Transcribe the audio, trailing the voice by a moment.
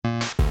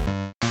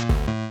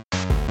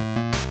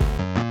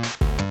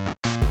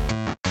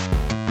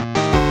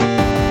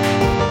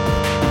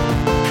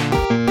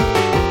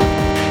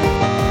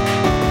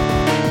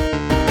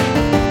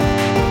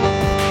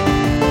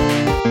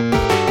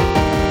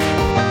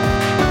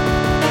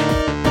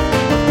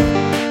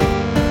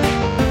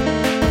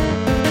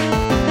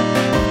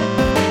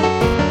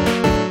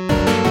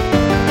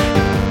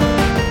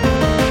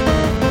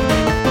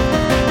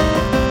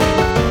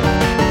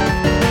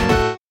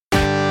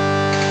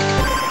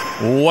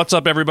What's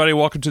up, everybody?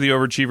 Welcome to the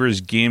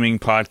Overachievers Gaming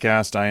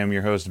Podcast. I am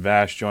your host,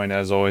 Vash, joined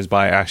as always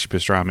by Ashley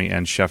Pastrami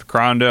and Chef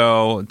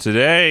Crondo.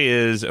 Today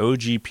is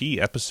OGP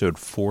episode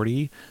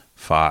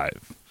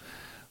 45.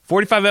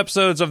 45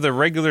 episodes of the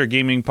regular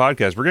gaming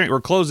podcast. We're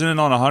closing in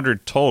on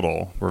 100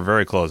 total. We're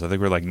very close. I think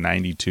we're like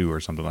 92 or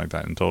something like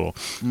that in total.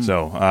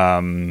 So,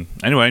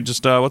 anyway,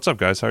 just what's up,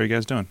 guys? How are you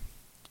guys doing?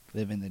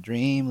 Living the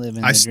dream,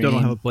 I still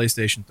don't have a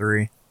PlayStation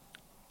 3.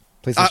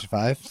 PlayStation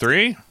 5?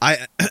 3?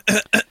 I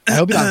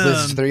hope you don't have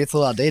PlayStation 3. It's a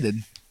little outdated.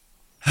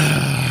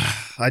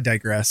 I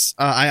digress.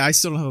 I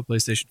still don't have a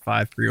PlayStation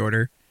 5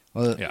 pre-order.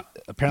 Well, yeah.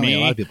 Apparently a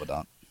lot of people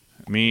don't.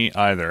 Me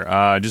either.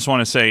 I just want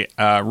to say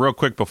real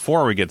quick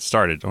before we get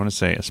started, I want to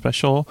say a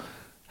special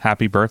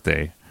happy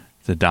birthday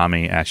to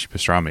Dami Ashley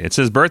Pastrami. It's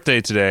his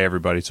birthday today,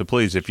 everybody. So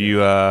please, if you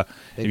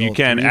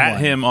can, at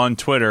him on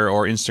Twitter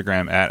or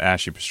Instagram at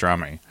Ashley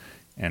Pastrami.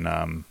 And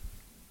I'm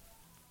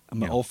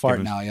an old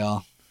fart now,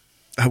 y'all.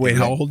 Wait,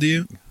 how old are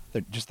you?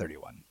 Just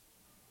 31.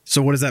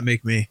 So what does that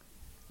make me?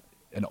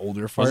 An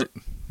older fart?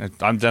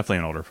 I'm definitely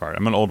an older fart.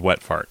 I'm an old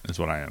wet fart is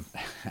what I am.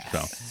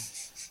 So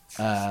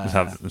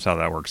that's how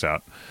that works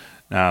out.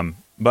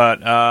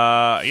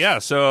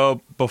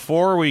 So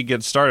before we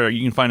get started,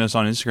 you can find us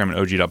on Instagram at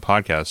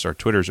og.podcast. Our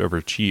Twitter's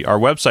Overachieve. Our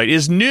website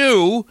is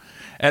new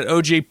at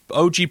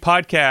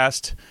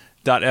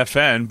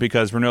ogpodcast.fm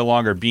because we're no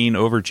longer Bean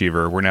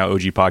Overachiever. We're now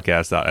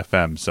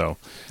ogpodcast.fm. So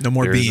no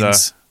more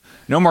beans.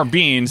 No more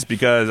beans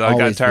because I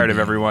got tired of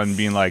everyone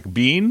being like,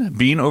 Bean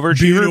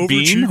Overachiever?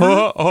 Bean?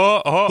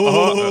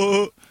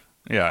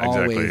 Yeah,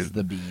 exactly. Always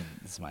the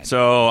beans.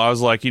 So I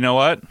was like, you know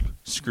what?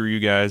 Screw you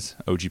guys.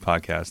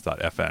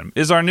 ogpodcast.fm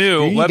is our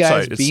new website.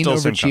 Guys, it's Bean still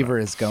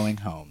Overachiever is going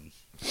home.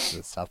 That's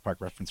a South Park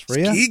reference for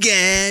you. You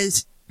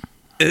guys,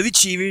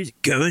 Overachievers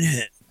going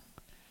home.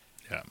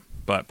 Yeah,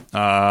 but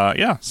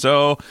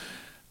so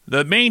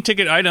the main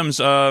ticket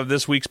items of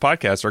this week's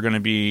podcast are going to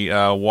be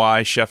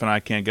why Chef and I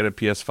can't get a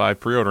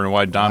PS5 pre-order and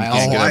why Dom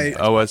can't get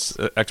an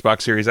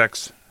Xbox Series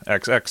X.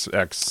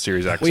 XXX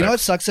Series X. Well, you know what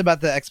sucks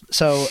about the X?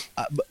 So,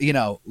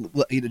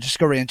 just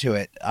go right into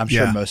it. I'm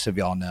sure most of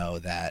y'all know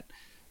that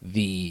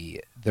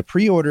the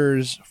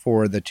pre-orders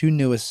for the two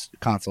newest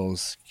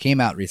consoles came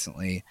out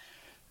recently.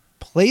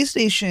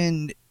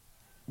 PlayStation,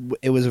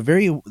 it was a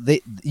very you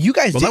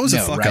guys. Well, that was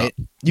know, a fuck right? up.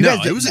 You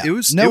guys it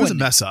was a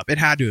mess up. It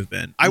had to have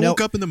been. I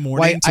woke up in the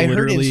morning. I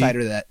heard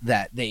insider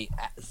that they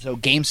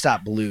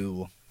GameStop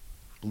blew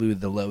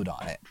the load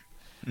on it.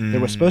 There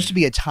was supposed to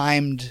be a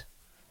timed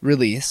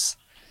release.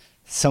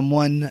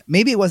 Someone,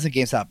 maybe it wasn't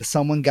GameStop, but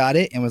someone got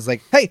it and was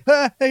like, hey,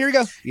 here we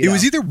go. It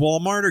was either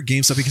Walmart or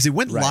GameStop because it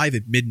went live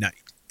at midnight.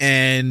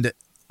 And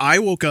I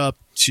woke up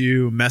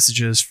to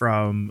messages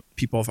from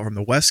people from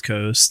the West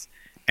Coast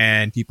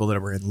and people that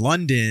were in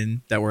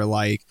London that were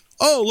like,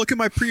 oh, look at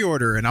my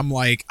pre-order. And I'm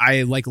like,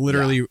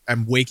 literally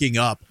I'm waking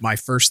up my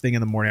first thing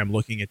in the morning. I'm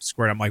looking at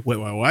Square. I'm like, wait,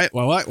 what?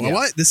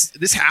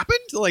 This happened?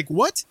 Like,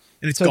 what?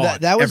 And it's gone.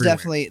 That was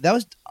everywhere. that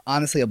was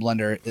honestly a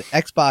blunder.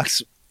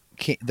 Xbox,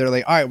 they're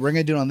like, all right, we're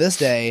going to do it on this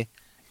day.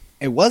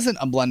 It wasn't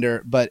a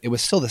blunder, but it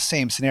was still the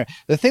same scenario.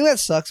 The thing that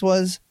sucks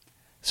was,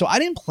 so I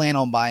didn't plan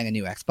on buying a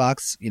new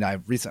Xbox. You know, I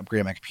recently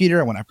upgraded my computer.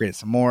 I want to upgrade it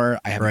some more.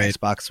 I have an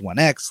Xbox One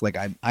X. Like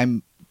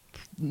I'm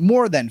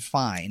more than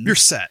fine. You're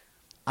set.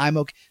 I'm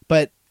okay.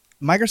 But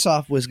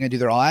Microsoft was going to do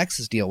their all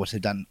access deal, which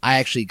they've done. I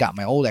actually got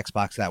my old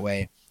Xbox that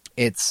way.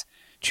 It's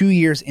 2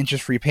 years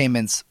interest-free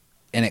payments,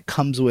 and it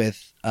comes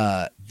with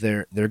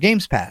their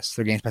Games Pass,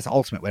 their Games Pass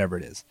Ultimate, whatever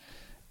it is.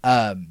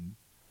 And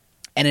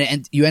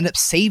you end up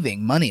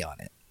saving money on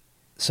it.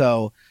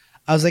 So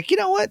I was like, you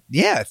know what?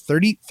 Yeah,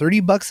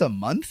 $30 a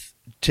month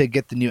to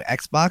get the new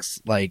Xbox,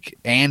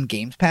 and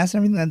Games Pass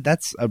and everything.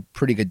 That's a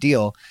pretty good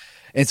deal.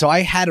 And so I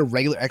had a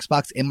regular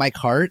Xbox in my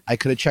cart. I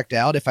could have checked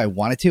out if I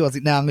wanted to. I was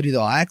like, no, I'm going to do the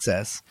all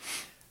access.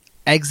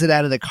 Exit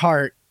out of the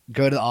cart,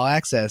 go to the all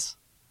access,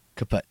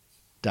 kaput,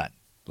 done.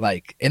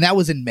 And that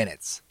was in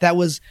minutes.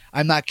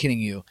 I'm not kidding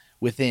you,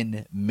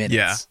 within minutes.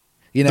 Yeah.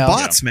 You know? The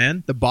bots,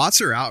 man. The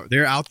bots are out.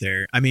 They're out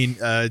there. I mean,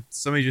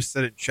 somebody just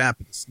said it in chat,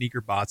 but the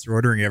sneaker bots are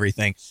ordering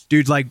everything.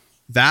 Dude,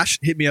 Vash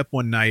hit me up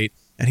one night,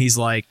 and he's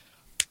like,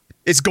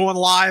 it's going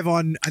live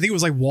on, I think it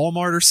was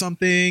Walmart or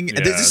something.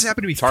 Yeah, this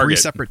happened to me Target.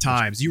 3 separate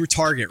times. You were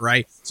Target,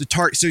 right? So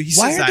he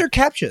Why says aren't there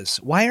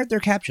captchas? Why aren't there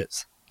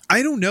captchas?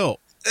 I don't know.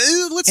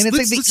 It's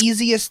the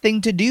easiest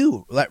thing to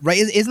do, right?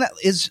 Isn't that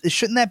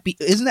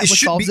what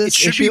solves this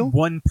issue? It should be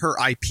one per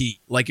IP.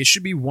 It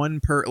should be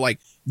one per.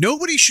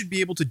 Nobody should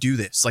be able to do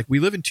this. We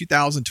live in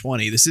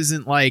 2020. This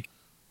isn't like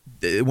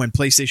when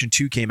PlayStation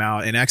 2 came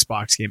out and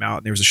Xbox came out,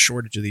 and there was a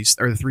shortage of these,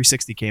 or the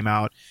 360 came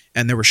out,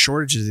 and there were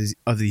shortages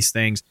of these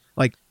things.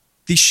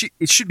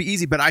 It should be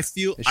easy, but I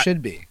feel it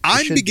should be.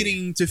 I'm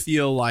beginning to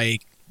feel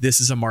like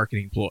this is a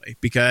marketing ploy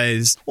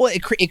because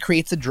it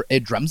creates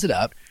it drums it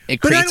up.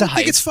 It but creates I don't a hype.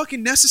 think it's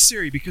fucking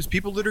necessary because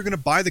people that are going to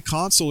buy the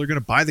console are going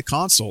to buy the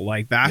console.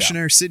 Bash and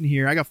I are sitting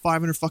here. I got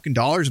 $500 fucking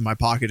in my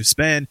pocket to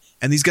spend,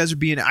 and these guys are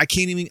being. I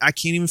can't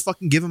even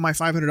fucking give them my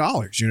 $500.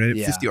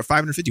 $50 or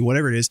 $550,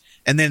 whatever it is,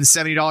 and then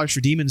 $70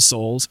 for Demon's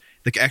Souls,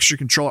 the extra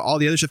controller, all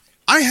the other stuff.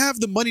 I have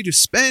the money to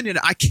spend, and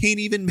I can't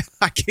even.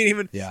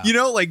 Yeah. You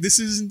know, like this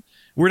isn't.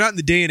 We're not in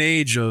the day and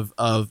age of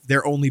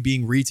there only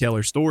being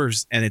retailer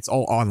stores, and it's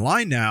all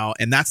online now,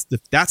 and that's the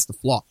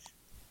flaw.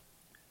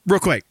 Real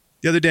quick,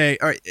 the other day,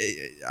 all right,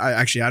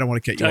 I don't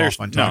want to cut you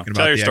off on talking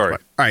about your the story. Xbox.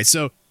 All right,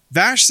 so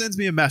Vash sends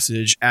me a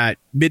message at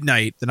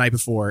midnight the night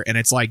before, and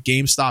it's like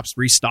GameStop's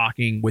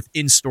restocking with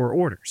in-store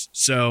orders.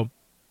 So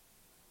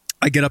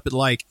I get up at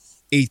like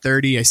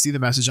 8:30. I see the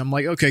message. I'm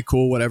like, okay,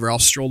 cool, whatever. I'll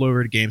stroll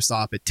over to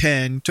GameStop at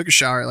 10. Took a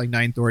shower at like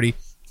 9:30.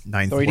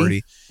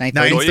 9:30.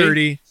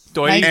 9:30.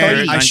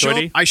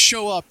 And I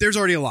show up. There's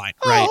already a line,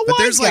 right? Oh, but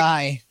there's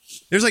guy.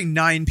 there's like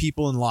 9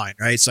 people in line,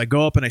 right? So I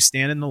go up and I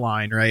stand in the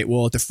line, right?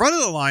 Well, at the front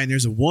of the line,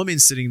 there's a woman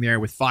sitting there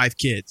with 5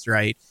 kids,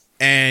 right?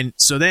 And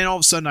so then all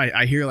of a sudden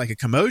I hear like a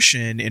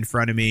commotion in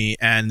front of me,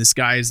 and this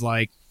guy's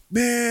like,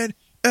 man,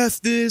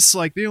 F this,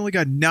 like they only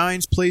got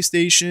 9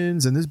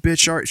 PlayStations, and this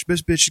bitch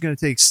is gonna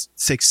take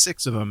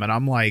 6 of them. And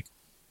I'm like,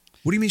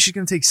 what do you mean she's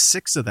gonna take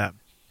 6 of them?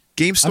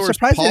 Game Store's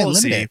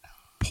policy.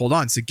 Hold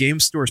on. So Game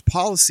Store's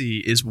policy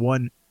is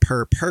 1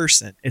 per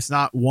person. It's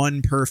not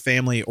 1 per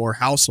family or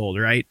household,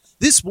 right?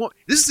 This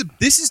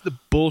is the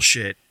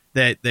bullshit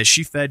that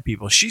she fed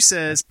people. She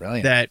says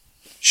that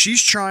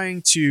she's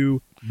trying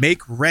to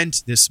make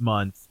rent this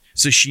month,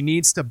 so she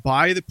needs to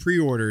buy the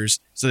pre-orders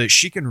so that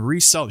she can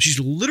resell. She's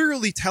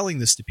literally telling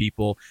this to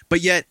people, but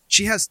yet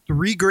she has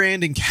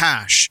 $3,000 in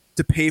cash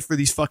to pay for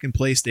these fucking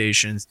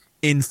PlayStations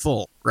in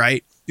full,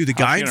 right? Dude, the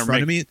guy in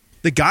front of me,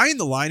 the guy in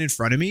the line in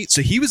front of me,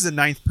 so he was the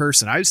 9th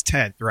person. I was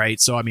 10th, right?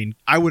 So, I mean,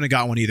 I wouldn't have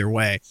got one either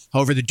way.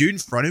 However, the dude in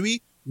front of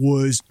me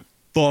was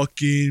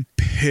fucking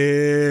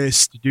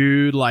pissed,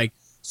 dude. Like,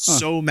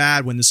 so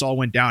mad when this all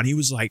went down. He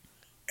was like,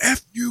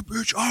 F you,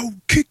 bitch. I'll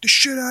kick the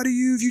shit out of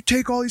you if you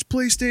take all these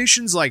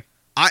PlayStations. Like,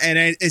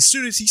 as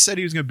soon as he said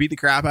he was going to beat the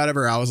crap out of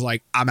her, I was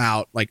like, I'm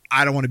out. Like,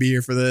 I don't want to be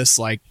here for this.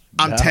 Like,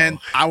 I'm 10th.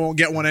 I won't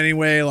get one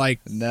anyway. Like,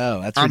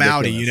 no, that's I'm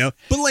ridiculous. outie, you know?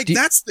 But, like,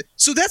 that's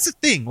the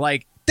thing.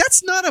 Like,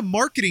 that's not a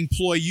marketing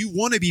ploy you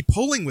want to be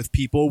pulling with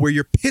people where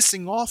you're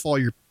pissing off all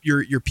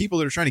your people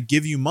that are trying to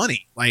give you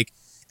money. Like,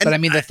 but I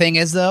mean, the thing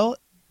is, though,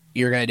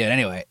 you're going to do it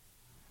anyway.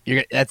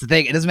 That's the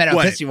thing. It doesn't matter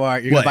how pissed you are.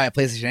 You're going to buy a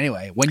PlayStation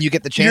anyway. When you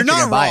get the chance, you're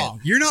going to buy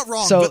it. You're not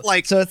wrong. So, but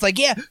like, so it's like,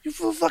 yeah,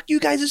 fuck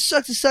you guys. It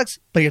sucks.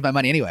 But here's my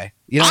money anyway.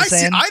 You know what I'm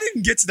saying? I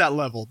didn't get to that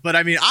level, but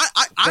I mean, I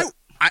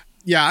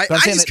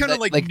just kind of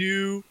like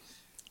knew.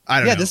 I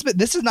don't know. Yeah,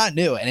 this is not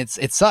new, and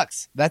it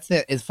sucks. That's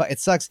it. It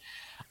sucks.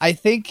 I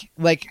think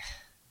like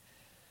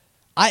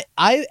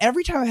I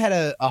every time I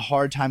had a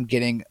hard time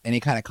getting any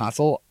kind of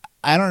console,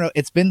 I don't know.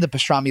 It's been the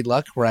pastrami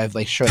luck where I've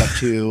like showed up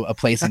to a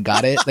place and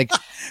got it. Like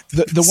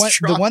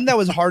the one that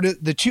was harder.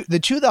 The two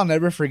that I'll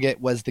never forget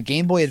was the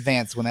Game Boy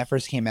Advance when that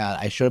first came out.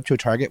 I showed up to a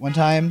Target one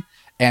time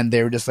and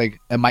they were just like,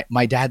 and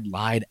my dad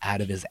lied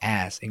out of his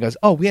ass. He goes,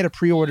 "Oh, we had a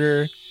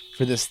pre-order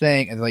for this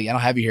thing," and they're like, "I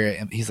don't have you here."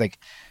 And he's like,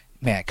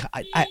 "Man,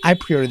 I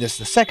pre-ordered this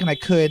the second I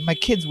could. My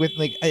kids with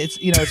like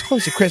it's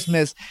close to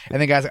Christmas."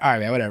 And the guy's like, "All right,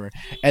 man, whatever."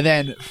 And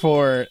then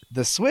for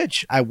the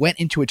Switch, I went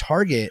into a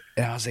Target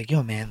and I was like,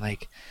 "Yo, man,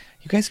 like,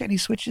 you guys got any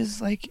Switches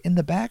like in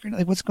the back or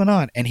like what's going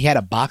on?" And he had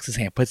a box in his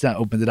hand, puts it down,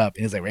 opens it up,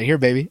 and he's like, "Right here,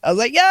 baby." I was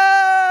like,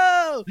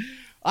 "Yo!"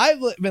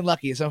 I've been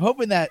lucky, so I'm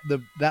hoping that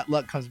that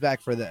luck comes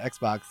back for the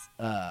Xbox.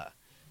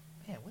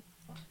 Man, what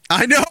the fuck?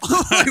 I know.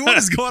 Like, what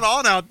is going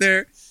on out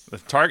there? The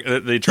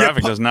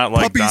traffic does not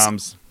like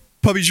Dom's.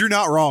 Puppies, you're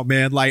not wrong,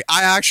 man. Like,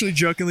 I actually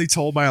jokingly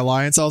told my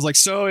alliance, I was like,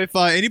 so if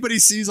anybody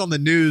sees on the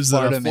news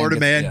that a Florida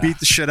man beat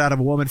the shit out of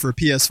a woman for a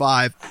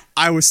PS5,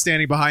 I was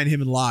standing behind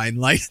him in line.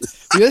 Like,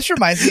 this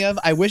reminds me of,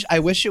 I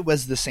wish it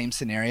was the same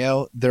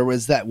scenario. There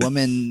was that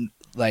woman,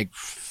 like,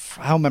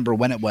 I don't remember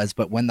when it was,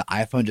 but when the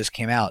iPhone just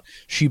came out,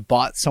 she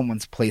bought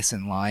someone's place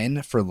in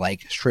line for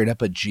like straight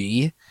up a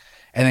G.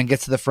 And then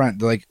gets to the front,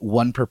 they're like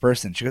 1 per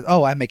person. She goes,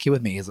 "Oh, I have my kid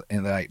with me."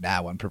 And they're like,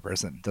 "Nah, 1 per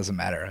person. Doesn't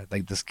matter.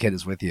 Like, this kid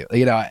is with you."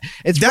 You know,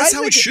 that's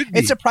how it should be.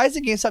 It's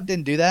surprising GameStop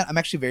didn't do that. I'm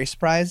actually very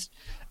surprised.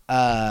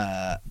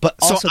 But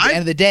also, at the end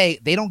of the day,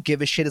 they don't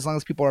give a shit as long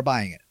as people are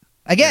buying it.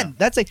 Again,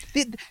 that's like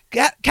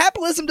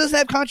capitalism doesn't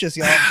have conscience,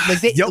 y'all.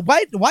 Like,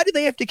 why do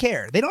they have to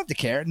care? They don't have to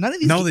care. None of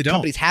these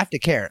companies have to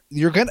care.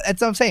 That's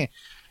what I'm saying.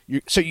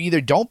 So you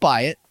either don't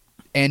buy it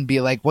and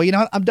be like, "Well, you know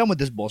what? I'm done with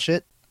this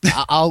bullshit.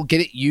 I'll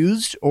get it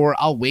used, or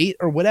I'll wait,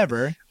 or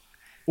whatever."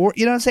 Or,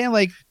 you know what I'm saying?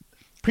 Like,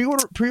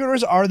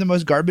 pre-orders are the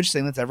most garbage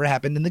thing that's ever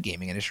happened in the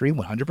gaming industry,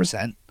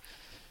 100%.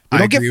 We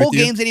don't get full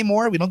games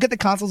anymore. We don't get the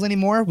consoles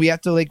anymore. We have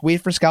to like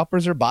wait for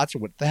scalpers or bots or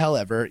what the hell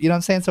ever. You know what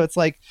I'm saying? So it's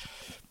like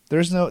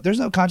there's no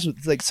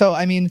conscience. Like, so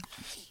I mean,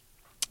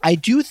 I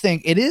do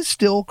think it is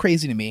still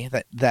crazy to me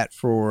that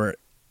for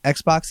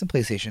Xbox and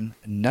PlayStation,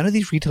 none of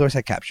these retailers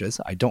had captchas.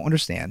 I don't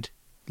understand,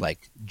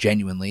 like,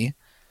 genuinely.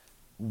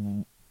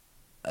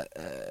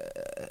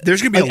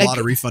 There's gonna be a lot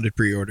of refunded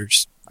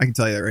pre-orders. I can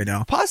tell you that right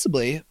now.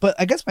 Possibly, but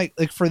I guess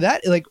for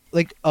that,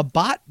 like a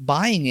bot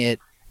buying it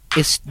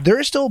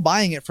they're still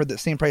buying it for the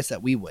same price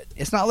that we would.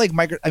 It's not like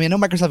I know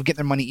Microsoft would get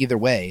their money either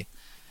way,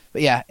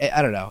 but yeah,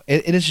 I don't know.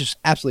 It is just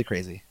absolutely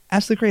crazy,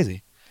 absolutely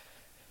crazy.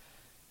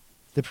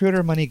 The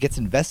pre-order money gets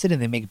invested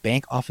and they make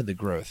bank off of the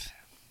growth.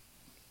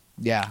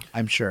 Yeah,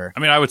 I'm sure. I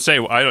mean, I would say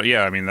I don't.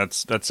 Yeah, I mean that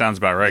sounds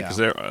about right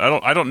because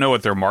I don't know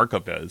what their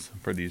markup is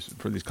for these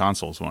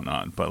consoles and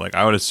whatnot. But like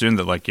I would assume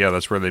that like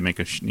that's where they make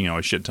a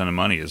shit ton of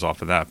money is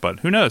off of that.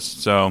 But who knows?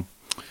 So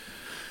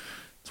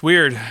it's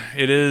weird.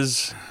 It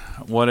is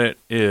what it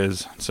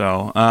is.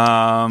 So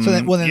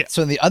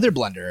so the other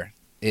blunder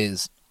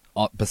is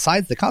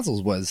besides the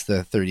consoles was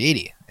the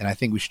 3080, and I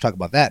think we should talk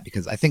about that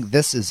because I think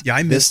this is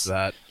I missed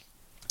that.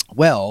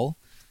 Well,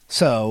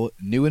 so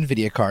new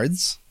NVIDIA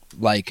cards.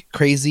 Like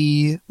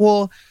crazy.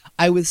 Well,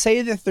 I would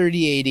say the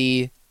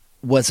 3080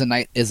 is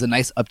a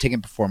nice uptick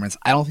in performance.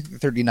 I don't think the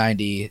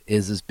 3090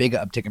 is as big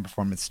an uptick in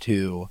performance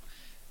to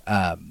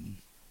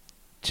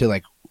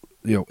like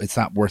it's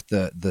not worth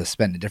the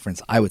spend the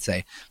difference. I would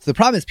say. So the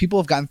problem is people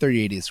have gotten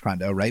 3080s,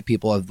 Crondo, right?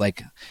 People have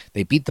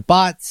they beat the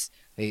bots.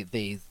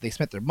 They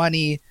spent their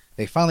money.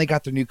 They finally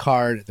got their new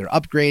card. They're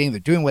upgrading.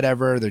 They're doing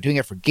whatever. They're doing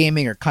it for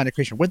gaming or content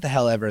creation, what the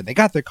hell ever. They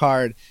got their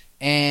card,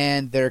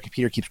 and their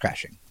computer keeps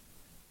crashing.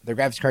 Their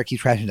graphics card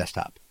keeps crashing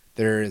desktop.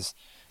 There's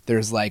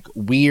like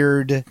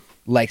weird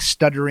like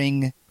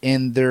stuttering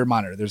in their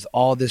monitor. There's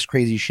all this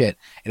crazy shit.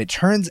 And it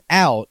turns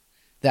out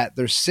that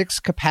there's 6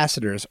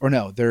 capacitors, or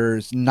no,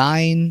 there's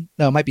 9,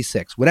 no, it might be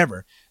 6,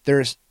 whatever.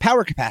 There's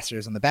power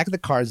capacitors on the back of the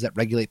cards that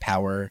regulate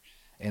power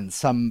in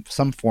some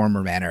form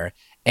or manner.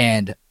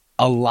 And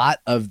a lot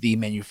of the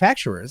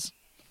manufacturers,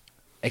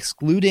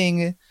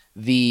 excluding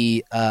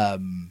the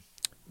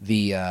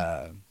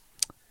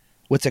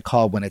what's it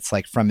called when it's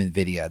like from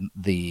NVIDIA?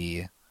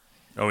 The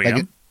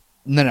OEM?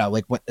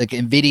 Like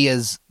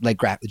NVIDIA's like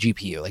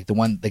GPU, like the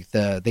one like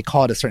they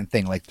call it a certain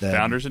thing, like the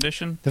Founders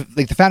Edition. The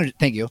Founders.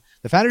 Thank you.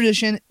 The Founders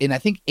Edition, and I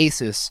think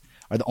Asus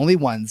are the only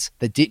ones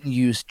that didn't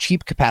use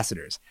cheap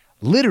capacitors.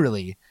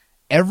 Literally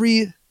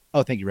every.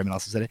 Oh, thank you. Raymond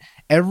also said it.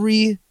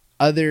 Every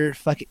other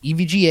fucking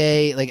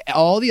EVGA, like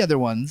all the other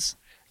ones,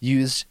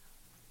 use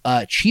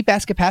cheap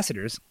ass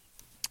capacitors,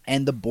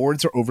 and the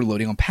boards are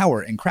overloading on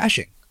power and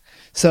crashing.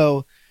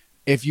 So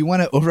if you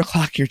want to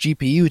overclock your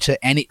GPU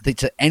to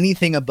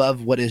anything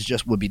above what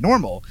would be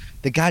normal,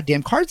 the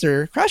goddamn cards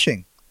are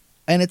crashing,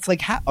 and it's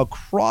like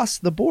across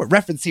the board.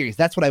 Reference series,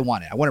 that's what I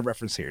wanted. I wanted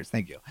reference series.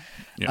 Thank you.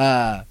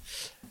 Yeah.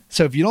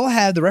 So if you don't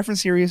have the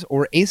reference series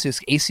or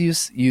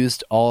Asus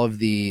used all of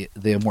the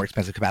more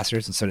expensive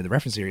capacitors instead of the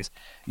reference series,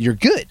 you're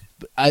good.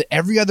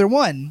 Every other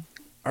one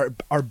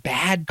are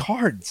bad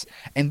cards,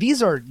 and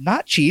these are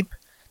not cheap.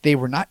 They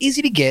were not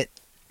easy to get,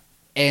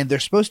 and they're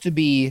supposed to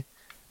be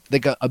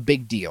like a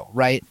big deal,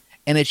 right?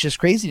 And it's just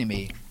crazy to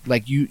me.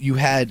 Like you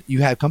had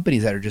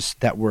companies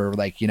that were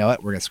like, you know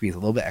what, we're gonna squeeze a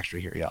little bit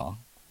extra here, y'all,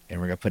 and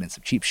we're gonna put in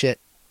some cheap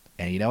shit,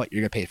 and you know what, you're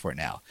gonna pay for it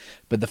now.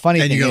 But the funny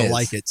thing is, you're gonna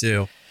like it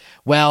too.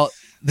 Well,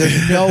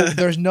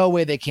 there's no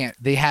way they can't.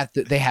 They have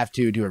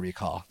to do a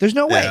recall. There's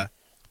no way. Yeah.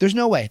 There's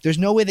no way. There's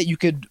no way that you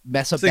could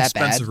mess up it's that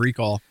bad. Expensive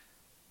recall.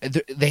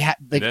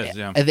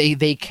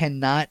 They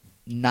cannot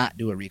not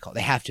do a recall.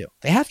 They have to.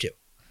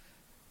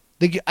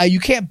 You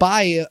can't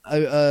buy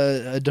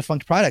a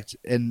defunct product,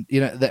 and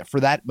that for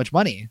that much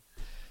money.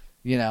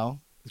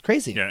 It's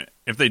crazy. Yeah,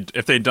 if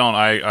they don't,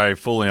 I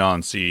fully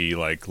on see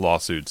like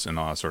lawsuits and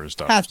all that sort of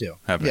stuff. Have to.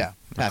 Yeah.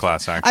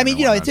 Class action. I mean,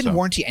 it's in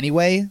warranty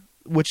anyway,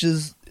 which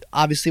is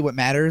obviously what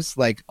matters.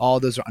 Like all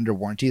those are under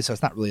warranty, so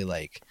it's not really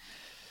like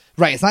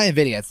right. It's not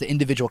NVIDIA. It's the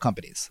individual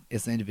companies.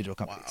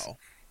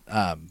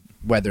 Wow.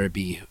 Whether it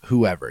be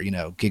whoever,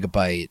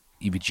 Gigabyte,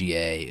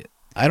 EVGA.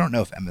 I don't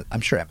know if I'm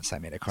sure MSI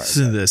made a card.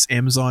 Listen to this.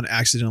 Amazon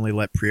accidentally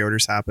let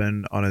pre-orders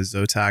happen on a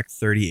Zotac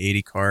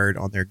 3080 card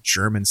on their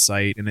German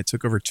site, and it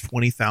took over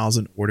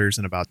 20,000 orders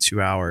in about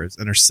 2 hours,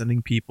 and are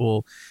sending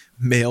people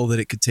mail that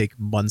it could take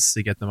months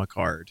to get them a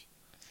card.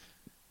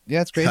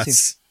 Yeah, it's crazy.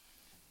 That's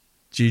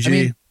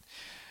GG.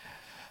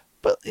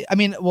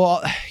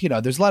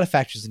 There's a lot of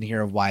factors in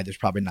here of why there's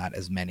probably not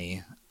as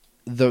many.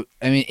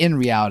 In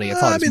reality,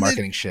 it's all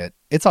marketing shit.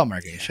 It's all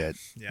marketing shit.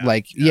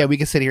 Yeah. We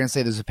can sit here and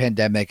say there's a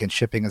pandemic and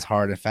shipping is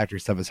hard and factory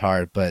stuff is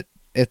hard, but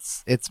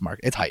it's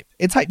market. It's hype.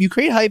 It's hype. You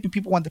create hype and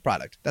people want the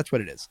product. That's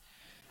what it is.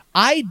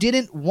 I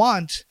didn't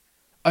want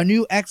a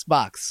new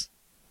Xbox.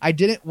 I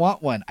didn't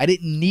want one. I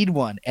didn't need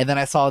one. And then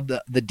I saw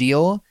the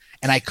deal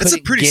and I couldn't get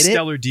it. It's a pretty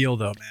stellar deal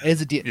though, man.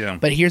 It's a deal. Yeah.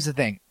 But here's the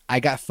thing. I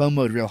got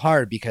FOMO'd real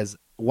hard because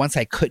once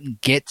I couldn't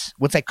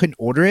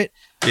order it,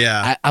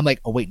 I'm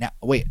like, wait.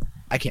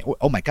 I can't.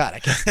 Oh my god! I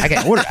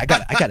can't order. I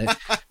got it.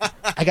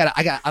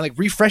 I'm like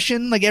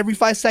refreshing like every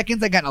 5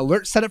 seconds. I got an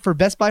alert set up for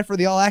Best Buy for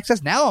the all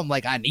access. Now I'm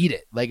like, I need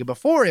it. Like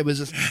before, it was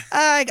just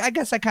I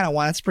guess I kind of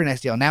want it. It's a pretty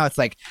nice deal. Now it's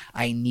like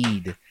I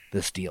need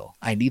this deal.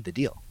 I need the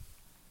deal.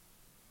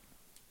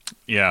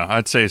 Yeah,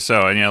 I'd say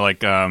so. And like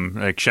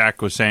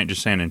Shaq was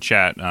saying in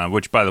chat,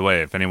 which by the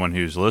way, if anyone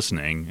who's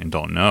listening and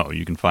don't know,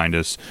 you can find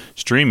us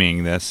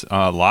streaming this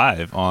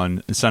live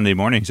on Sunday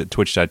mornings at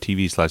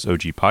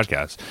twitch.tv/OG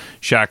podcast.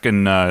 Shaq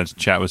in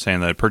chat was saying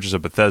that the purchase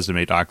of Bethesda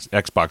made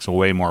Xbox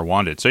way more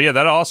wanted. So yeah,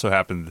 that also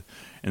happened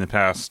in the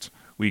past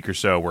week or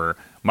so where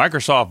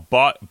Microsoft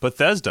bought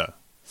Bethesda.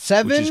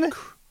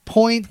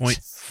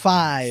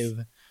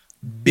 7.5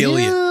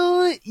 billion.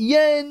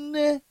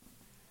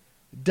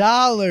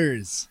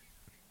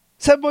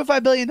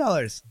 $7.5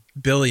 billion.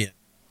 Billion.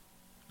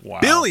 Wow.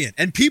 Billion.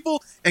 And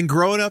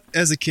growing up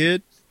as a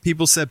kid,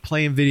 people said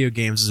playing video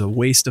games is a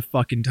waste of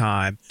fucking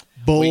time.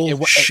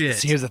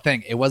 Bullshit. Here's the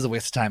thing. It was a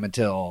waste of time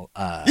until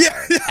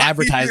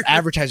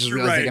Advertisers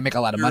realized they can make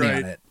a lot of money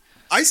on it.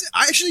 I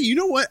actually, you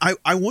know what?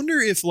 I wonder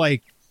if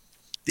like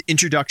the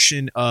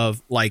introduction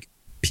of like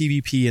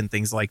PvP and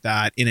things like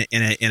that in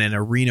an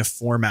arena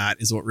format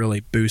is what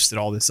really boosted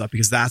all this up,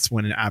 because that's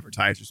when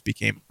advertisers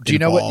became. Do you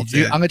know what? I'm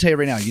going to tell you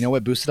right now. You know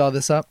what boosted all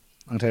this up?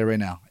 I'm going to tell you right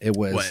now. It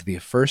was the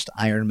first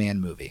Iron Man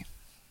movie.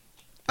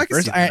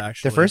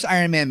 The first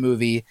Iron Man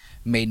movie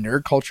made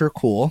nerd culture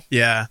cool.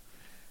 Yeah.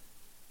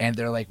 And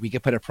they're like, we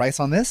could put a price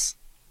on this.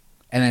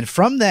 And then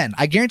from then,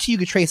 I guarantee you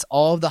could trace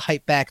all of the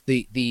hype back,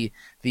 the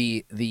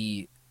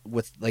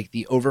with like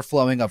the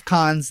overflowing of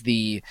cons,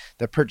 the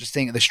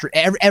purchasing,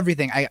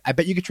 everything. I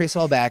bet you could trace it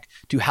all back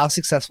to how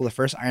successful the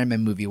first Iron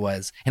Man movie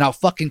was, and how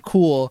fucking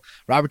cool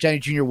Robert Downey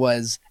Jr.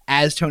 was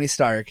as Tony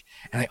Stark.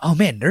 And like, oh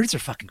man, nerds are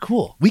fucking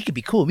cool. We could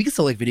be cool. We could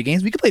still like video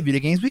games. We could play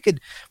video games. We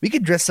could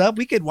dress up.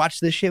 We could watch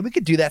this shit. We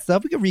could do that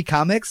stuff. We could read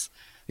comics.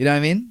 You know what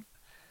I mean?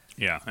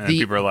 Yeah, and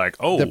people are like,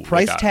 "Oh, the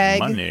price tag,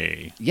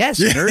 money." Yes,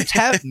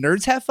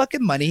 nerds have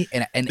fucking money,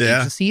 and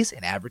agencies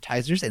and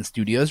advertisers and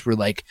studios were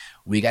like,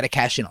 "We got to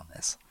cash in on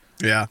this."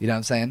 Yeah, you know what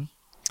I'm saying?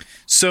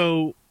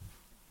 So,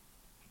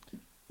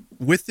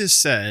 with this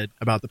said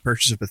about the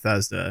purchase of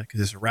Bethesda, because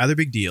it's a rather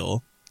big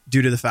deal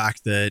due to the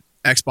fact that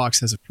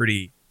Xbox has a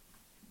pretty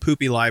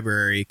poopy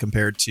library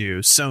compared to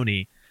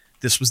Sony,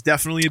 this was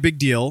definitely a big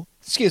deal.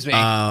 Excuse me.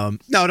 No,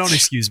 don't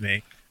excuse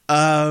me.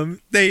 Wait.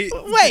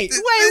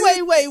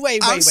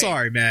 I'm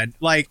sorry, man.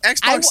 Like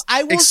Xbox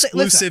I will exclusivity. Say,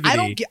 listen,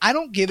 I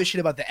don't give a shit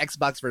about the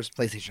Xbox versus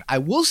PlayStation. I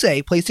will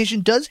say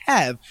PlayStation does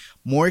have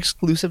more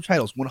exclusive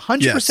titles,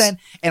 100%, yes.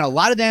 And a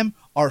lot of them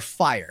are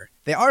fire.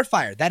 They are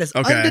fire. That is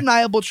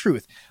undeniable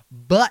truth.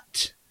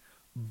 But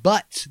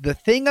the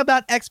thing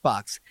about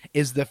Xbox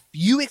is the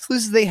few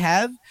exclusives they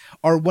have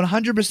are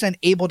 100%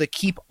 able to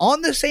keep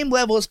on the same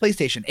level as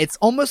PlayStation. It's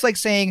almost like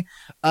saying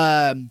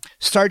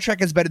Star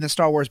Trek is better than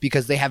Star Wars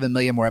because they have a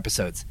million more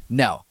episodes.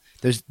 No,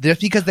 there's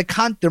because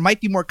there might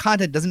be more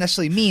content doesn't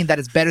necessarily mean that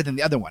it's better than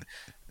the other one.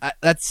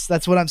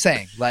 That's what I'm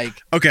saying.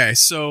 Like, okay,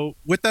 so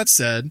with that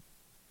said,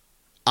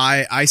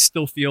 I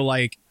still feel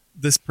like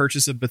this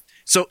purchase of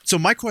so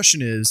my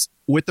question is,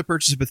 with the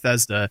purchase of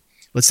Bethesda,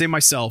 let's say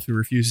myself, who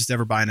refuses to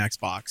ever buy an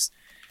Xbox,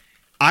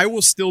 I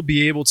will still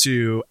be able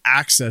to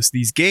access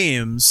these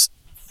games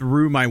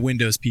through my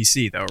Windows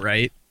PC, though,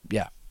 right?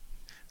 Yeah.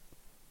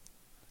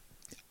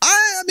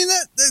 I mean,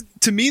 that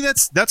to me,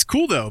 that's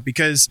cool though,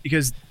 because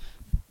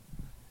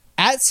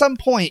at some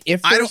point,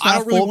 if there's I not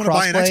don't really full want to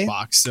buy an crossplay,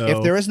 Xbox, so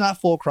if there is not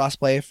full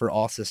crossplay for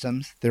all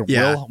systems, there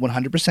will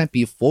 100%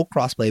 be full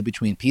crossplay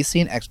between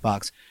PC and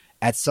Xbox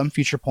at some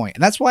future point.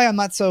 And that's why I'm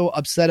not so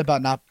upset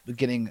about not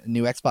getting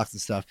new Xbox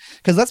and stuff.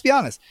 Because let's be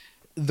honest,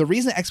 the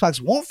reason Xbox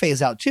won't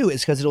phase out too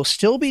is because it'll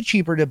still be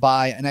cheaper to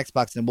buy an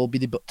Xbox than it will be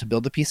to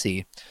build a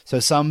PC.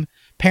 So some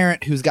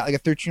parent who's got like a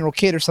 13-year-old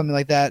kid or something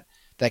like that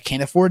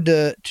can't afford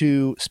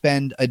to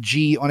spend a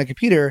G on a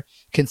computer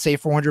can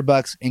save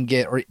 $400 and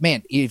get, or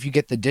man, if you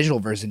get the digital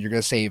version, you're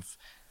going to save,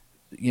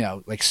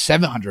 like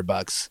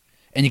 $700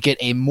 and you get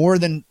a more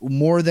than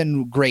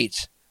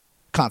great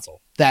console.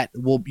 That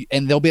will be,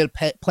 and they'll be able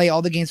to play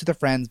all the games with their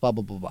friends, blah,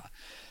 blah, blah,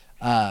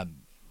 blah.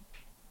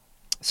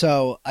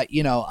 So,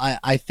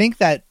 I think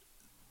the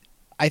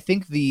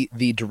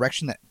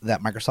direction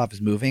that Microsoft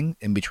is moving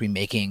in between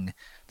making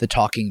the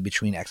talking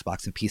between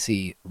Xbox and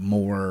PC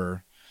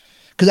more,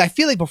 because I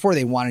feel like before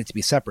they wanted it to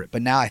be separate,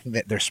 but now I think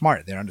that they're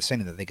smart. They're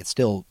understanding that they could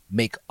still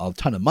make a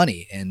ton of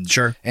money and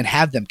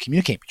have them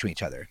communicate between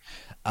each other.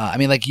 I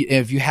mean, like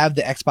if you have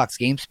the Xbox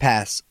Games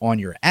Pass on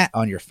your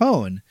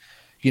phone,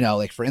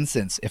 like for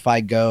instance, if I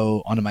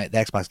go onto the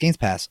Xbox Games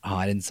Pass,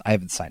 I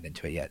haven't signed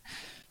into it yet.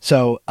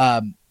 So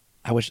I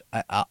wish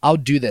I'll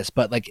do this,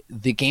 but like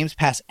the Games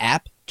Pass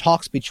app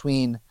talks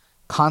between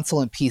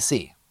console and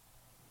PC.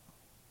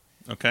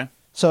 Okay.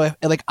 So if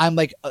like I'm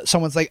like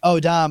someone's like, oh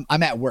Dom,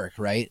 I'm at work,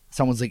 right?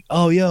 Someone's like,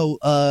 oh yo,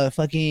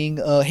 fucking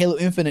Halo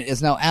Infinite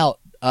is now out.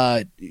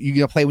 You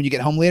gonna play when you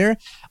get home later?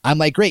 I'm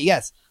like, great,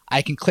 yes.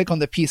 I can click on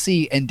the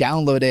PC and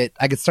download it.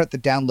 I could start the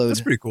download.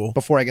 That's pretty cool.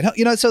 Before I get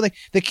home. So like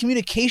the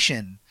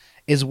communication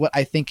is what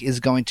I think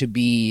is going to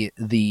be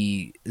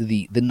the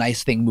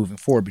nice thing moving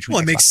forward between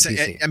Xbox it makes and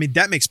PC. I mean,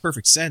 that makes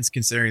perfect sense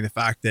considering the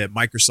fact that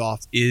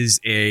Microsoft is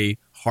a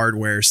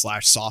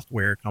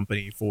hardware/software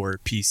company for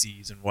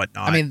PCs and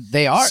whatnot. I mean,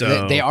 they are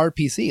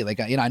PC. Like,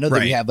 I know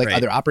that we have like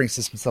other operating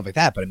systems and stuff like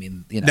that, but I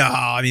mean, No,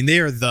 I mean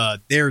they're the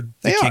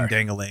king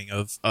dangling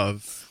of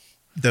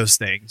those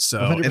things. So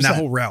 100%. In that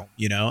whole realm,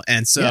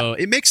 and so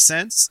it makes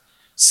sense.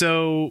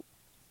 So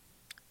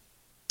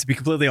to be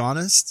completely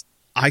honest,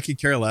 I could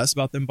care less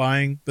about them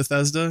buying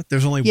Bethesda.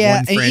 There's only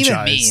one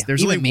franchise.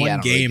 There's only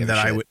one game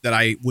that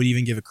I would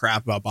even give a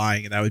crap about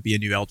buying, and that would be a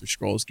new Elder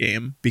Scrolls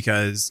game,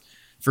 because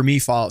for me,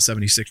 Fallout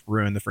 76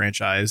 ruined the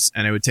franchise,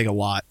 and it would take a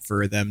lot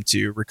for them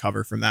to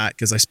recover from that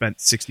because I spent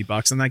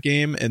 $60 on that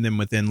game, and then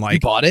within like You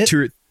bought it?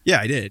 Yeah,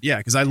 I did. Yeah,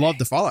 because I love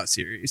the Fallout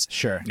series.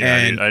 Sure. Yeah,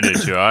 And- I did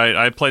too.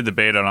 I played the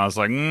beta and I was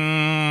like,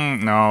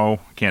 no,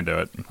 can't do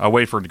it. I'll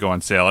wait for it to go on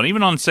sale. And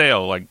even on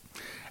sale, like,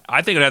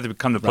 I think it'd have to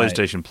come to Right.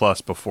 PlayStation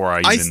Plus before I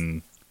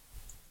even.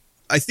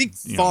 I think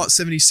You Fallout know.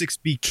 76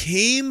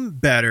 became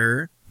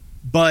better,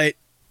 but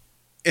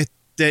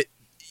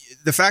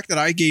the fact that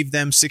I gave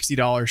them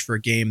 $60 for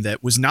a game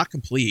that was not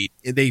complete,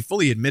 they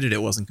fully admitted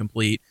it wasn't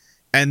complete,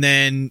 and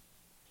then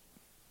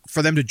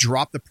for them to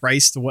drop the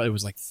price to what it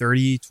was like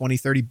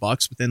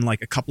 $30 within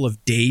like a couple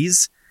of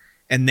days,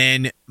 and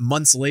then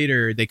months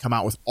later they come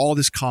out with all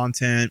this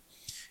content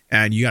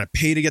and you got to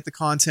pay to get the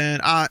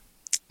content.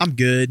 I'm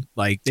good.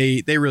 Like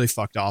they really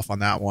fucked off on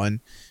that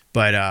one,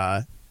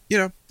 but you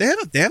know, they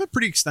have a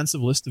pretty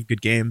extensive list of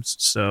good games,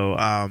 so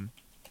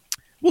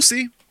we'll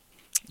see.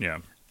 Yeah.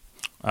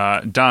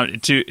 Don,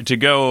 to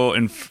go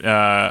and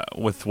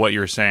with what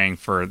you're saying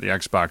for the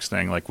Xbox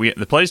thing, like the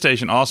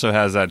PlayStation also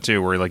has that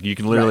too, where like you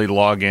can literally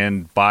log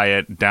in, buy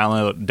it,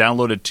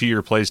 download it to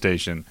your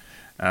PlayStation,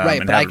 Right,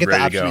 and but I have get it the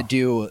ready option to to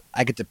do.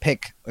 I get to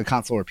pick a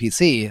console or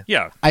PC.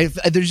 Yeah, I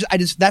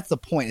just that's the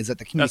point, is that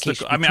the That's the-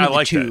 communication I mean, I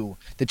between like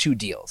the two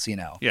deals, you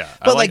know. yeah.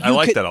 But I you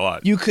like could- that a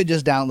lot. You could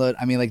just download.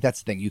 I mean, like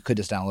that's the thing. You could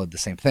just download the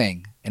same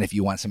thing, and if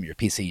you want some of your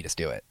PC, you just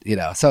do it. You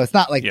know, so it's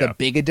not like Yeah. the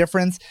big a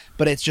difference,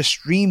 but it's just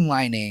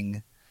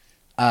streamlining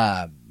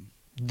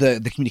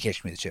the communication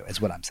between the two. Is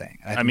what I'm saying.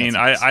 And I think mean,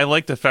 that's nice. I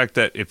like the fact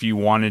that if you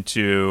wanted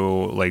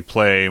to like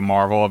play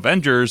Marvel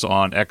Avengers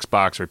on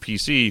Xbox or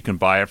PC, you can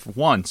buy it for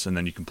once and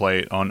then you can play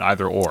it on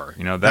either or.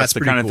 You know, that's the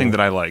pretty kind of thing cool.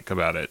 that I like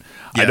about it.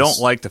 I Yes. don't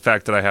like the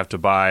fact that I have to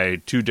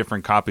buy two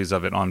different copies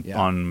of it on Yeah.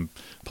 on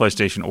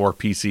PlayStation or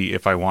PC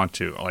if I want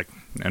to. Like,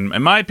 and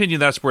in my opinion,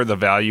 that's where the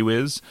value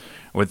is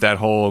with that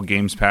whole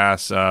Games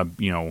Pass.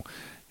 You know,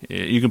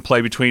 you can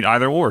play between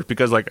either or,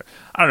 because like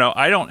I don't know,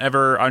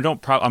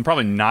 I'm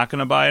probably not going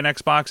to buy an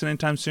Xbox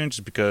anytime soon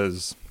just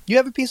because You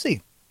have a PC.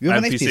 You I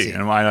have have a nice PC, PC.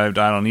 and I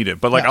don't need it.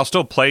 But like Yeah.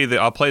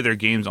 I'll play their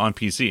games on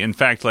PC. In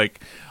fact,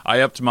 like I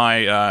upped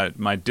my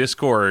my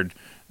Discord.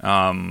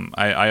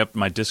 I upped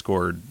my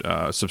Discord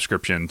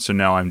subscription, so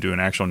now I'm doing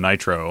actual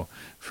Nitro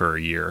for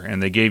a year,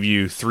 and they gave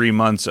you 3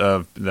 months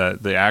of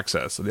the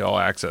access, the all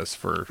access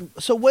for.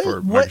 So for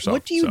what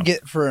Microsoft, do you so.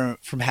 get from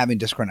having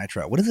Discord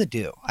Nitro? What does it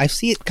do? I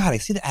see it. God, I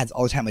see the ads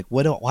all the time. Like,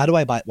 why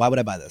would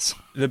I buy this?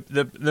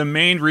 The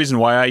main reason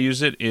why I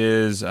use it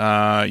is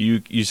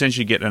you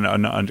essentially get an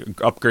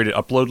upgraded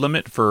upload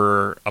limit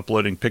for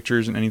uploading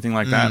pictures and anything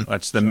like that.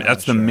 That's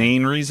the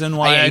main reason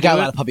why yeah, I you got do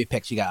a lot it. of puppy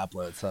pics you got to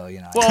upload, so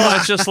you know. Well,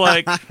 it's just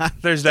like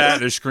there's that.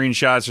 There's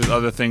screenshots. There's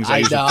other things. I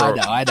use it know. for.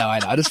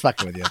 I'm just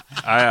fucking with you.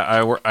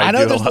 I know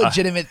do a there's lot.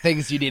 legitimate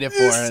things you need it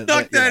for. You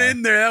stuck you that know.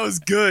 in there. That was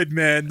good,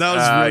 man. That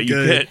was real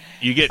good.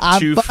 You get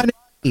I'm two. funny.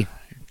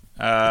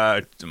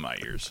 To my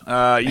ears.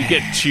 You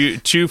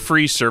get two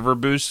free server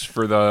boosts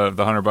for the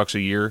 $100 a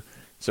year.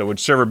 So what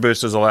server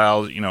boosts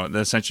allows, you know,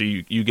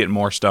 essentially you get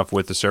more stuff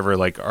with the server.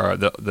 Like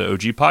the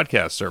OG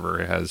podcast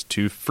server has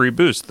 2 free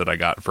boosts that I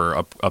got for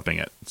upping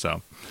it.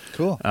 So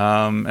Cool.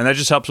 and that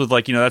just helps with,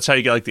 like, you know, that's how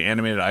you get like the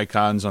animated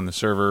icons on the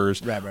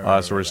servers, Right, all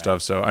that sort of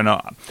stuff. So I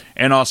know,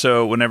 and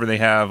also whenever they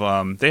have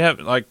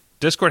like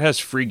Discord has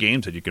free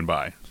games that you can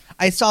buy.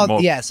 I saw.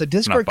 well, Yeah. So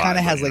Discord not kind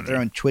of buy, has but, like their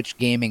own Twitch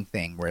gaming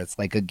thing where it's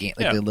like a game,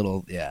 like Yeah. a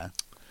little. Yeah.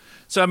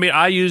 So I mean,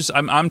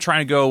 I'm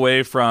trying to go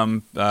away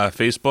from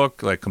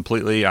Facebook like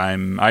completely. I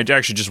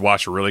actually just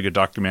watched a really good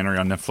documentary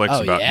on Netflix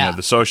Oh, about yeah.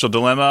 the social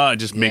dilemma. It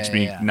just makes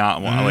me yeah.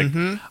 not want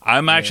like.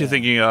 I'm actually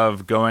thinking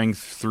of going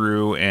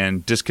through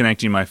and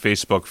disconnecting my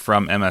Facebook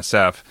from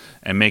MSF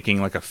and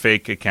making like a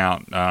fake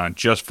account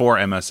just for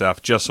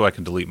MSF, just so I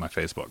can delete my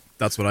Facebook.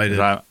 That's what I did.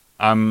 'Cause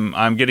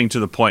I'm getting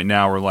to the point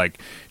now where like.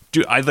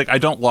 I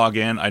don't log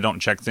in. I don't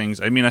check things.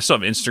 I mean, I still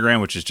have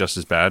Instagram, which is just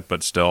as bad,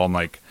 but still, I'm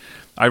like,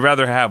 I'd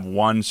rather have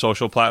one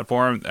social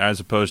platform as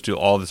opposed to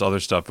all this other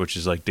stuff, which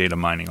is like data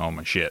mining all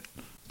my shit.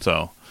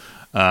 So,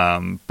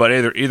 but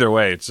either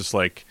way, it's just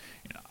like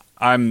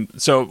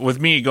so with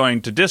me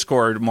going to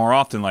Discord more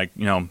often, like,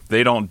 you know,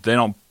 they don't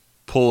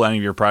pull any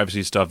of your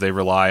privacy stuff. They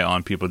rely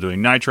on people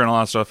doing Nitro and all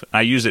that stuff.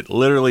 I use it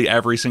literally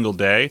every single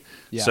day.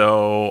 Yeah.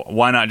 So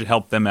why not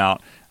help them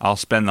out? I'll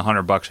spend the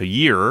 $100 a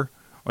year,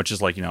 which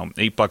is like, you know,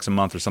 $8 a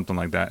month or something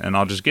like that, and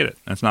I'll just get it.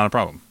 That's not a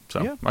problem.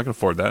 So Yeah. I can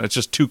afford that. It's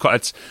just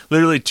it's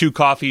literally 2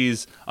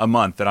 coffees a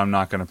month that I'm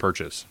not going to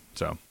purchase.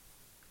 So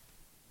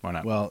why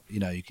not? Well, you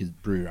know, you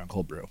could brew your own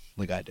cold brew,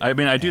 like I do. I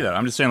mean, I do that.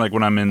 I'm just saying, like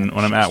when I'm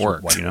at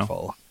work, you know.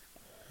 Wonderful.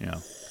 Yeah,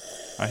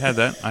 I had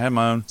that. I had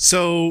my own.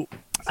 So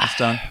It's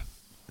done.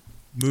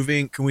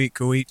 moving, can we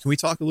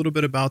talk a little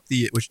bit about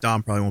which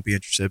Dom probably won't be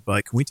interested,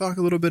 but can we talk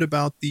a little bit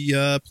about the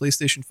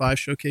PlayStation 5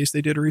 showcase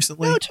they did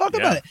recently? No, talk Yeah.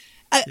 about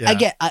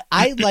it.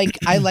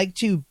 I like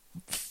to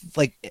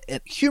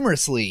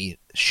humorously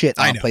shit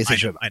on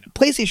PlayStation. I know.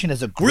 PlayStation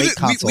is a great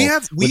console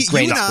with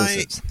great you and I-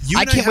 exclusives. you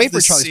I and I can't have wait for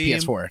the Charlie's same-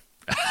 PS4.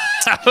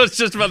 I was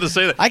just about to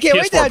say that. I can't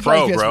wait to PS4 have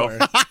Pro, Charlie's bro.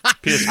 PS4.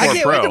 PS4 I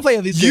can't wait Pro. to play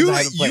all these games I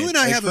haven't played. You and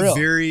I Like, have for a real.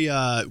 very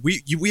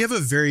we have a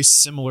very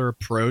similar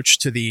approach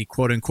to the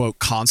quote unquote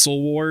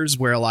console wars,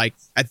 where like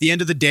at the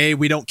end of the day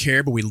we don't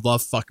care, but we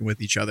love fucking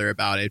with each other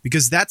about it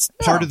because that's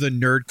part of the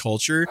nerd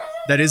culture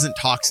that isn't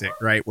toxic,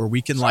 right? Where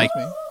we can like,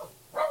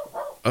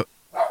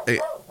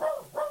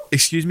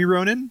 excuse me,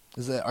 Ronan.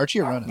 Is it Archie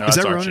or Ronan? No, Is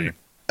it's that Archie. Ronan?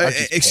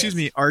 Archie's Excuse pissed.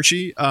 me,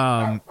 Archie.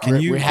 Can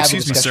you We're having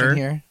excuse a me, discussion sir?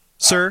 here.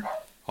 Sir,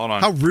 Hold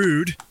on. how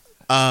rude.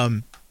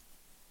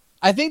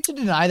 I think to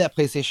deny that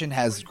PlayStation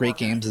has great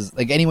games is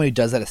like anyone who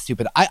does that is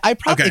stupid. I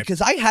probably Okay.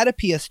 because I had a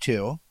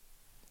PS2,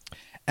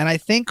 and I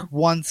think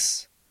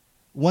once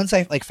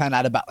I like found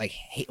out about like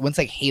once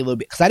like Halo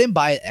because I didn't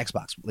buy an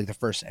Xbox like the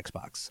first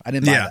Xbox. I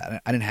didn't buy Yeah.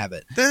 that. I didn't have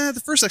it.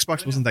 The first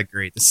Xbox wasn't that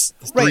great. The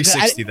Right,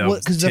 360 though,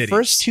 because the titties.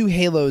 first two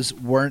Halos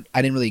weren't.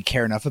 I didn't really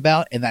care enough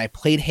about, and then I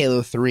played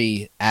Halo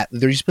 3 at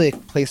there used to be a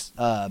place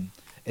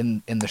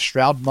in the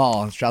Stroud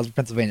Mall in Stroudsburg,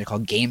 Pennsylvania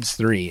called Games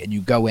 3, and you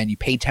go in, you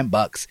pay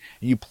 $10,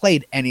 and you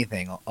played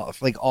anything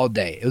like all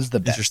day. It was the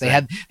best.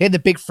 Interesting. They had the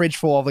big fridge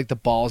full of like the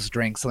balls,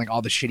 drinks, and like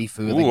all the shitty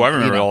food. Ooh, like, I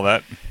remember you know, all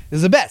that. It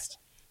was the best.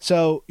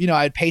 So,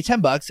 I'd pay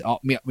 $10.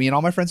 Me and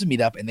all my friends would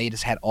meet up, and they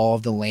just had all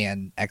of the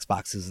LAN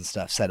Xboxes and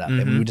stuff set up.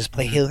 And we would just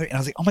play Halo 3. And I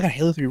was like, oh my God,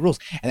 Halo 3 rules.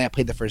 And then I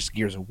played the first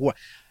Gears of War.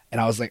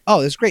 And I was like, oh,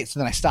 this is great. So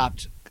then I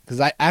stopped. Because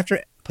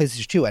after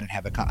PlayStation 2, I didn't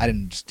have I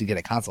didn't just to get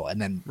a console.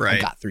 And then I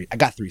Right. got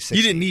 360.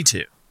 You didn't need to.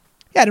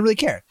 Yeah, I didn't really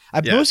care.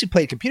 I Yeah. mostly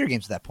played computer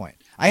games at that point.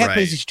 I had Right.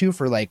 PlayStation 2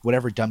 for like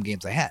whatever dumb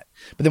games I had.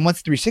 But then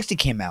once 360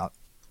 came out,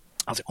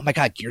 I was like, oh my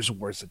God, Gears of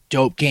War is a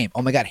dope game.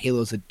 Oh my God,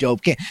 Halo's a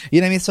dope game. You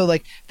know what I mean? So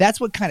like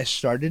that's what kind of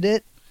started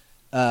it.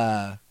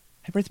 I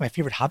brought my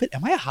favorite Hobbit.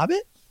 Am I a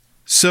Hobbit?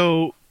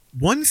 So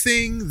one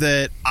thing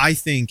that I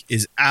think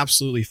is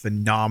absolutely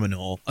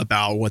phenomenal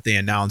about what they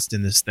announced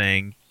in this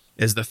thing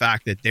is the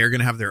fact that they're going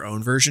to have their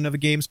own version of a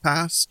Games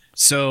Pass.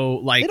 So,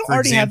 like, They don't for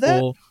already have that?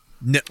 example,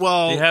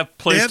 well, They have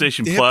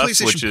PlayStation they have Plus,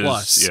 PlayStation which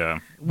Plus. is yeah.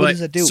 What But- does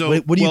that do? so-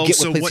 What do you well, get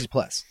so with what- PlayStation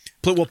Plus?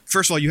 Well,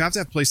 first of all, you have to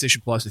have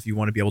PlayStation Plus if you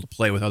want to be able to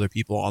play with other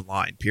people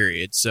online.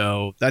 Period.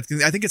 So I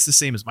think it's the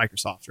same as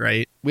Microsoft,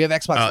 right? We have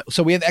Xbox.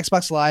 So we have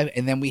Xbox Live,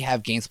 and then we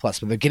have Games Plus,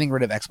 but they're getting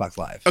rid of Xbox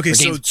Live. Okay, Or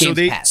so Games, so Games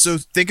they Pass. so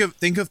think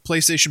of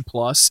PlayStation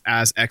Plus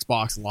as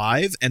Xbox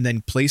Live, and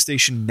then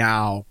PlayStation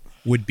Now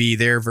would be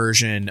their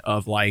version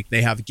of like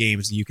they have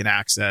games that you can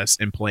access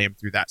and play them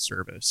through that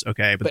service.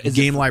 Okay, but the is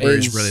game it- library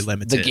is really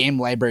limited. The game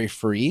library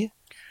free?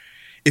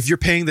 If you're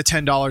paying the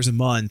 $10 a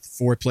month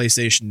for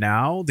PlayStation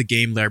Now, the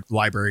game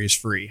library is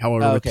free.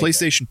 However, Oh, with okay,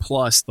 PlayStation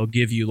Plus, they'll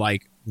give you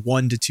like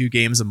 1 to 2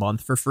 games a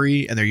month for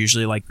free, and they're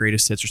usually like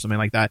greatest hits or something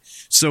like that.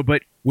 So,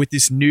 but with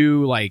this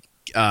new like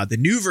the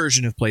new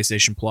version of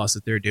PlayStation Plus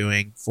that they're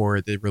doing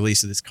for the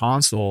release of this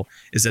console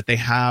is that they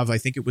have, I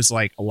think it was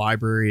like a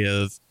library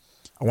of,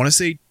 I want to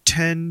say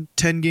 10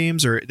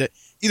 games, or that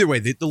either way,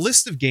 the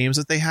list of games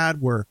that they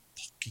had were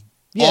fucking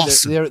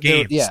awesome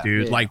games,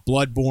 dude. yeah. Like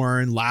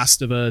Bloodborne,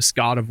 Last of Us,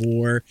 God of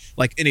War,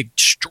 like an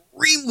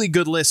extremely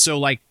good list. So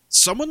like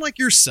someone like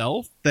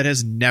yourself that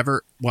has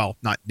never, well,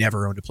 not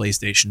never owned a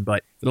PlayStation,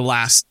 but for the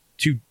last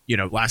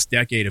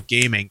decade of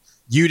gaming,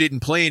 you didn't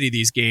play any of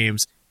these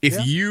games. If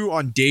Yeah. you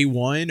on day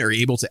one are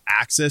able to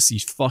access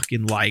these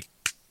fucking like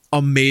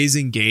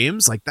amazing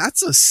games, like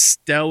that's a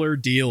stellar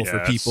deal for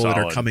Yeah, people that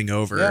are solid. coming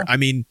over. Yeah. I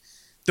mean,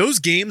 those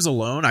games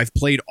alone, I've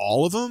played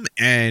all of them,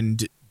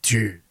 and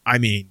dude, I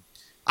mean,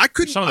 I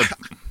couldn't.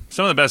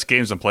 Some of the best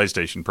games on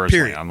PlayStation. Personally,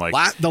 Period. I'm like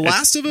The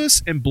Last of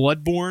Us and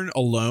Bloodborne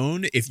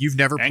alone, if you've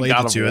never And played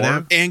God the of two of War.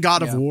 them, and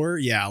God Yeah. of War,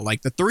 yeah,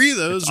 like the three of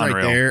those It's right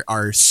unreal. there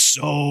are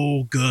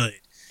so good.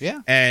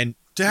 Yeah. And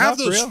to have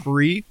No, for those real.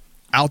 free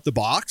out the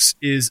box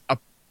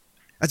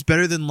that's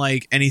better than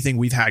like anything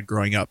we've had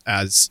growing up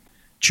as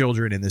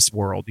children in this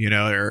world,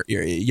 or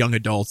young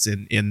adults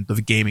in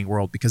the gaming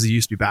world, because it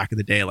used to be back in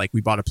the day, like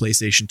we bought a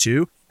PlayStation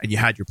 2 and you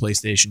had your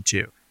PlayStation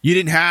 2. You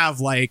didn't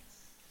have like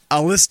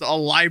a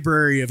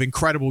library of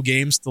incredible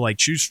games to like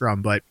choose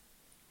from. But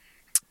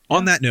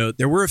on that note,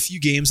 there were a few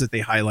games that they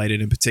highlighted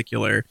in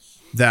particular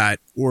that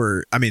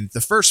were, I mean,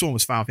 the first one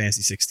was Final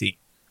Fantasy 16.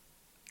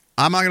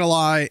 I'm not going to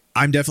lie.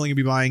 I'm definitely going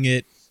to be buying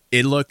it.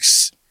 It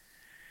looks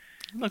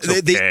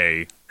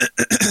okay.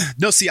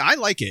 no, see, I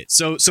like it.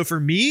 So for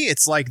me,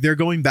 it's like they're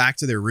going back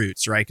to their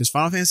roots, right? Because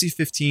Final Fantasy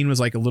 15 was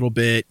like a little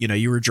bit,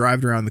 you were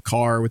driving around the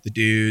car with the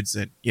dudes,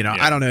 and Yeah.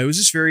 I don't know, it was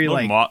just very a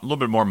like little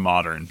bit more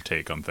modern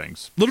take on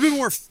things. a little bit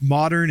more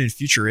modern and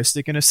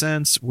futuristic in a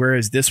sense,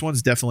 whereas this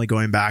one's definitely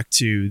going back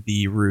to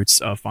the roots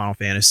of Final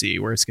Fantasy,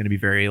 where it's going to be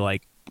very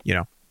like,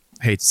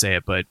 I hate to say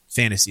it, but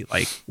fantasy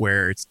like,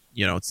 where it's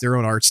it's their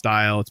own art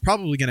style. It's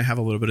probably going to have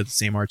a little bit of the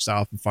same art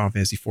style from Final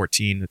Fantasy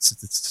 14.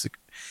 It's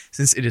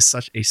since it is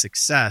such a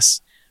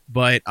success.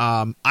 But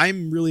I'm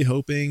really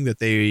hoping that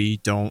they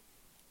don't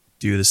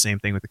do the same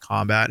thing with the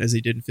combat as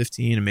they did in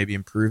 15 and maybe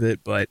improve it.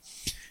 But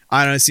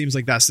I don't know. It seems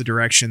like that's the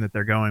direction that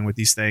they're going with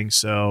these things.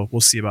 So we'll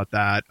see about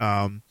that.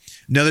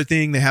 Another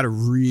thing, they had a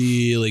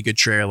really good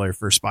trailer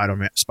for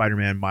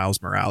Spider-Man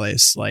Miles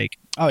Morales. Like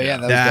Oh yeah,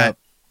 that was that dope.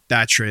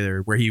 that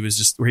trailer where he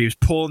was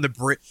pulling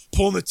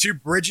the two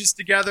bridges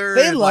together.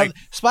 They and, love like,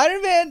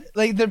 Spider-Man.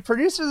 Like the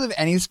producers of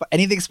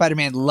anything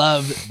Spider-Man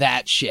love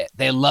that shit.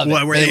 They love it.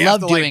 where they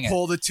have love to, doing like, it.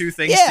 pull the two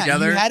things Yeah,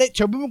 together. you had it.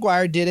 Tobey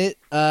Maguire did it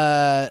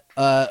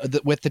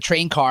with the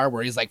train car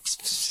where he's like.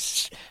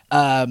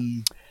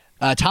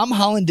 Tom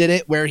Holland did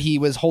it where he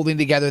was holding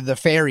together the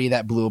ferry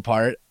that blew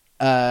apart.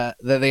 That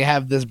they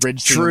have this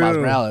bridge scene with Miles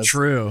Morales.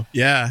 True.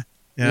 Yeah.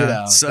 You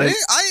know, so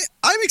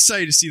I'm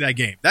excited to see that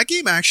game. That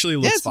game actually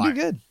looks it's gonna fine.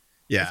 be good.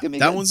 Yeah, It's gonna be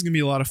that good. one's gonna be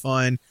a lot of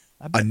fun.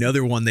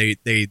 Another one they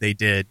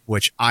did,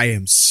 which I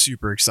am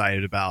super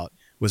excited about,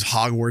 was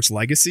Hogwarts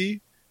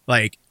Legacy.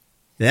 Like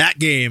that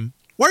game.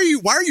 Why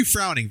are you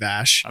frowning,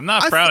 Vash? I'm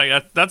not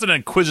frowning. That's an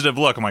inquisitive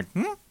look. I'm like,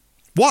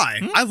 Why?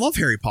 I love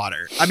Harry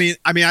Potter. I mean,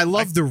 I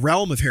love the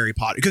realm of Harry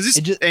Potter because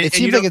It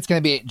seems like it's going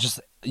to be just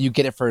you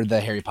get it for the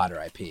Harry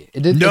Potter IP.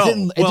 It didn't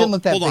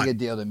look that big a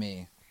deal to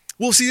me.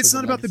 Well, see, it's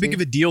not about the big of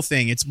a deal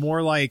thing. It's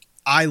more like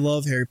I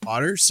love Harry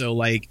Potter, so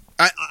like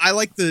I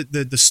like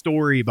the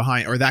story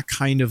behind, or that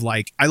kind of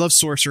like, I love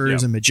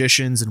sorcerers and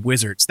magicians and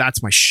wizards.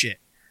 That's my shit.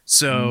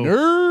 So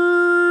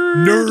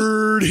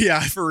nerd,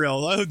 yeah, for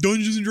real.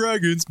 Dungeons and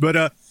Dragons,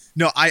 but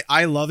no,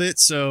 I love it.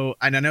 So,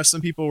 and I know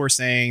some people were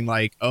saying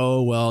like,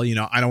 oh well, you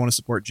know, I don't want to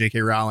support J.K.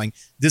 Rowling.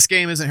 This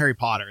game isn't Harry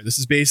Potter. This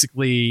is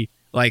basically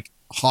like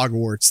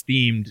Hogwarts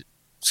themed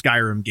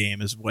Skyrim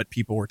game is what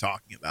people were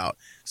talking about.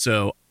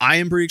 So I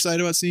am pretty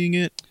excited about seeing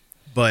it.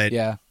 But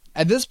yeah,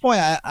 at this point,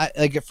 I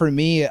like, for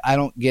me, I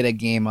don't get a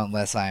game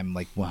unless I'm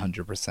like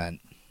 100%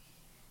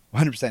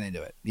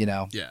 into it. You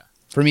know? Yeah.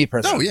 For me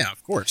personally. Oh yeah,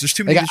 of course. There's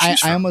too many to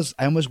choose from.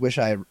 I almost wish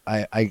I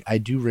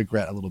do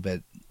regret a little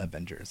bit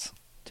Avengers,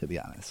 to be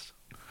honest.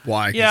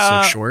 Why? 'Cause Yeah.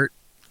 it's so short.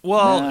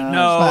 well,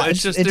 no,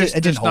 it's it's not- just it there's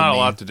didn't not hold a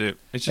lot me. to do.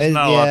 It's just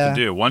not a lot Yeah. to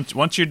do.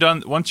 Once you're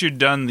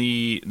done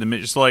the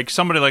just like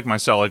somebody like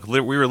myself, like we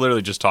were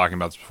literally just talking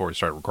about this before we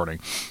started recording.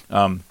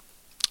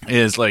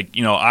 Is like,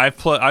 you know, I've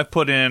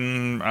put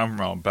in, I don't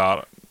know,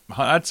 about,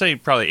 I'd say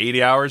probably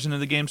 80 hours into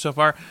the game so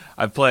far.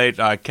 I've played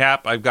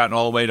Cap. I've gotten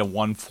all the way to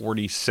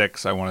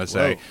 146, I want to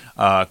say.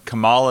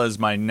 Kamala is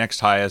my next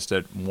highest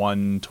at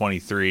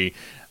 123.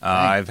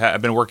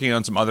 I've been working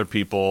on some other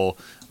people.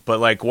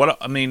 But like,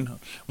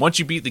 once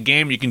you beat the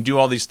game, you can do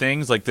all these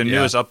things. Like the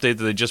newest update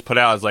that they just put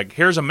out is like,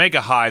 here's a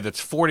mega high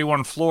that's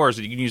 41 floors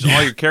that you can use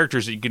all your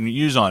characters that you can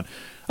use on.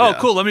 Oh,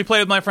 cool. Let me play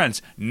with my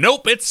friends.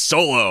 Nope, it's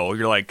solo.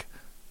 You're like,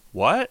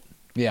 what?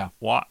 Yeah.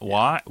 Why?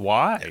 Like,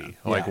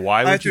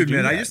 why I would have to you do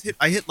admit, that?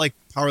 I hit like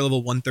power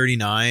level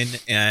 139,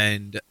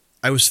 and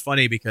I was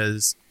funny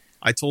because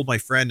I told my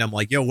friend, I'm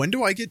like, yo, when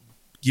do I get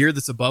gear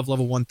that's above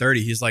level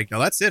 130? He's like, no,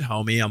 that's it,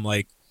 homie. I'm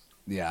like,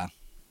 Yeah.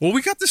 well,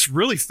 we got this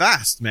really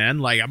fast, man.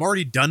 Like, I'm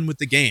already done with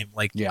the game.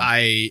 Like, Yeah.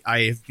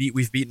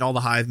 we've beaten all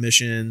the Hive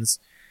missions.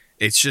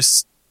 It's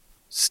just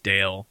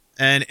stale,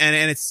 and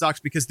it sucks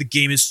because the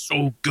game is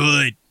so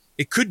good.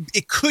 It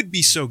could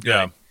be so good.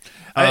 Yeah.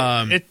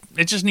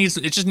 It just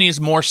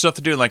needs more stuff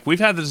to do. Like, we've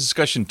had this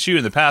discussion too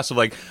in the past of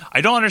like, I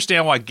don't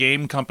understand why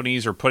game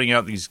companies are putting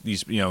out these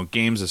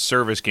games as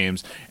service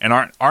games and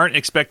aren't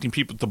expecting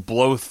people to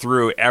blow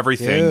through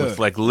everything with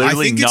like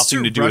literally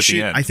nothing to do at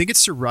the end. I think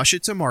it's to rush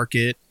it to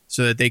market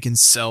so that they can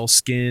sell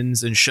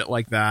skins and shit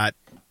like that,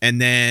 and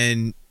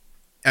then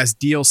as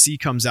DLC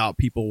comes out,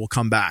 people will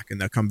come back and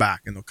they'll come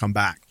back and they'll come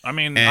back. I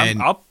mean,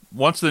 And-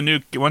 once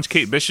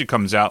Kate Bishop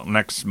comes out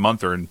next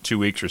month or in 2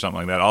 weeks or something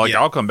like that,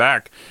 I'll come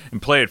back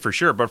and play it for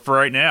sure. But for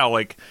right now,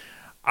 like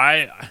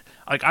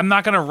I'm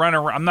not gonna run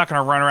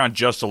around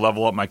just to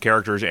level up my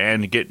characters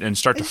and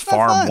start to It's not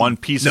farm fun. one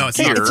piece of it's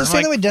gear. not. It's the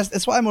same Like, way.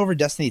 That's why I'm over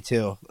Destiny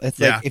 2. It's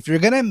Yeah. like, if you're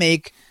gonna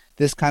make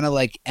this kind of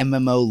like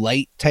MMO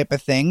light type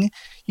of thing,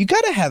 you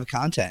gotta have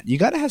content. You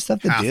gotta have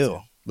stuff to Have do. to.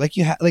 Like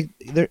you have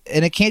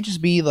and it can't just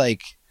be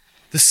like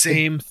The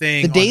same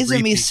thing. the on days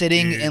of me repeat,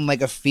 sitting dude. in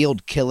like a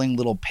field killing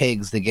little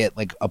pigs to get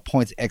like a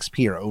points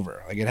XP or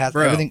over. Like it has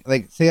Bro. everything.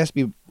 Like it has to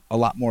be a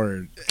lot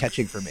more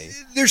catching for me.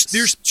 There's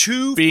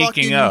two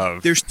Speaking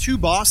of. there's two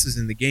bosses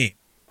in the game.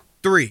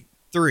 Three.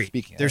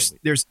 Speaking There's of.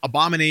 there's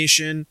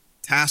Abomination,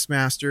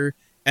 Taskmaster,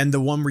 and the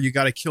one where you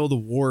got to kill the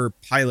war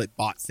pilot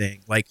bot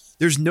thing. Like,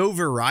 there's no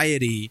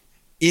variety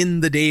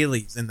in the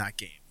dailies in that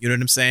game. You know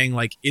what I'm saying?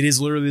 Like, it is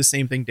literally the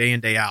same thing day in,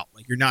 day out.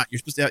 Like, you're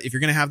supposed to if you're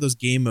gonna have those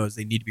game modes,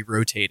 they need to be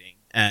rotating,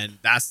 and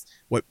that's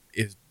what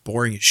is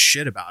boring as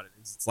shit about it.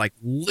 It's like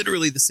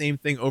literally the same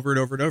thing over and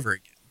over and over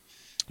again.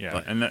 yeah,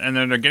 But- and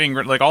then they're getting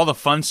like all the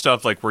fun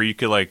stuff, like where you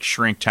could like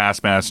shrink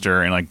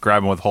Taskmaster and like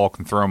grab him with Hulk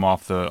and throw him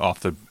off the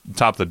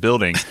top of the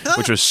building,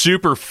 which was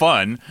super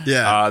fun.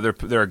 Yeah.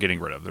 They're getting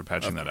rid of. They're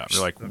patching that up.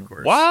 They're like, of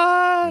course.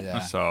 what? Yeah.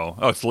 So,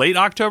 it's late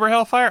October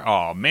Hellfire.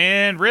 Oh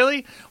man,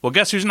 really? Well,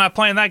 guess who's not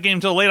playing that game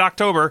till late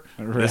October?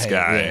 This Right,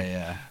 guy.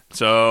 Yeah.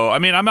 So, I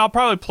mean, I'll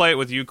probably play it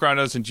with you,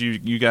 Chrono, since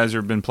you guys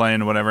have been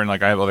playing or whatever, and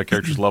like I have other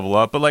characters level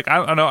up. But like,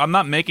 I don't know, I'm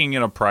not making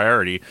it a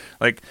priority.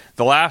 Like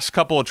the last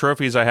couple of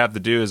trophies I have to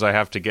do is I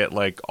have to get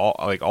like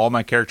all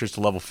my characters to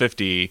level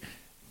 50,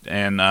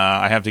 and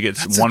I have to get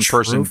That's one a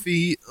person.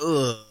 trophy.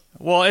 Ugh.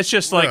 Well, it's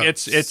just like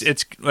Gross.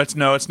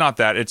 it's not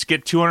that. It's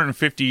get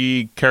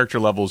 250 character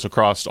levels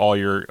across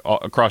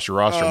across your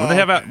roster.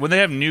 When they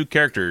have new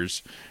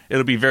characters,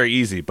 it'll be very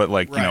easy. But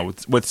like you know,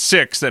 with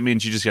 6, that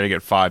means you just got to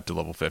get 5 to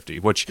level 50,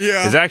 which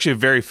is actually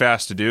very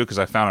fast to do because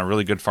I found a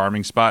really good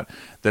farming spot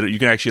that you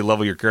can actually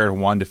level your character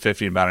 1 to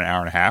 50 in about an hour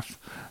and a half.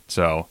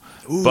 So,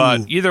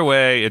 but either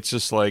way, it's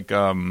just like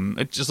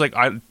does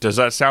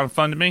that sound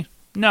fun to me?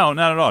 No,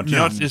 not at all. Do you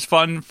know what is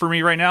fun for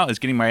me right now? Is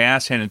getting my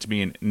ass handed to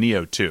me in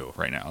Neo 2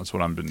 right now. That's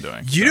what I've been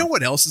doing. You know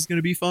what else is going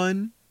to be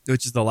fun?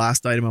 Which is the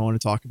last item I want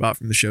to talk about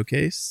from the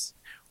showcase.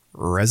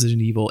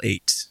 Resident Evil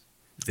 8.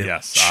 Village.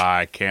 Yes,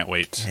 I can't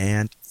wait.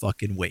 Can't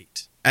fucking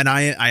wait. And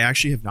I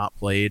actually have not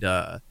played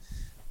 7.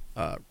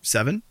 I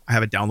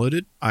have it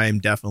downloaded. I am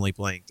definitely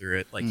playing through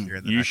it. Like here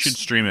in the you should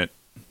stream it.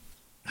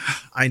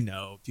 I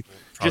know people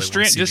probably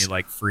want to see me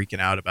like freaking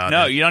out about it.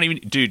 No, you don't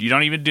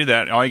even do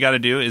that. All you got to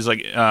do is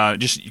like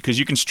just because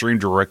you can stream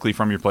directly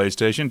from your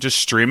PlayStation, just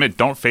stream it.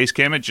 Don't face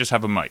cam it. Just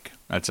have a mic.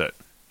 That's it,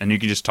 and you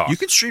can just talk. You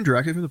can stream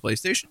directly from the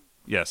PlayStation.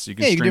 Yes, you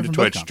can stream to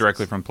Twitch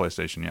directly from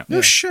PlayStation. Yeah.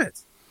 No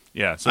shit.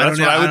 Yeah, so that's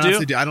what I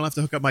would do. I don't have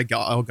to hook up my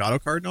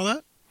Elgato card and all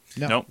that.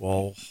 No. Nope.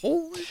 Well,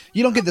 holy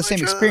you don't get the same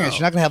experience.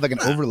 You're not gonna have like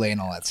an overlay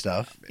and all that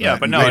stuff. Yeah,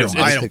 but no, I it's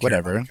don't care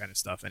whatever about that kind of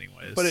stuff,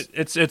 anyways. But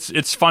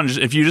it's fun.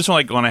 If you just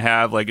want to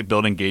have like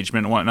build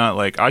engagement and whatnot,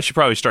 like I should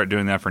probably start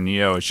doing that for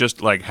Neo. It's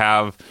just like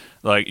have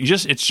like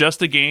it's just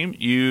the game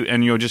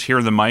you'll just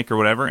hear the mic or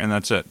whatever, and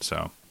that's it.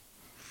 So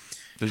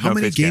how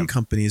many game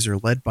companies are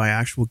led by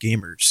actual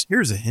gamers?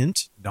 Here's a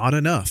hint: not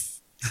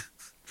enough.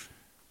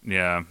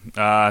 Yeah,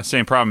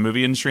 same problem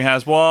movie industry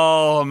has.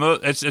 Well,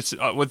 it's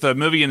with the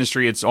movie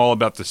industry, it's all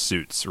about the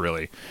suits.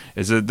 Really,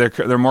 is that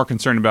they're more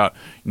concerned about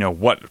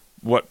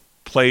what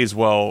plays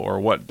well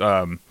or what.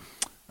 But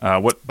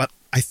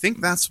I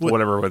think that's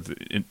whatever with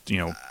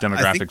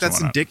demographics. I think that's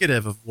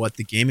indicative of what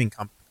the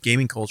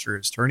gaming culture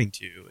is turning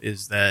to.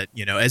 Is that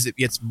as it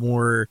gets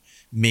more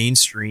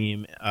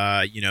mainstream,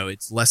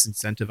 it's less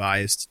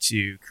incentivized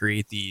to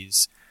create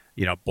these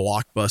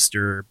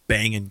blockbuster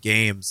banging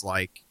games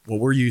like what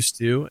we're used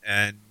to,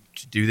 and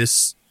to do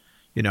this,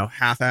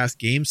 half-assed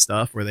game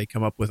stuff where they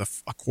come up with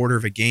a quarter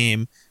of a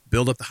game,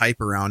 build up the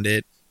hype around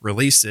it,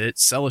 release it,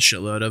 sell a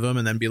shitload of them,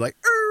 and then be like,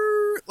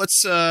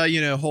 let's,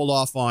 hold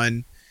off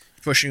on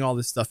pushing all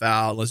this stuff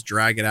out. Let's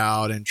drag it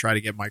out and try to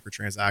get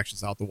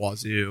microtransactions out the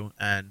wazoo.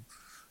 And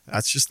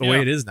that's just the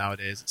way it is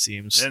nowadays, it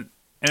seems. And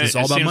it's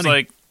all about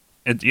money.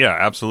 Yeah,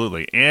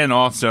 absolutely. And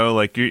also,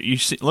 like you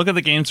see, look at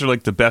the games that are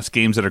like the best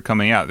games that are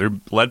coming out. They're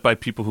led by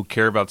people who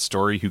care about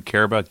story, who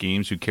care about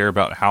games, who care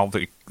about how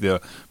the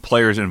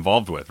players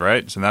involved with,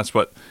 right? So that's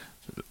what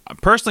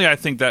personally I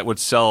think that would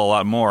sell a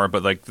lot more.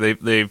 But like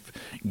they've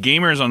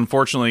gamers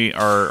unfortunately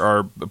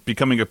are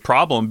becoming a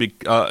problem.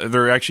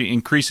 They're actually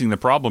increasing the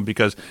problem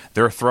because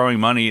they're throwing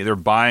money. They're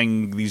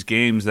buying these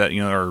games that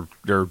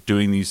they're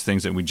doing these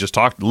things that we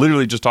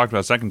literally just talked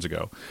about seconds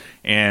ago,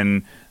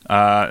 and.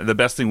 The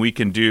best thing we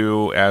can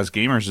do as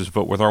gamers is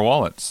vote with our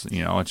wallets.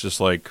 It's just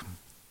like,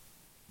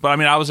 but I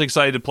mean, I was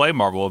excited to play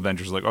Marvel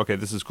Avengers. Like, okay,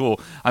 this is cool.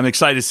 I'm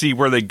excited to see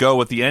where they go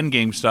with the end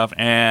game stuff,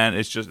 and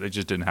it just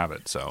didn't have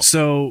it.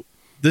 So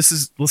this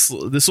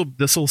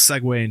will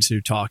segue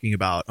into talking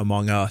about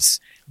Among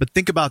Us. But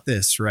think about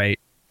this, right?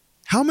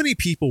 How many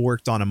people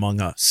worked on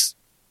Among Us?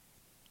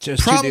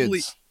 Just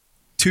probably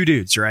two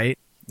dudes, right?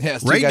 Yeah,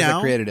 it's two guys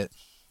that created it.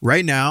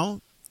 Right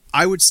now.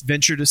 I would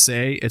venture to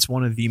say it's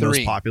one of the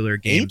most popular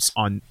games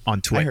on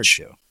Twitch. I heard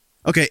 2.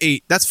 Okay,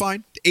 8. That's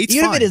fine. 8's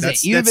even fine. If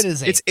it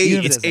is 8. It's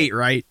 8. It's 8,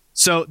 right?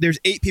 So there's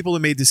 8 people that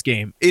made this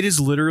game. It is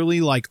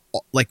literally like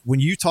when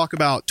you talk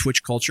about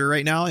Twitch culture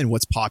right now and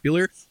what's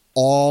popular,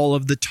 all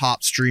of the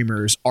top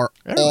streamers are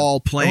all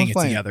playing it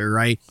together,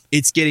 right?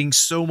 It's getting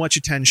so much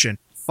attention.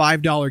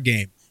 $5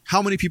 game.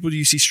 How many people do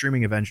you see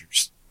streaming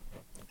Avengers?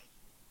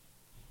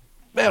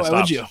 Man, why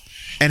would you?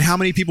 And how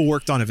many people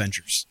worked on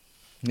Avengers?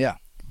 Yeah.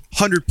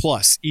 100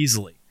 plus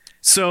easily.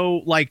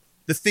 So like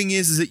the thing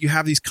is that you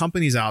have these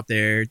companies out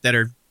there that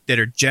are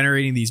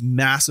generating these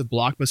massive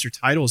blockbuster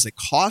titles that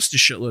cost a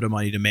shitload of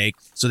money to make.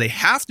 So they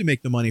have to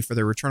make the money for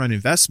their return on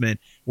investment.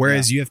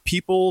 Whereas you have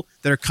people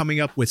that are coming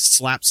up with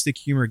slapstick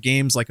humor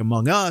games like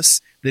Among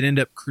Us that end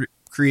up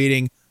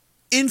creating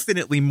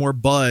infinitely more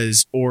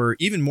buzz or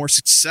even more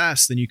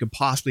success than you can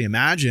possibly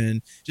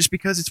imagine, just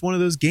because it's one of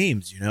those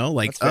games,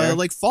 like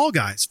Fall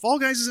Guys. Fall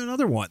Guys is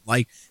another one.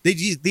 Like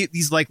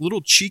these like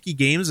little cheeky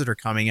games that are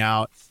coming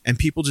out, and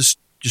people just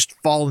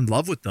fall in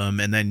love with them,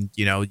 and then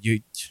you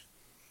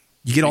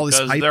get all this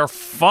hype. They're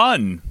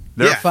fun.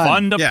 They're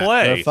fun to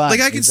play. They're fun.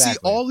 Like I can see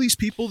all these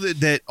people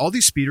that all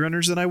these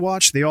speedrunners that I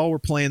watched, they all were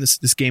playing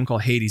this game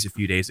called Hades a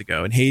few days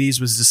ago, and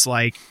Hades was just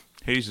like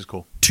Hades is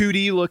cool.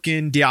 2D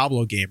looking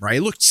Diablo game, right?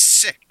 It looked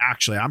sick,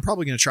 actually. I'm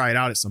probably going to try it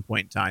out at some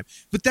point in time.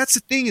 But that's the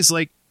thing is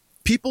like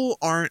people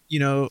aren't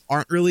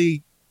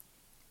really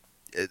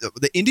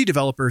the indie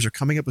developers are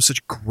coming up with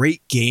such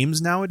great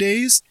games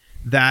nowadays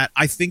that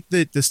I think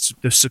that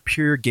the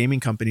superior gaming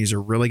companies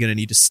are really going to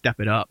need to step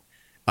it up.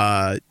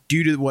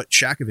 Due to what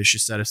Shakovich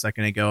just said a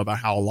second ago about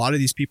how a lot of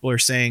these people are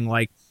saying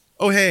like,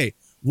 oh, hey,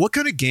 what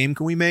kind of game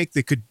can we make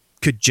that could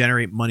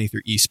generate money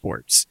through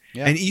esports?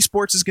 Yeah. And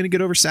esports is going to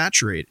get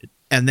oversaturated,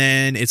 and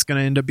then it's going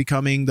to end up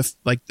becoming the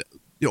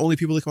only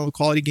people that come up with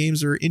quality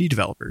games are indie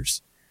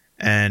developers,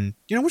 and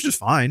which is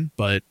fine,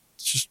 but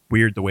it's just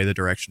weird the way the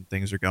direction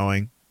things are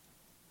going.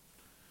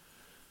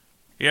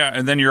 Yeah,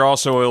 and then you're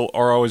also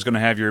are always going to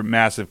have your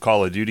massive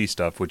Call of Duty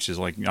stuff, which is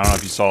like, I don't know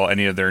if you saw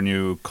any of their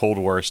new Cold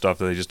War stuff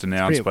that they just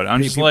announced, but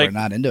I'm just people like, are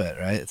not into it,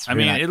 right? It's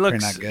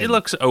it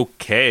looks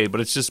okay,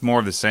 but it's just more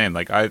of the same.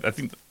 Like I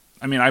think,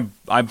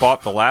 I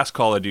bought the last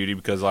Call of Duty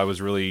because I was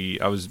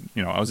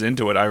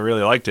into it. I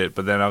really liked it,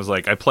 but then I was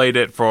like, I played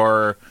it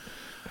for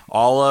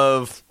all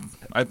of.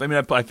 I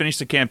finished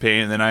the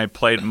campaign, and then I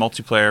played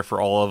multiplayer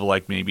for all of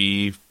like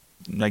maybe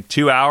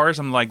 2 hours.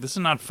 I'm like, this is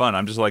not fun.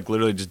 I'm just like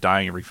literally just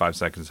dying every 5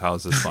 seconds. How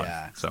is this fun?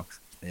 So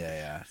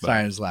yeah. Sorry,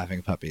 I'm just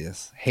laughing,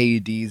 puppies.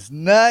 Hades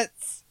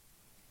nuts.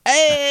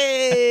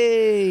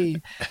 Hey,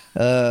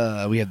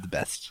 we have the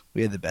best.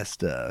 We have the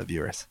best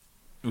viewers.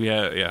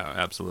 Yeah,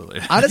 absolutely.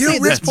 Honestly,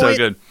 at this point, so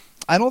good.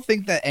 I don't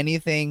think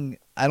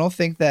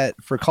that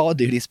for Call of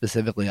Duty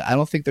specifically, I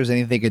don't think there's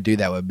anything they could do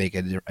that would make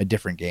it a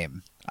different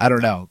game. I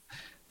don't know.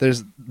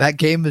 That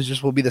game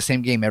will be the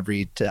same game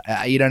every.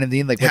 You know what I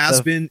mean? Like it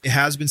has been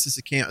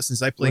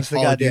since I played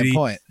Call of Duty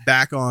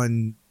back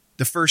on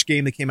the first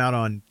game that came out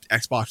on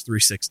Xbox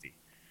 360.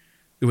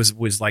 It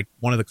was like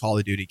one of the Call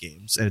of Duty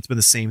games, and it's been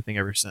the same thing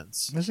ever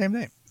since. The same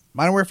thing.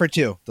 Modern Warfare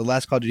 2, the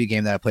last Call of Duty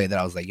game that I played, that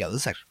I was like, yo,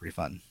 this is actually pretty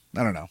fun.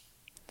 I don't know.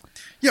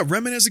 Yeah,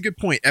 Remen has a good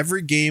point.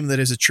 Every game that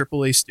is a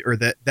AAA or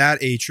that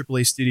a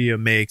AAA studio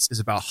makes is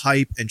about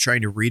hype and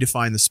trying to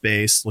redefine the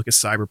space. Look at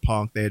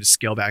Cyberpunk; they had to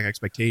scale back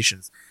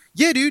expectations.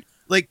 Yeah, dude.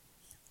 Like,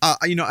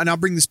 and I'll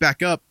bring this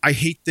back up. I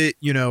hate that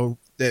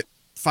that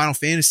Final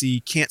Fantasy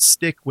can't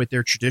stick with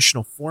their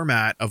traditional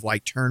format of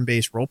like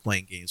turn-based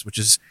role-playing games, which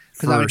is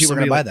because not many people are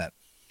going to buy that.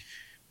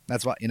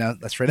 That's why,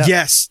 that's straight up.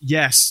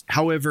 Yes.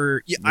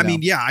 However,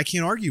 I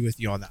can't argue with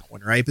you on that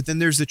one, right? But then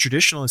there's the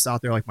traditionalists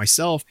out there like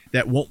myself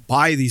that won't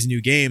buy these new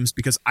games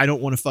because I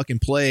don't want to fucking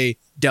play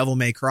Devil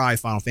May Cry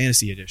Final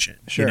Fantasy Edition.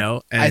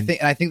 Sure. And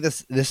I think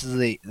this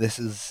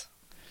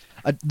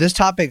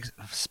topic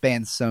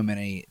spans so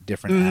many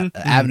different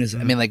avenues.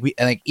 I mean, we're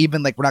not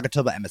going to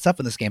talk about MSF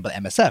in this game, but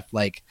MSF,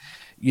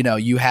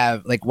 you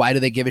have why do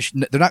they give a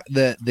shit? They're not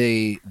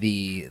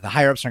the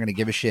higher ups aren't going to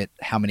give a shit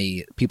how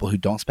many people who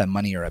don't spend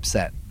money are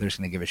upset. They're just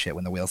going to give a shit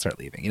when the wheels start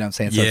leaving. You know what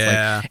I'm saying?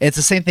 So it's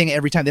the same thing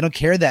every time. They don't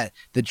care that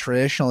the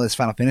traditionalist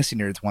Final Fantasy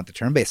nerds want the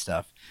turn-based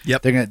stuff.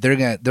 Yep.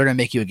 They're gonna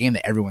make you a game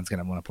that everyone's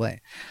gonna want to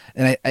play,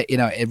 and I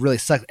it really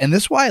sucks. And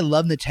this is why I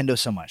love Nintendo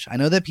so much. I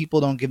know that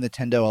people don't give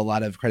Nintendo a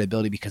lot of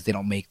credibility because they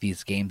don't make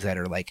these games that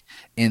are like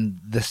in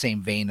the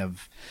same vein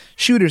of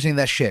shooters and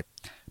that shit.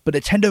 But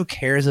Nintendo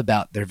cares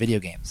about their video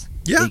games.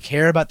 Yeah. They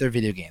care about their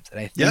video games, and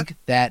I think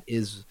that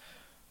is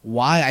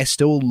why I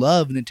still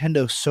love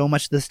Nintendo so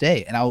much to this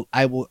day. And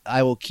I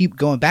will keep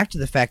going back to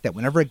the fact that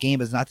whenever a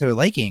game is not their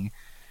liking,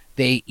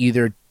 they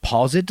either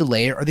pause it,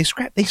 delay it, or they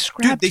scrap. They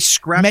scrapped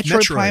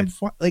Metroid Prime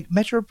 4. Like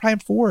Metroid Prime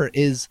 4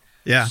 is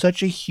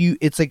such a huge.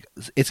 It's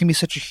gonna be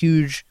such a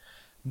huge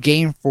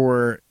game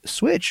for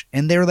Switch,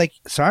 and they're like,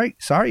 sorry,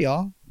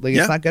 y'all. Like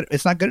it's not good.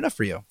 It's not good enough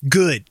for you.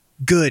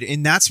 Good,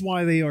 and that's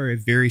why they are a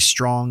very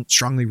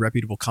strongly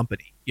reputable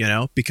company.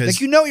 Because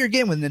what you're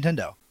getting with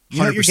Nintendo. You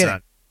know what you're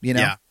getting.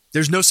 Yeah.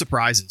 There's no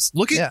surprises.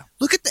 Look at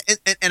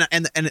the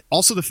and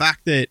also the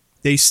fact that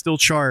they still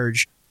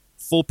charge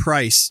full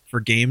price for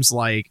games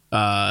like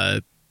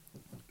oh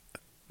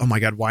my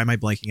god, why am I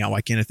blanking out?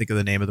 Why can't I think of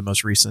the name of the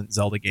most recent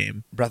Zelda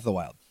game? Breath of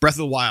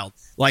the Wild.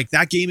 Like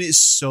that game is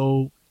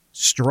so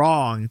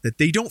strong that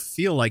they don't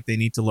feel like they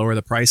need to lower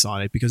the price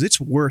on it because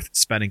it's worth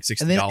spending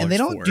 $60. And they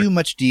don't do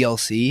much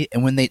DLC.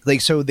 And when they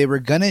they were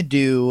gonna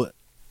do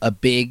a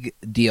big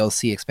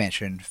DLC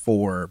expansion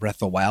for Breath of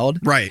the Wild,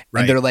 right?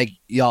 And they're like,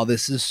 y'all,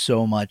 this is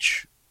so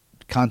much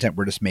content.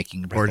 We're just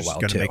making Breath of the Wild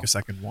 2. We're just gonna make a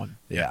second one.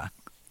 Yeah.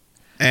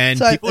 And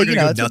people are going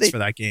to go nuts for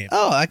that game.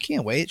 Oh, I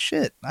can't wait.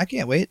 Shit. I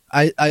can't wait.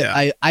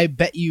 I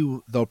bet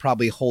you they'll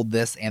probably hold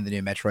this and the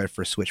new Metroid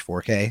for Switch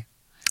 4K.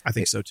 I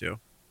think so, too.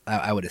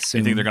 I would assume.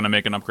 You think they're going to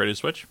make an upgraded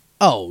Switch?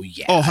 Oh,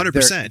 yeah. Oh,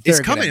 100%. It's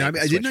coming.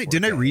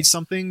 Didn't I read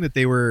something that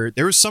there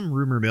was some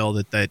rumor mill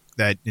that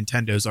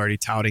Nintendo's already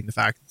touting the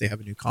fact that they have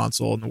a new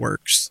console in the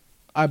works.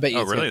 I bet you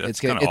it's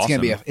going to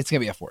be a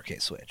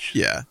 4K Switch.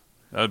 Yeah.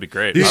 That would be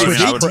great.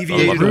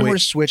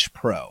 Switch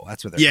Pro.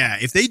 That's what they're calling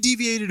it. If they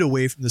deviated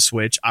away from the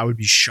Switch, I would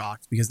be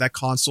shocked because that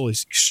console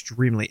is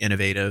extremely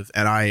innovative,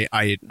 and I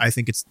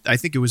think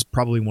it was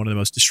probably one of the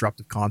most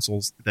disruptive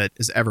consoles that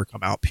has ever come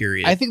out.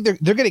 Period. I think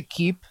they're going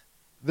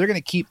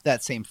to keep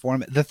that same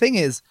format. The thing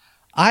is,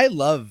 I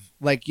love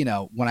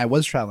when I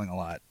was traveling a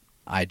lot,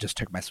 I just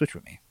took my Switch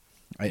with me.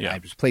 I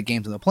just played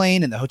games on the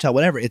plane, in the hotel,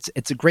 whatever.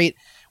 It's a great.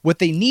 What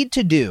they need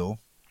to do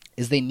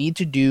is they need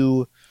to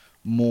do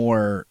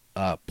more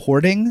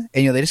porting,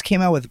 and they just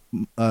came out with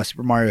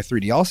Super Mario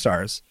 3D All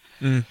Stars,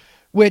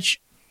 which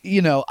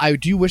I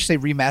do wish they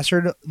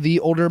remastered the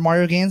older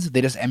Mario games.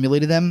 They just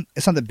emulated them.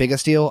 It's not the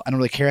biggest deal. I don't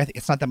really care.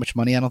 It's not that much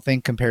money, I don't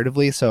think,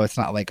 comparatively. So it's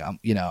not like I'm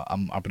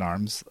up in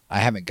arms. I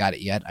haven't got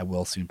it yet. I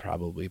will soon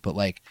probably. But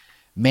like,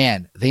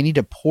 man, they need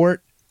to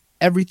port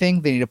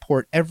everything. They need to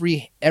port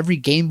every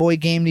Game Boy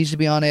game needs to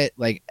be on it.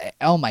 Like,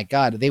 oh my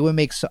god, they would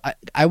make so.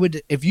 I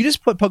would, if you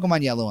just put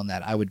Pokemon Yellow on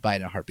that, I would buy it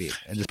in a heartbeat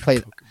and just play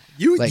it.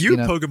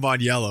 Pokemon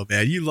Yellow,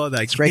 man. You love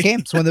that. It's a great game.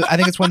 It's I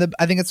think it's one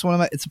of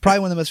my. It's probably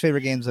one of the most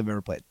favorite games I've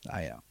ever played.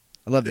 I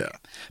love the game.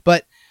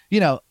 But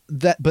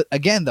But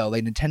again, though,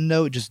 like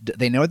Nintendo,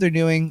 they know what they're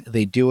doing.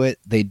 They do it.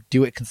 They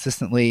do it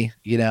consistently.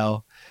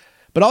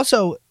 But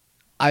also,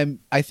 I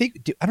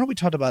think I don't know if we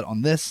talked about it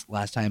on this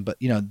last time, but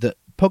the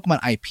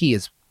Pokemon IP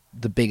is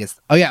the biggest.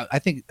 Oh yeah, I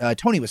think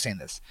Tony was saying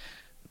this.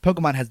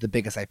 Pokemon has the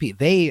biggest IP.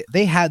 They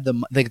had the,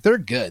 like, they're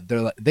good.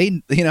 They're like,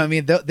 they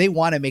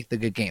want to make the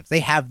good games. They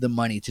have the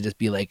money to just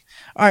be like,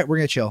 all right, we're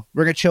gonna chill.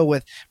 We're gonna chill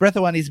with Breath of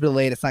the Wild needs to be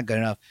delayed. It's not good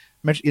enough.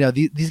 These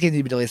games need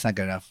to be delayed. It's not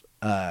good enough.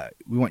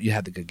 We want you to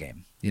have the good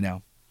game.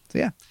 So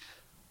yeah.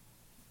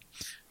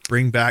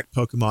 Bring back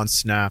Pokemon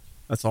Snap.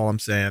 That's all I'm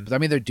saying. I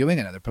mean, they're doing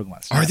another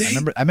Pokemon Snap. Are they?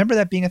 I remember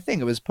that being a thing.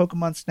 It was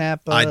Pokemon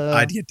Snap.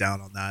 I'd get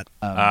down on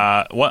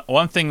that.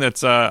 One thing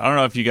that's I don't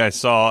know if you guys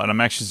saw, and I'm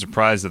actually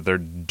surprised that they're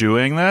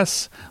doing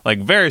this. Like,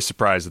 very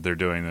surprised that they're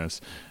doing this.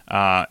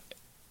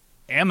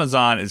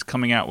 Amazon is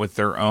coming out with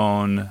their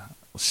own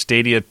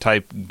Stadia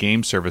type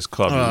game service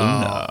called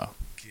Luna.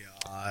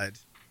 God.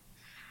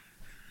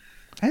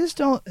 I just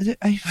don't.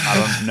 I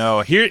don't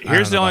know.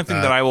 Here's the only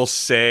thing that I will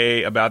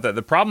say about that.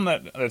 The problem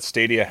that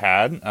Stadia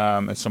had,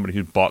 as somebody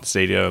who bought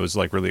Stadia, was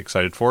like really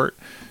excited for it,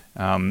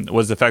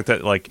 was the fact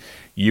that like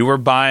you were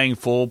buying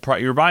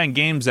you were buying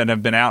games that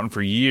have been out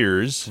for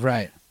years,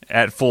 right,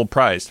 at full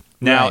price.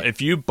 Now, right.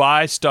 if you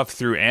buy stuff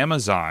through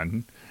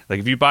Amazon, like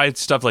if you buy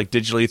stuff like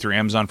digitally through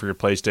Amazon for your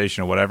PlayStation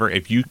or whatever,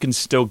 if you can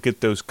still get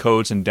those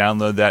codes and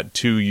download that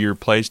to your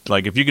place,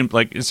 like if you can,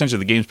 like essentially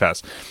the Games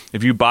Pass,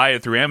 if you buy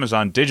it through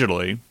Amazon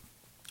digitally,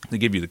 they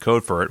give you the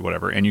code for it,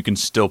 whatever, and you can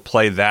still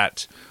play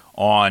that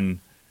on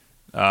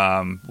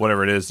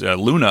whatever it is,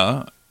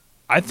 Luna.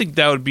 I think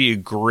that would be a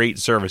great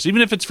service,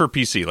 even if it's for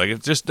PC. Like,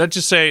 let's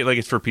just say like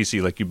it's for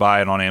PC, like you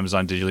buy it on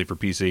Amazon digitally for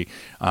PC,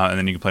 and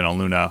then you can play it on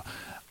Luna.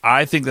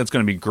 I think that's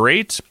going to be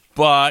great,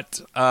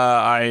 but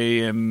I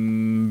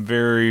am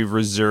very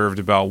reserved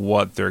about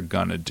what they're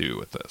going to do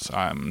with this.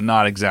 I'm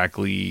not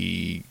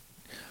exactly.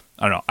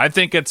 I don't know. I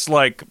think it's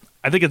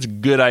a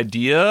good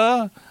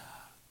idea.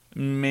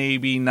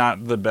 Maybe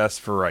not the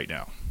best for right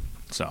now.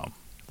 So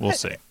we'll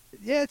see.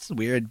 Yeah, it's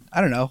weird.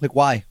 I don't know. Like,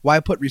 why? Why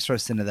put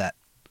resources into that?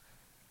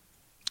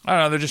 I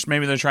don't know.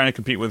 They're trying to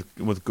compete with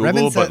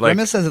Google.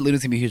 Remus says that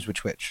Luna's gonna be huge with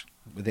Twitch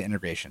with the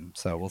integration.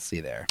 So we'll see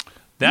there.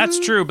 That's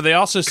true, but they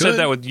also said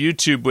that with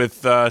YouTube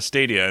with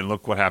Stadia, and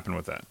look what happened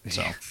with that.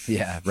 So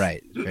yeah,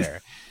 right,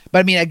 fair. But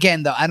I mean,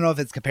 again, though, I don't know if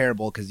it's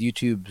comparable because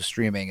YouTube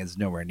streaming is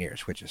nowhere near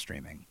Twitch's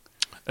streaming.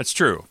 That's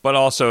true, but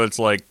also it's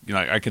like,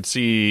 I could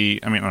see.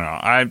 I mean,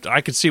 I don't know.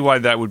 I could see why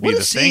that would be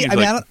the thing. I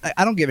mean,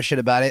 I don't give a shit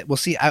about it. We'll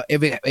see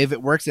if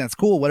it works and it's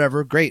cool.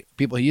 Whatever, great.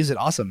 People who use it,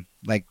 awesome.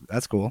 Like,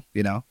 that's cool.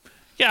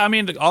 Yeah, I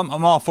mean,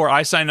 I'm all for it.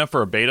 I signed up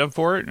for a beta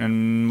for it,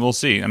 and we'll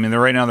see. I mean,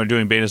 right now they're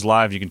doing betas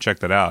live. You can check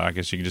that out. I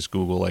guess you can just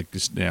Google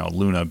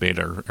Luna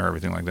beta or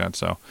everything like that.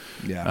 So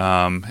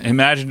yeah.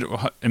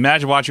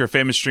 Imagine watching a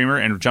famous streamer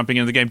and jumping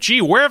into the game. Gee,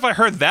 where have I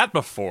heard that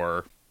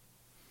before?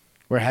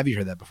 Where have you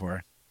heard that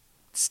before?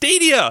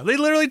 Stadia. They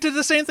literally did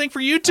the same thing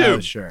for YouTube. Oh,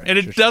 sure. And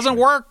it doesn't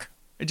work.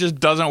 It just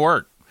doesn't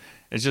work.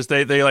 It's just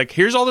they like,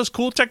 here's all this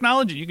cool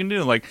technology you can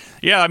do. Like,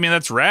 yeah, I mean,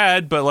 that's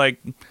rad, but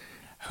like,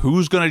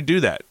 who's going to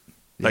do that?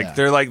 Like, yeah.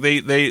 They're like,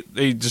 they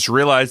just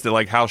realized that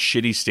like how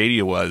shitty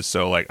Stadia was.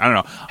 So like, I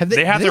don't know.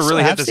 They have to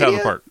really hit this out of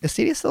the park. Is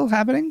Stadia still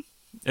happening?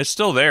 It's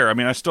still there. I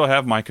mean, I still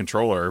have my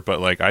controller,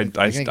 but like I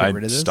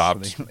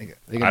stopped.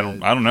 I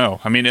don't know.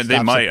 I mean,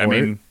 they might. Support.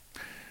 I mean,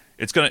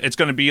 it's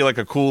gonna be like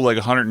a cool like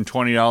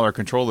 $120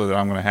 controller that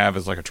I'm gonna have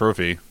as like a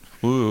trophy.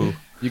 Woo!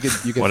 You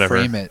could whatever.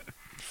 frame it.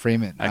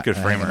 I could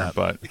frame her,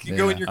 but it could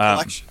go in your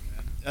collection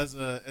as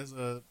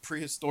a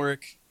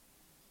prehistoric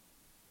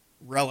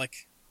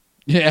relic.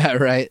 Yeah,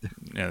 right.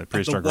 Yeah, the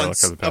prehistoric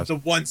relic of the past. Of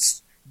the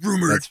once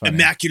rumored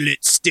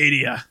immaculate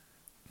Stadia.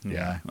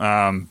 Yeah.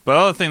 But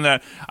other thing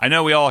that I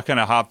know, we all kind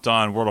of hopped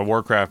on World of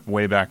Warcraft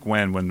way back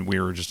when we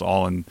were just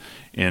all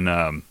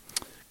in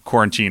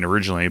quarantine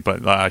originally.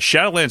 But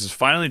Shadowlands is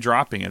finally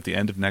dropping at the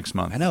end of next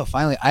month. I know.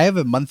 Finally, I have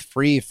a month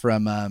free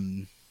from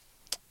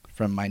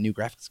my new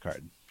graphics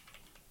card.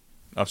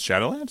 Of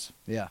Shadowlands?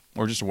 Yeah.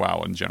 Or just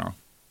WoW in general?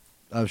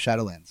 Of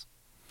Shadowlands.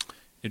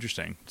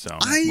 Interesting. So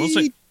we'll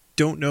see.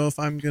 Don't know if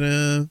I'm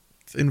gonna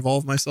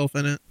involve myself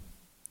in it.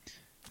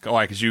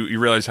 Why? Because you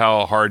realize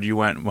how hard you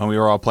went when we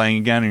were all playing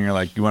again, and you're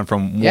like, you went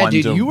from 1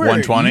 to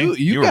 120.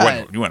 You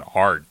went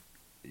hard.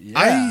 Yeah.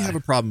 I have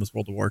a problem with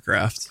World of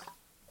Warcraft.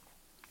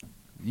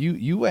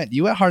 You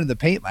went hard in the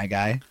paint, my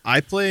guy. I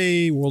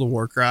play World of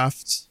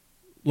Warcraft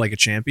like a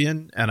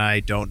champion, and I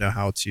don't know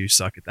how to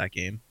suck at that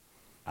game.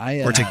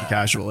 or take it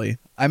casually.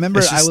 I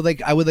remember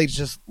I would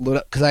just load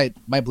up because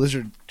my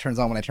Blizzard turns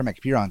on when I turn my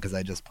computer on because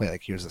I just play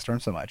like Heroes of the Storm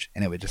so much,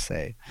 and it would just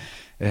say,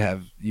 "It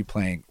have you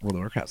playing World of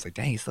Warcraft." It's like,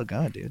 dang, he's still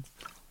going, dude.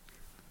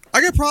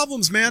 I got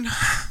problems, man.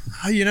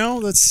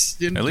 That's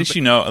at least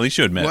you know. At least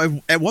you admit.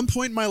 Well, at one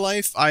point in my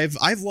life,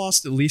 I've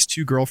lost at least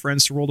 2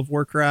 girlfriends to World of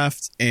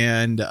Warcraft,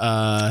 and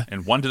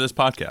one to this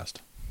podcast.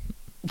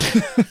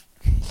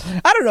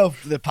 I don't know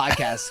if the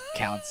podcast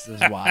counts as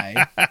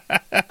why.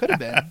 Could have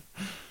been.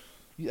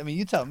 I mean,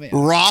 you tell me.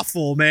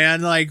 Raffle,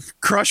 man, like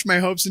crush my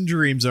hopes and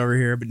dreams over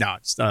here. But no,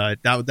 it's, that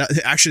would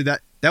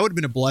have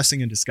been a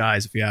blessing in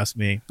disguise if you ask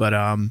me. But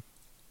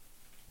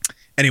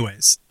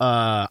anyways,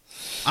 how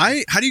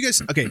do you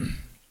guys? Okay,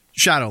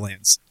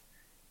 Shadowlands.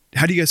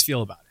 How do you guys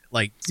feel about it?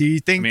 Like, do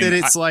you think that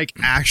it's like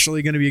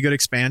actually going to be a good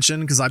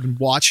expansion? Because I've been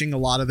watching a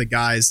lot of the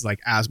guys like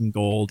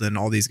Asmongold and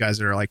all these guys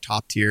that are like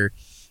top tier,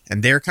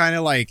 and they're kind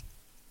of like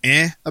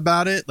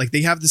about it. Like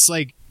they have this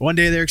like one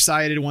day they're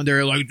excited, one day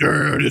they're like,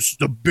 this is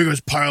the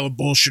biggest pile of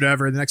bullshit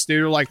ever. And the next day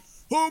they're like,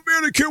 oh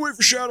man, I can't wait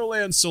for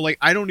Shadowlands. So like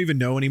I don't even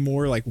know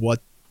anymore like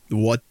what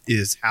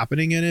is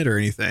happening in it or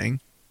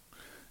anything.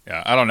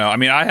 Yeah, I don't know. I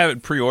mean, I have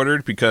it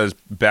pre-ordered because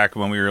back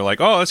when we were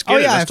like, oh, let's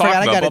get it. Let's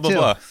talk about blah, blah,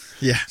 blah.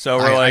 Yeah. So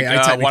we're I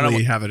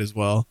technically have it as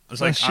well. I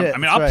was like,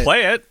 I'll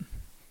play it.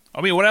 I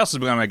mean, what else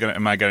am I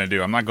going to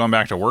do? I'm not going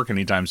back to work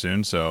anytime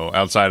soon, so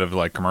outside of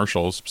like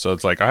commercials. So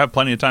it's like I have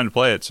plenty of time to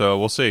play it, so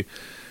we'll see.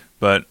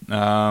 But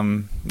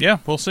yeah,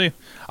 we'll see.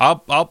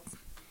 I'll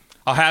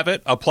have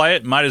it. I'll play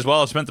it. Might as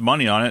well have spent the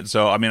money on it.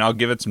 So I mean, I'll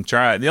give it some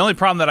try. The only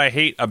problem that I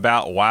hate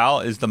about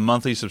WoW is the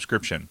monthly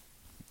subscription.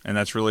 And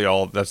that's really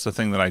all. That's the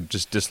thing that I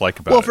just dislike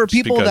about it. Well, for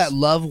people that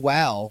love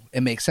WoW,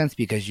 it makes sense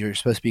because you're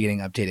supposed to be getting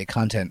updated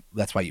content.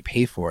 That's why you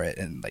pay for it,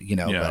 and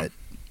Yeah. But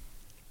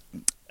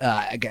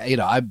I'm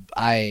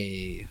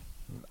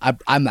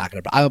not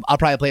gonna. I'll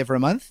probably play it for a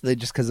month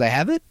just because I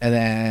have it, and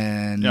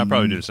then I'll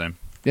probably do the same.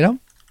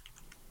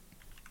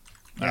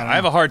 I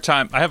have a hard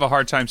time. I have a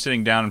hard time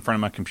sitting down in front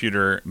of my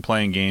computer and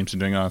playing games and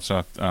doing all that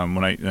stuff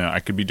when I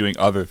could be doing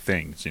other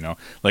things.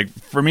 Like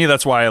for me,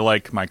 that's why I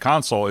like my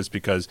console is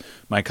because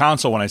my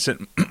console when I sit,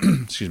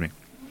 excuse me,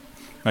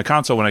 my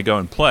console when I go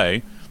and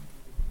play,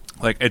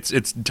 like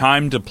it's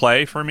time to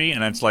play for me,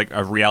 and it's like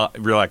a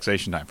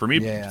relaxation time for me.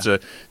 To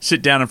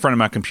sit down in front of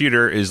my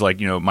computer is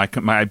like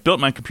I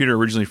built my computer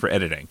originally for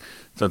editing.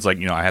 So it's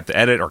like, I have to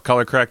edit or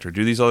color correct or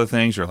do these other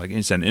things or like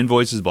send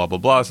invoices, blah, blah,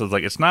 blah. So it's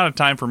like, it's not a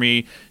time for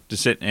me to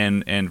sit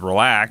and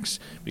relax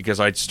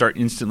because I'd start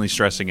instantly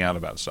stressing out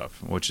about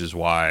stuff, which is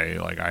why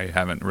like I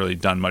haven't really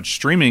done much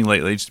streaming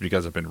lately just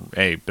because I've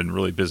been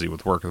really busy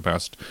with work the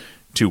past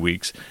 2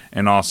 weeks.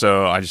 And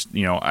also I just,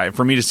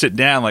 for me to sit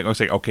down, like I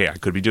say, okay, I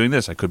could be doing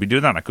this, I could be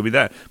doing that, I could be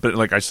that. But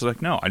like, I just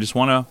like, no, I just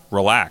want to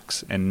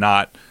relax and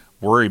not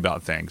worry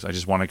about things. I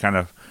just want to kind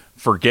of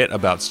forget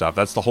about stuff.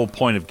 That's the whole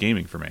point of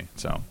gaming for me.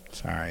 So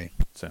sorry.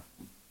 So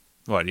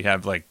what you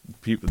have like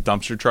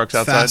dumpster trucks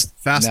outside?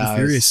 Fast and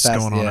Furious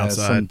going on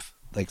outside.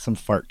 Some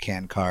fart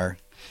can car.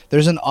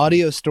 There's an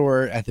audio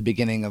store at the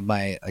beginning of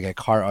a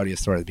car audio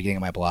store at the beginning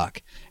of my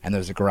block, and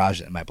there's a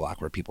garage in my block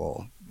where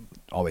people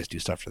always do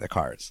stuff for their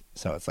cars.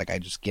 So it's like I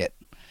just get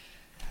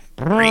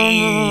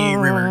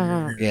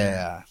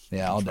yeah,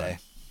 all day.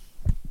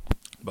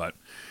 But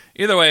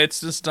either way, it's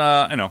just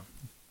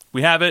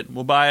we have it,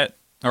 we'll buy it.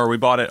 Or we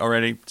bought it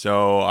already,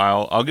 so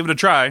I'll give it a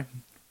try.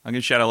 I'll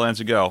give Shadowlands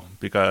a go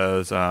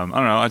because I don't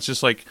know. It's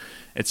just like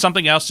it's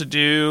something else to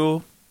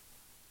do.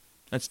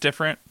 That's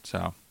different.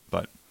 So,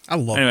 but I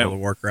love World of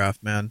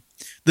Warcraft, man.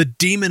 The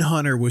Demon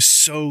Hunter was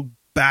so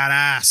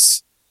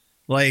badass.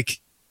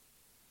 Like,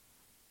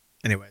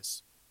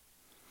 anyways,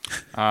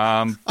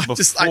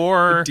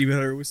 before Demon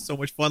Hunter was so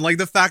much fun. Like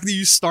the fact that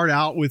you start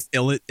out with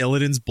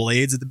Illidan's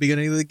blades at the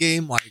beginning of the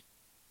game. Like,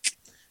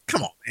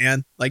 come on,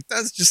 man. Like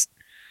that's just.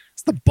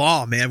 It's the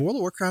bomb, man. World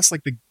of Warcraft's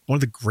like one of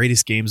the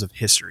greatest games of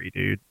history,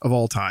 dude, of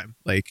all time.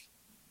 Like,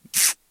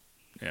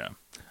 yeah.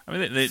 I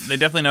mean, they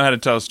definitely know how to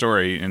tell a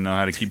story and know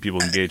how to keep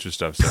people engaged with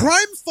stuff. So.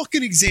 Prime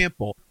fucking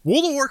example.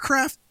 World of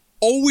Warcraft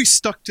always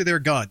stuck to their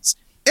guns.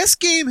 This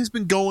game has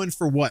been going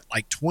for what,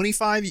 like 20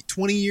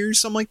 years,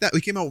 something like that?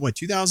 We came out,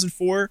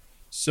 2004?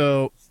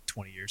 So,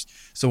 20 years.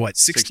 So what,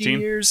 16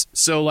 years?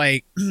 So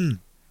like,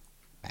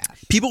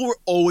 people were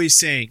always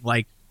saying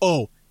like,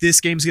 oh, this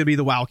game's going to be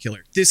the WoW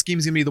killer. This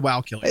game's going to be the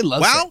WoW killer. They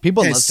love WoW it.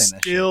 People is love saying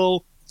that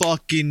still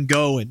fucking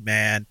going,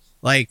 man.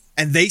 Like,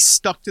 and they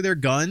stuck to their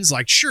guns.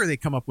 Like, sure, they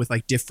come up with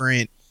like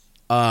different,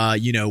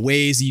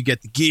 ways you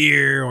get the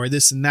gear or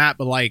this and that,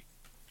 but like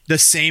the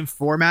same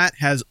format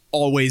has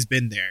always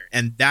been there,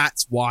 and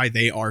that's why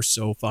they are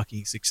so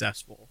fucking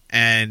successful.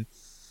 And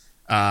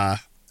I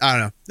don't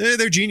know,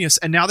 they're genius.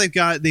 And now they've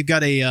got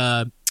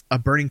a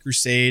Burning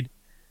Crusade.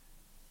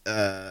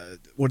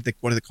 What do they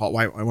call it?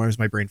 Why was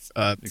my brain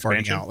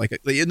farting out? Like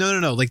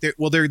no. Like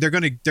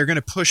they're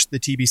gonna push the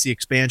TBC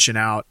expansion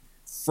out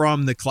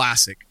from the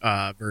classic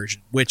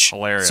version, which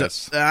hilarious.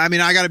 So, I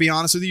mean, I got to be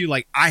honest with you.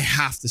 Like, I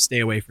have to stay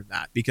away from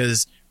that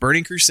because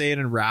Burning Crusade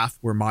and Wrath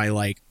were my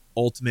like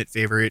ultimate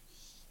favorite.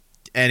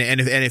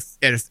 And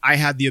if I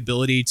had the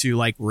ability to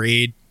like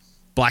raid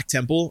Black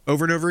Temple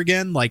over and over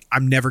again, like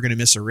I'm never going to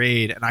miss a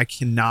raid, and I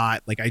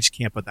just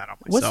can't put that on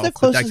myself. What's the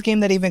closest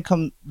game that even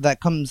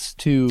comes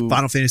to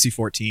Final Fantasy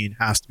 14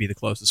 has to be the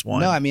closest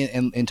one. No, I mean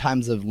in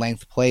times of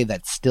length play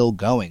that's still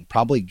going.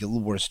 Probably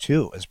Guild Wars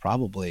 2 is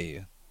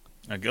probably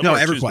Guild Wars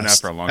 2's been out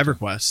EverQuest. for a long time.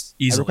 EverQuest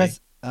easily. EverQuest?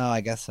 Oh,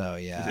 I guess so.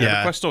 Yeah. Is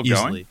EverQuest still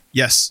easily. going?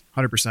 Yes,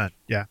 100%.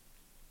 Yeah.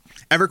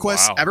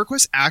 EverQuest. Wow.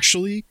 EverQuest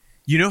actually.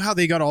 You know how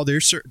they got all their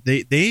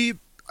they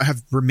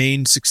have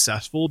remained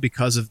successful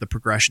because of the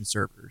progression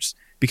servers.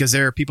 Because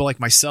there are people like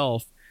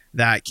myself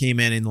that came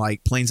in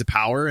like Planes of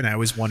Power, and I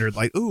always wondered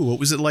like, ooh, what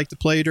was it like to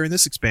play during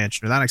this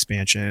expansion or that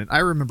expansion? And I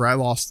remember I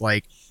lost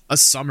like a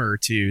summer or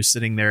two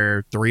sitting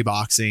there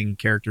 3-boxing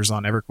characters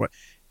on EverQuest.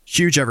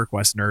 Huge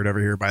EverQuest nerd over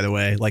here, by the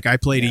way. Like I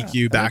played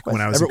EQ back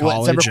when I was in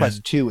college.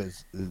 EverQuest 2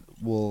 is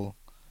well.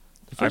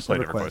 I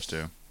played EverQuest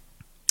 2.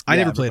 I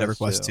Yeah, never played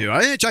EverQuest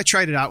EverQuest 2. I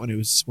tried it out when it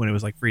was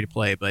like free to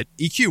play, but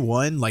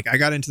EQ1, like I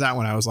got into that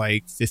when I was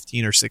like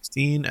 15 or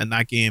 16, and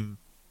that game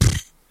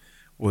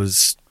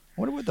was.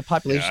 I wonder what the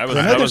population. Yeah,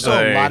 I know there's still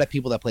a lot of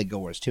people that play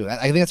Guild Wars 2. I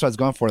think that's what I was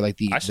going for. Like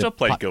I still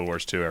play Guild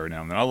Wars 2 every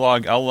now and then. I'll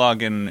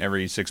log in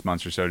every 6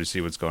 months or so to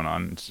see what's going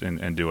on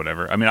and do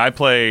whatever. I mean, I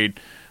played.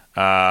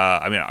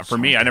 For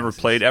me, I never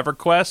played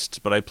EverQuest,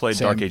 but I played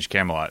Same. Dark Age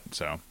Camelot.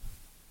 So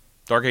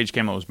Dark Age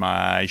Camelot was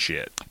my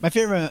shit. My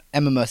favorite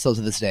MMO still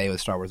to this day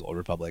was Star Wars Old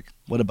Republic.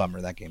 What a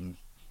bummer that game.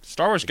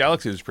 Star Wars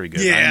Galaxy was pretty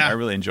good. Yeah. I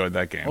really enjoyed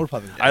that game. Old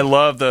Republic. I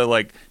love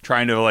the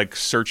trying to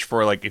search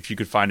for if you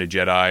could find a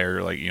Jedi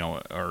or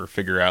or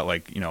figure out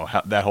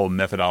how, that whole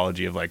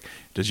methodology of what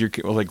does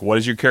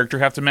your character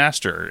have to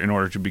master in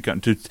order to become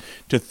to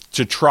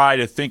try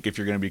to think if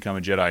you're going to become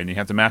a Jedi, and you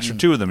have to master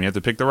 2 of them. You have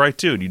to pick the right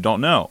 2, and you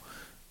don't know.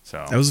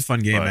 So That was a fun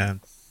game,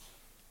 man.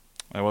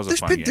 That was a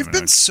fun game. There've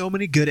been so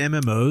many good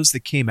MMOs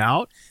that came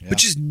out, but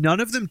just none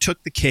of them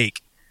took the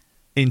cake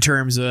in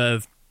terms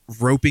of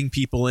roping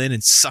people in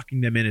and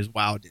sucking them in as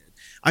WoW did.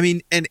 I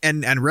mean, and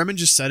Remen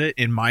just said it,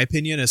 in my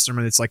opinion, as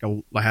someone that's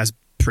has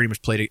pretty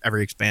much played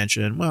every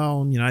expansion.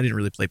 Well, I didn't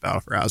really play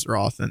Battle for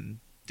Azeroth and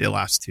the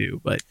last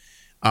 2, but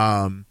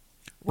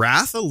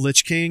Wrath of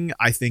Lich King,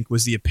 I think,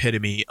 was the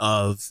epitome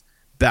of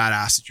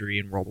badassery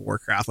in World of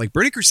Warcraft. Like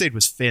Burning Crusade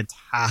was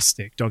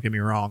fantastic, don't get me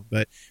wrong,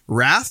 but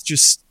Wrath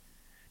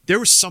there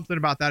was something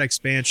about that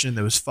expansion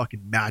that was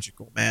fucking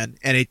magical, man,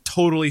 and it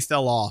totally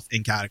fell off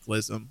in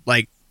Cataclysm.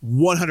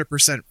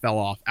 100% fell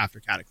off after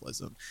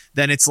Cataclysm.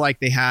 Then it's like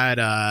they had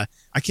I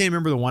can't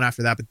remember the one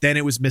after that, but then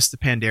it was Mists of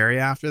Pandaria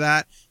after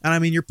that. And I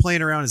mean, you're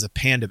playing around as a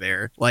panda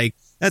bear.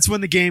 That's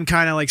when the game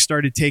kind of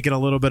started taking a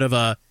little bit of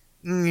a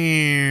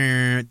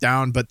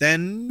down, but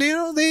then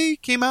they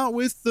came out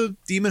with the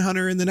Demon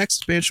Hunter in the next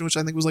expansion, which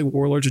I think was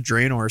Warlords of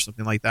Draenor or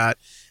something like that,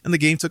 and the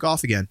game took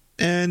off again.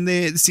 And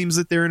it seems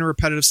that they're in a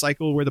repetitive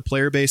cycle where the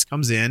player base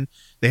comes in.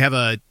 They have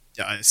a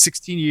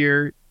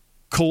 16-year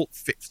cult,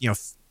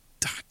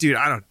 dude,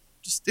 I don't know.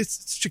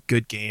 It's such a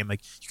good game.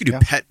 You can do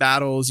pet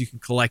battles, you can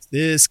collect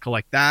this,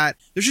 collect that.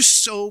 There's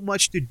just so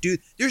much to do.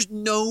 There's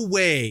no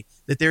way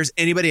that there's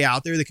anybody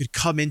out there that could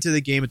come into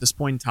the game at this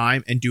point in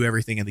time and do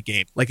everything in the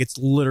game. It's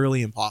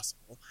literally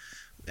impossible.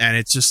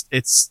 And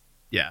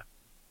yeah.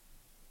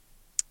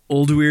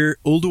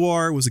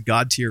 Ulduar was a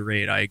god tier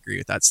raid. I agree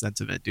with that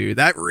sentiment, dude.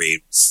 That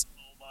raid was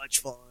so much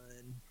fun.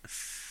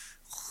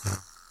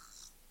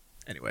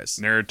 Anyways,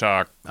 nerd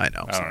talk. I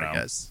know. I don't know.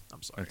 Guys.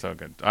 I'm sorry. It's all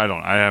good. I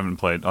haven't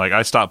played.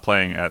 I stopped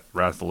playing at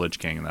Wrath of the Lich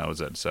King, and that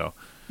was it. So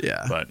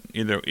yeah. But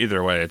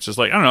either way, it's just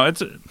I don't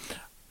know.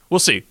 We'll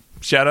see.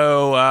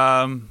 Shadow.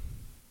 I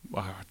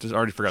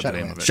already forgot the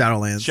name of it.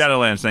 Shadowlands.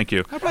 Shadowlands. Thank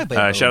you.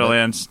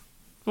 Shadowlands.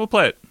 We'll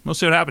play it. We'll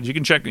see what happens. You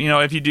can check.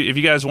 If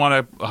you guys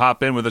want to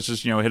hop in with us,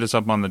 just hit us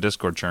up on the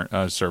Discord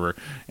server,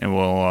 and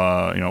we'll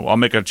I'll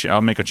make a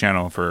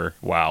channel for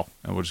WoW,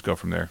 and we'll just go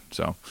from there.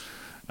 So.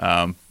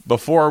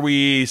 Before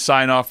we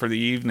sign off for the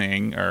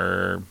evening,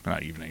 or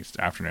not evening, it's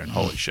afternoon.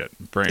 Holy shit!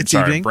 It's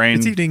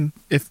evening.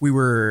 If we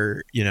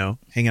were,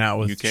 hanging out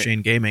with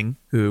Shane Gaming,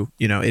 who,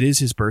 it is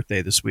his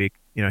birthday this week.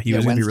 He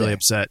was going to be really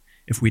upset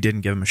if we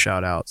didn't give him a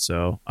shout out.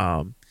 So,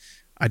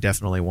 I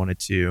definitely wanted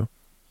to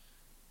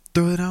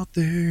throw it out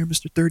there,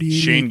 Mr. 38.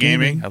 Shane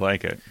Gaming. I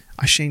like it.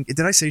 Did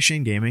I say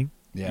Shane Gaming?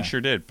 Yeah. You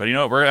sure did. But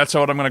that's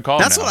what I'm going to call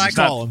him. That's what I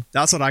call him.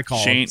 That's what I call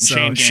him.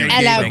 Shane Gaming.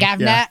 Hello,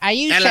 Governor. Yeah. Are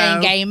you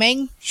Shane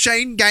Gaming?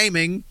 Shane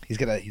Gaming. He's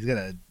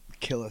gonna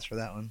kill us for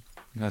that one.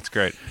 That's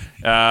great.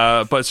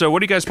 But so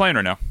what are you guys playing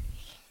right now?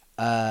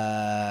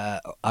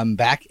 I'm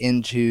back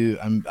into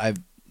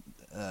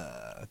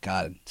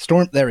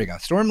Storm. There we go.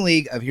 Storm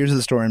League of Here's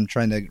the Storm,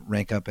 trying to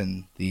rank up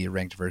in the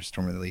ranked versus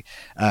Storm of the League.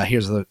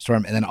 Here's the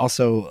Storm, and then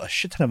also a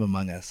shit ton of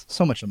Among Us.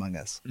 So much Among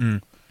Us.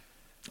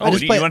 Oh,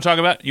 you want to talk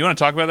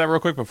about that real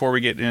quick before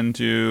we get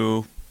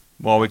into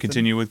while we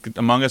continue with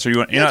Among Us, or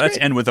let's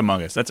end with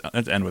Among Us. Let's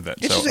end with it.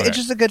 It's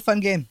just a good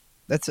fun game.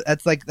 That's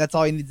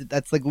all you need.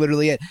 That's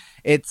literally it.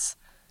 It's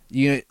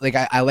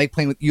I like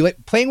playing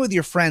with playing with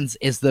your friends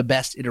is the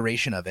best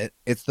iteration of it.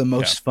 It's the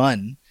most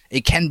fun.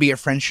 It can be a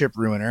friendship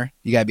ruiner.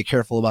 You gotta be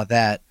careful about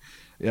that.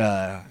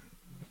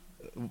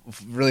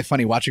 Really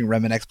funny watching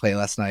Remen X play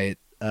last night.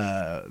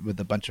 with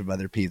a bunch of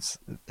other peeps.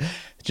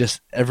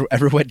 Just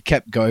everyone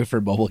kept going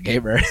for Mobile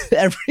Gamer.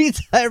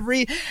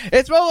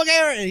 It's Mobile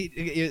Gamer.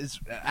 It's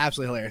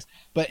absolutely hilarious.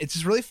 But it's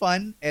just really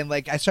fun. And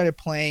like I started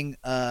playing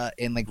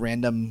in like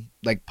random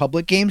like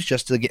public games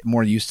just to get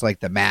more used to like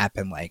the map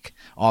and like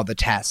all the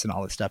tasks and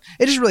all this stuff.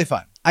 It's just really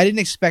fun. I didn't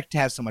expect to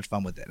have so much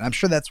fun with it. And I'm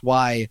sure that's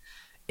why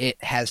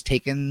it has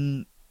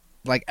taken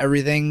like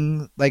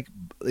everything, like,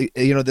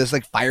 you know, this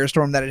like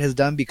firestorm that it has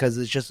done, because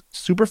it's just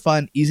super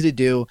fun, easy to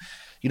do.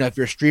 You know, if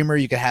you're a streamer,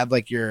 you could have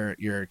like your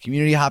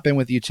community hop in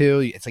with you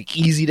too. It's like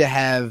easy to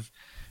have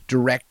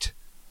direct,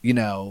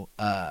 work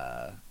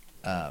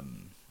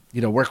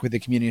with the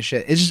community and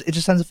shit. It's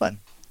just tons of fun.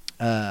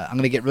 I'm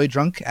gonna get really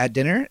drunk at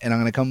dinner, and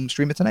I'm gonna come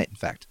stream it tonight. In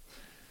fact.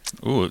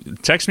 Ooh,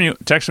 text me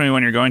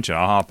when you're going to.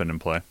 I'll hop in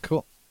and play.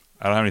 Cool.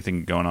 I don't have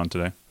anything going on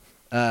today.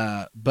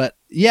 But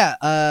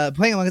yeah,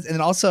 playing Among Us, and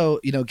then also,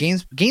 you know,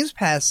 Games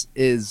Pass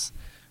is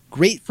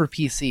great for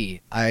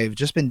PC. I've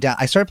just been down.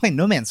 I started playing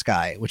No Man's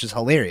Sky, which is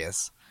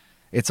hilarious.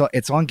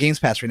 It's on Games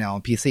Pass right now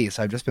on PC,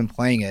 so I've just been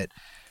playing it.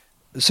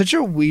 Such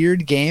a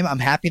weird game. I'm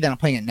happy that I'm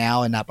playing it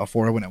now and not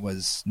before, when it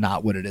was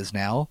not what it is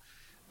now.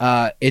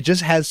 It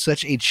just has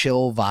such a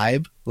chill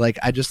vibe. Like,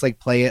 I just like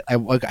play it. I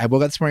woke up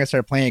this morning, I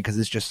started playing it because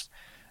it's just,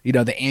 you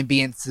know, the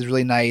ambience is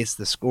really nice.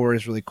 The score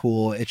is really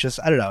cool. It's just,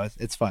 I don't know.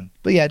 It's fun.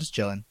 But yeah, just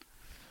chilling.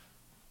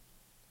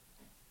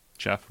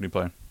 Jeff, what are you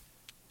playing?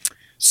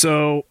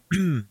 So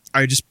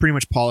I just pretty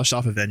much polished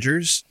off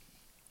Avengers.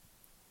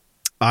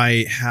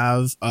 I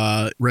have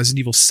Resident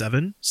Evil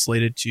 7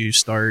 slated to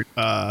start.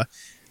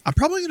 I'm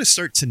probably going to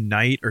start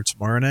tonight or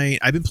tomorrow night.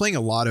 I've been playing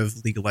a lot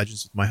of League of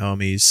Legends with my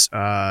homies.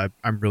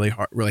 I'm really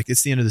hard. We're like,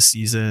 it's the end of the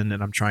season,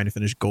 and I'm trying to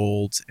finish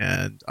gold,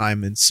 and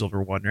I'm in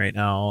Silver 1 right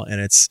now,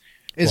 and it's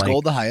is like,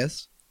 gold the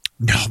highest?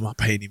 No, not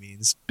by any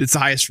means. It's the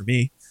highest for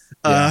me.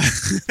 Yeah.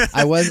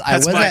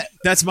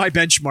 That's my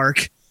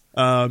benchmark.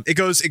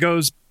 It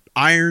goes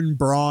iron,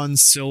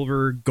 bronze,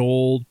 silver,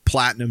 gold,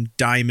 platinum,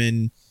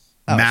 diamond,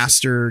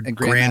 master, and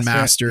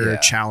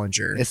grandmaster,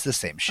 challenger. It's the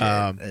same shit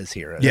as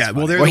Heroes. Yeah,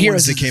 well, they're the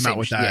ones that came out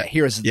with that. Yeah,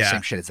 Heroes is the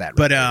same shit as that.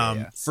 Right?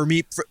 But for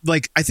me,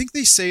 like, I think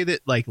they say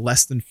that like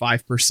less than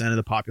 5% of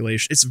the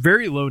population. It's a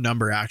very low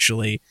number,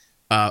 actually.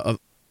 Of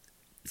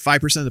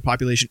 5% of the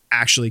population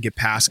actually get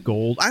past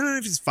gold. I don't know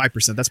if it's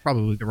 5%. That's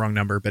probably the wrong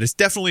number, but it's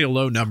definitely a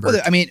low number.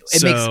 Well, I mean,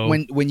 it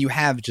makes when you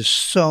have just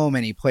so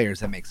many players,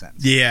 that makes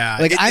sense. Yeah,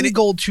 like I'm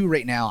gold 2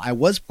 right now. I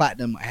was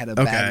platinum. I had a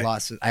bad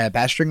loss. I had a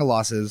bad string of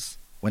losses.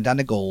 Went down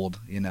to gold.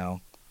 You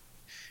know,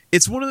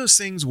 it's one of those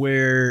things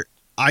where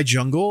I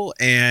jungle,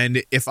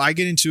 and if I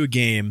get into a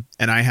game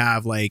and I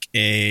have like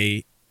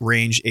a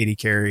range 80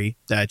 carry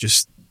that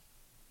just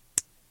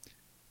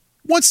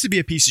wants to be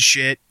a piece of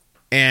shit,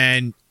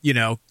 and you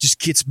know, just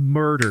gets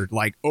murdered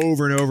like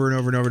over and over and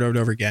over and over and over and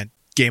over again,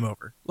 game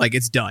over. Like,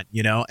 it's done,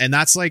 you know? And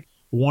that's like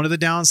one of the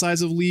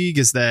downsides of League,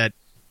 is that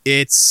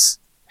it's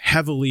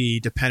heavily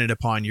dependent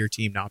upon your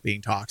team not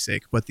being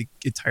toxic, but the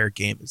entire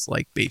game is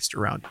like based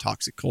around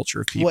toxic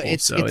culture of people. Well,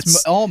 it's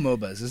all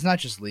MOBAs. It's not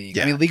just League.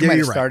 Yeah, I mean, League might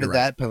have started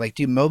that, but like,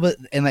 dude, MOBA,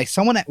 and like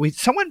someone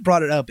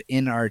brought it up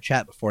in our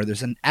chat before.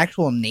 There's an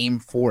actual name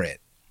for it,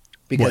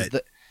 because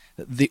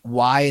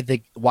why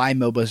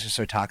MOBAs are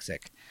so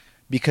toxic.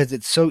 Because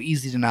it's so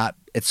easy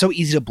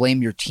to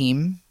blame your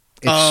team.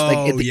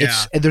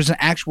 It's there's an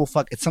actual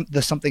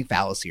there's something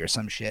fallacy or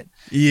some shit.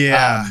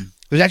 Yeah.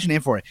 There's actually a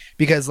name for it,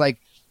 because like,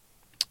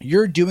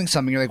 you're doing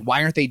something, you're like,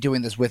 why aren't they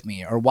doing this with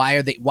me? Or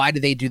why do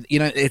they do, you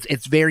know,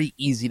 it's very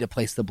easy to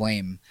place the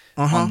blame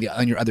on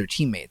your other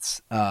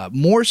teammates.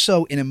 More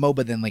so in a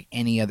MOBA than like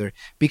any other,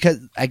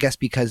 because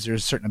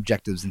there's certain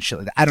objectives and shit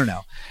like that. I don't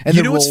know. And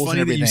you know what's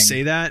funny that you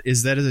say that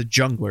is that as a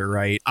jungler,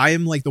 right? I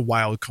am like the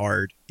wild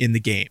card in the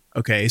game.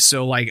 Okay.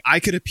 So like, I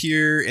could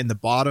appear in the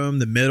bottom,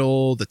 the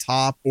middle, the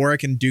top, or I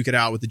can duke it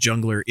out with the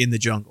jungler in the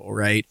jungle,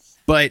 right?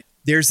 But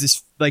there's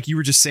this, like you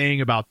were just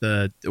saying about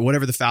the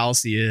whatever the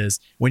fallacy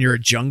is, when you're a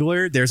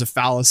jungler, there's a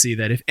fallacy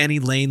that if any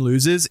lane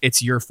loses,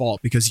 it's your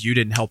fault because you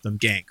didn't help them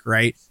gank,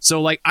 right?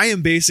 So like, I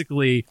am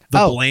basically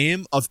the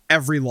blame of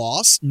every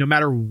loss, no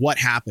matter what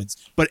happens.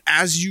 But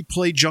as you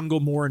play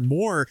jungle more and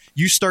more,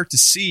 you start to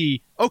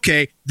see,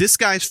 okay, this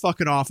guy's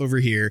fucking off over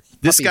here.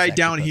 This guy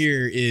down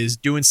here is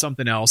doing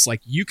something else. Like,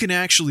 you can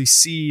actually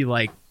see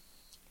like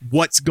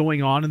what's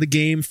going on in the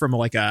game from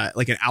like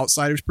an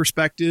outsider's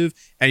perspective,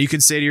 and you can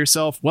say to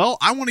yourself, well,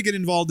 I want to get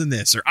involved in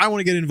this, or I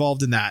want to get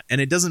involved in that. And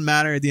it doesn't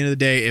matter at the end of the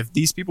day, if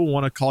these people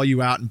want to call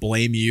you out and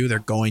blame you, they're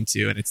going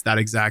to, and it's that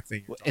exact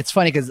thing. It's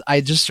funny because I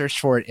just searched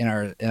for it in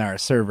our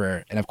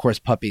server, and of course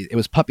it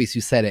was Puppies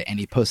who said it, and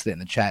he posted it in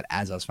the chat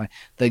as I was finding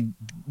the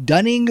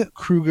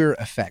Dunning-Kruger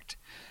effect.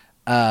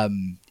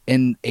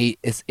 In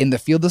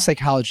the field of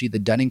psychology, the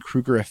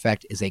Dunning-Kruger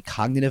effect is a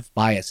cognitive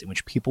bias in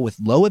which people with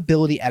low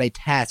ability at a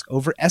task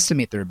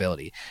overestimate their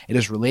ability. It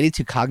is related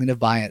to cognitive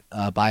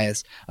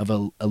bias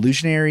of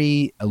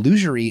illusory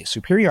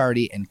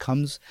superiority, and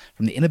comes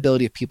from the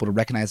inability of people to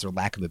recognize their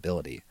lack of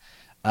ability.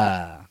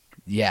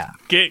 Yeah.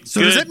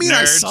 So does that mean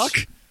nerds. I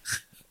suck?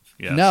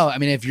 Yes. No, I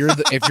mean if you're not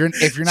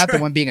the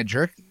one being a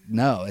jerk,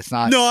 no, it's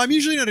not. No, I'm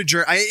usually not a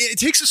jerk. It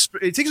takes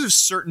a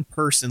certain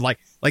person. Like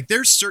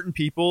there's certain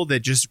people that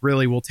just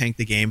really will tank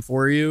the game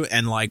for you.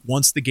 And like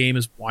once the game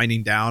is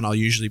winding down, I'll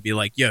usually be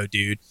like, "Yo,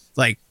 dude,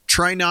 like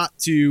try not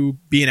to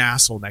be an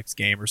asshole next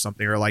game or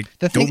something." Or like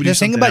the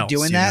thing about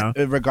doing that,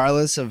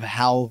 regardless of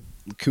how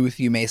couth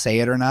you may say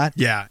it or not.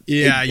 Yeah,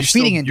 you're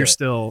feeding into it.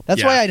 Still.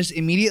 That's why I just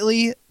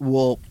immediately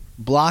will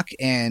block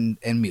and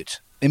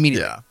mute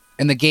immediately. Yeah.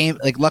 And the game,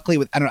 like, luckily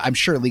with I'm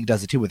sure League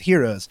does it too with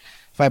heroes.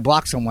 If I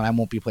block someone, I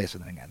won't be placed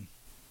with them again.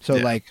 So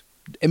like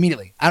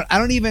immediately, I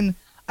don't even.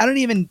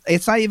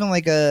 It's not even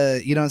like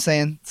a, you know what I'm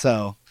saying.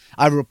 So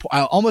I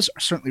almost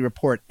certainly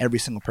report every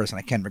single person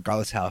I can,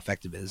 regardless of how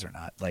effective it is or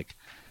not. Like,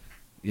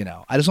 you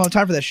know, I just don't have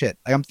time for that shit.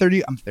 Like I'm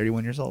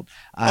 31 years old.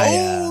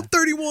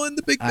 31,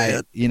 the big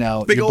man.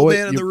 Big old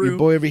man in the room. Your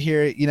boy over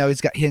here, he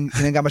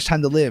ain't got much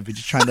time to live. He's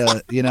just trying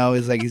to,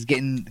 he's like he's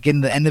getting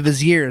the end of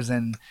his years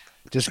and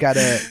just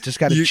gotta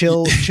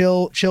chill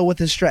with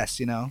his stress.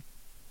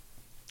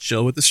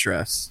 Chill with the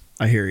stress.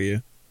 I hear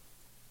you.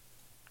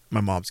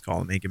 My mom's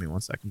calling me. Give me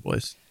 1 second,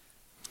 boys.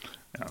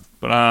 Yeah.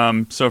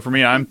 But so for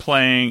me, I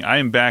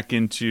am back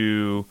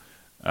into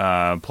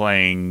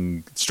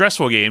playing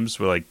stressful games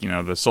with like the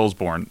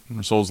Soulsborne,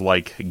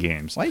 Souls-like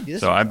games. Why do you do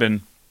this? So I've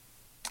been,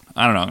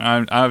 I don't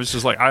know. I was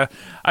just like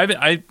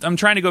I'm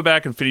trying to go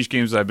back and finish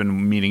games that I've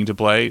been meaning to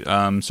play.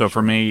 So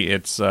for me,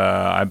 it's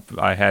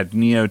I had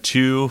Neo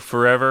 2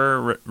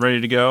 forever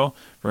ready to go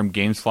from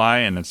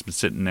GamesFly, and it's been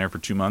sitting there for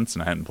 2 months,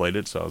 and I hadn't played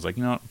it. So I was like,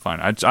 fine.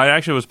 I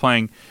actually was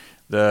playing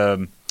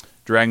the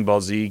Dragon Ball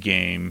Z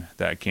game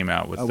that came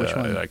out with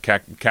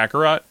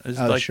Kakarot is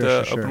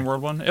open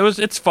world one.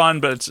 It's fun,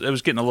 but it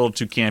was getting a little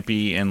too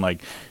campy and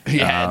like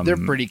they're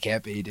pretty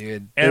campy,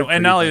 dude.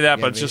 And not only that,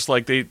 but it's just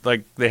like they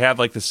have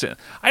like this.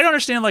 I don't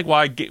understand like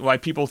why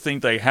people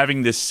think like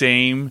having the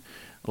same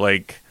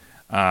like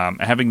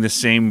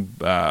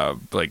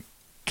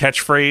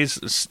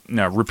catchphrase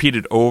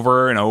repeated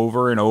over and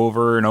over and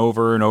over and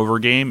over and over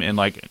game in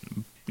like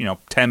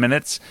 10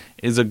 minutes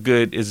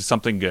is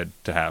something good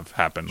to have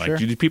happen. Like,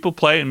 do people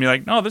play and be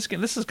like, no, this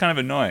is kind of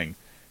annoying,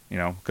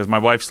 because my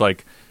wife's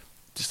like,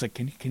 just like,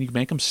 can you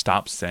make them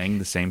stop saying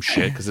the same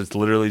shit? Because it's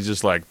literally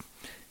just like,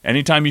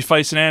 anytime you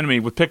fight an enemy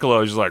with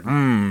Piccolo, it's just like,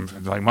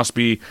 like must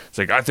be. It's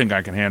like, I think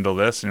I can handle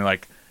this, and you're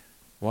like,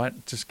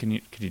 what? Just can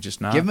you just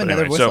not give him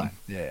another voice line?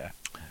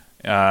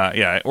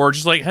 Or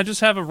just like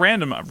just have a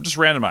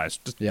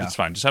randomized. It's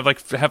fine. Just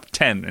have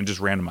 10 and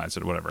just randomize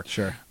it or whatever.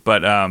 Sure.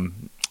 But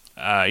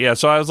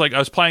so I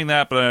was playing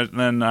that, but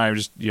then I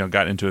just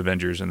got into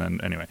Avengers, and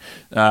then anyway,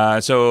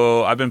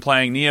 so I've been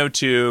playing Neo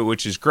 2,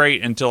 which is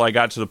great until I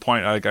got to the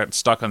point I got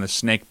stuck on the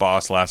snake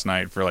boss last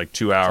night for like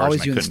 2 hours.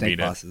 And I couldn't beat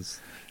bosses.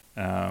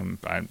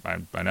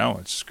 I know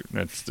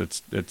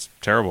it's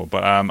terrible,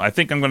 but I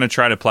think I'm going to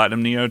try to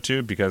platinum Neo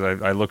 2 because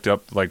I looked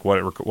up like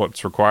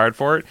what's required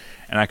for it,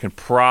 and I can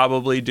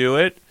probably do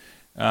it.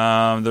 The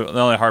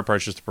only hard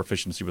part is just the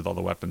proficiency with all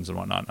the weapons and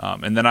whatnot.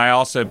 And then I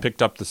also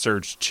picked up the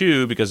Surge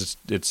 2 because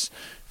it's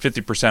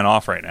 50%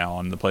 off right now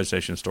on the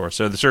PlayStation Store.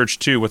 So the Surge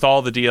 2 with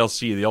all the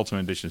DLC, the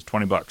Ultimate Edition, is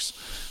 $20.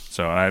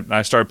 So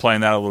I started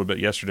playing that a little bit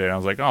yesterday, and I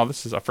was like, I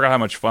forgot how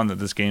much fun that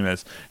this game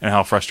is and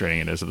how frustrating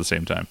it is at the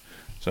same time.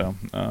 So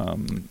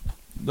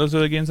those are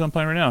the games I'm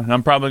playing right now. And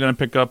I'm probably going to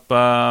pick up.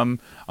 I'm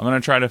going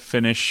to try to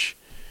finish.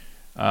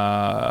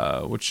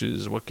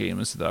 What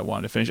game is it that I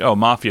wanted to finish? Oh,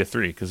 Mafia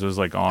 3, because it was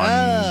like on.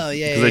 Oh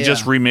yeah. Because they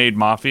just remade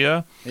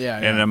Mafia. Yeah.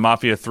 And then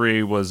Mafia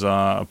 3 was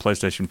a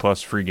PlayStation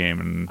Plus free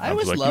game, and I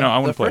was like, I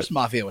want to play it. The first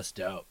Mafia was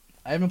dope.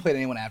 I haven't played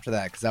anyone after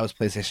that because that was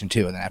PlayStation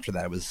 2, and then after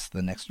that it was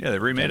the next. Yeah, they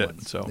remade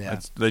it, so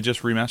they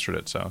just remastered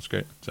it, so it's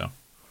great. So.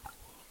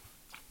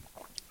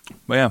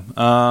 But yeah,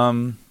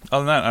 other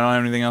than that, I don't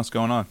have anything else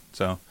going on.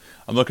 So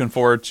I'm looking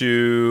forward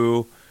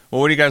to.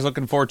 Well, what are you guys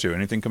looking forward to?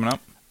 Anything coming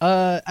up?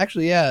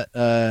 Actually,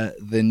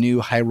 the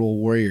new Hyrule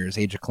Warriors: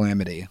 Age of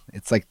Calamity.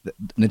 It's like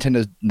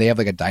Nintendo. They have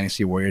like a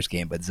Dynasty Warriors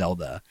game, but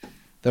Zelda.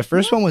 The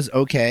first one was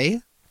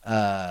okay.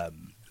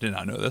 Did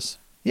not know this.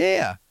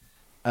 Yeah.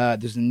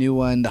 There's a new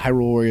one, the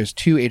Hyrule Warriors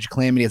 2: Age of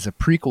Calamity. It's a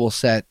prequel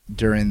set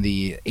during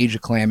the Age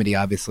of Calamity,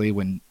 obviously,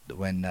 when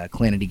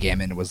Calamity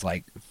Ganon was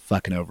like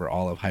fucking over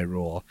all of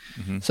Hyrule.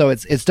 Mm-hmm. So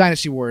it's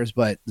Dynasty Warriors,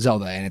 but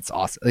Zelda, and it's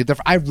awesome. Like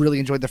I really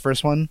enjoyed the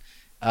first one.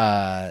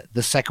 The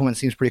second one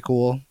seems pretty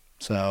cool.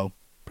 So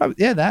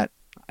probably that,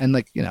 and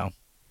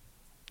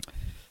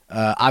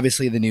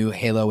obviously the new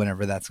Halo,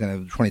 whenever that's gonna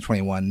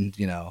 2021.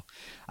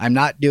 I'm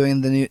not doing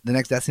the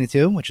next Destiny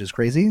 2, which is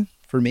crazy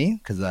for me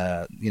because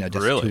Destiny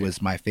 2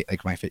 was my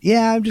favorite.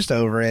 Yeah, I'm just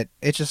over it.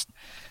 It's just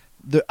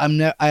I'm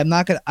not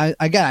gonna.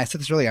 I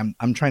said this earlier.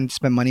 I'm trying to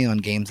spend money on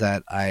games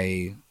that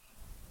I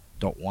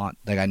don't want.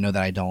 Like I know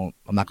that I'm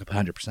not gonna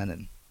put 100%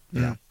 in.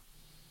 Yeah.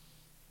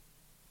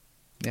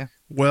 Yeah.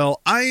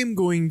 Well, I am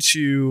going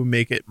to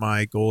make it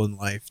my goal in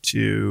life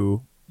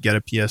to get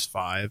a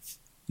PS5.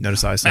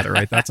 Notice I said it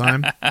right that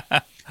time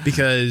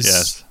because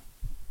yes.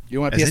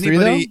 You want a PS3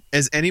 though?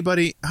 As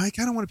anybody, I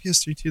kind of want a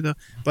PS3 too though.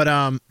 But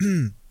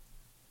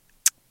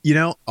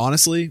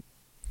honestly,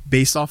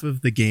 based off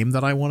of the game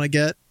that I want to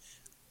get,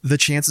 the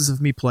chances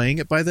of me playing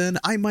it by then,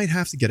 I might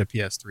have to get a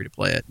PS3 to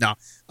play it. Now,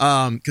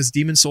 because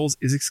Demon Souls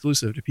is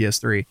exclusive to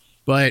PS3.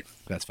 But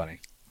that's funny.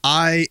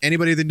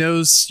 Anybody that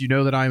knows, you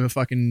know that I'm a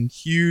fucking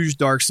huge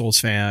Dark Souls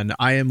fan.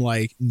 I am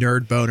like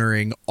nerd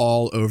bonering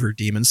all over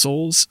Demon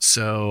Souls.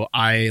 So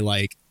I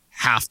like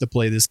have to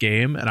play this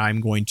game, and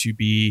I'm going to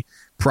be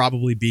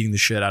probably beating the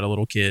shit out of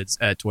little kids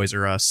at Toys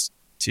R Us.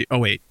 Oh,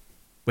 wait,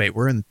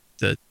 we're in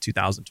the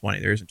 2020.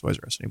 There isn't Toys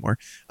R Us anymore.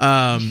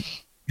 I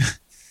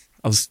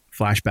was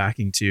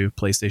flashbacking to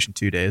PlayStation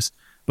 2 days,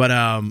 but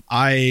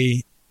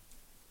I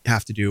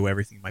have to do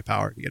everything in my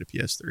power to get a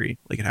PS3.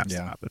 Like, it has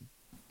to happen.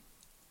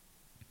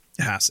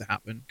 It has to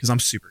happen because I'm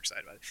super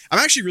excited about it. I'm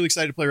actually really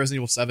excited to play Resident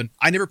Evil 7.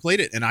 I never played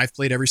it, and I've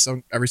played every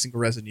single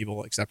Resident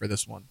Evil except for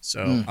this one.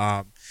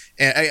 So,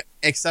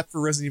 except for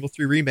Resident Evil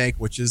 3 Remake,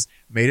 which has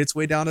made its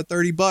way down to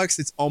 $30.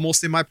 It's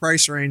almost in my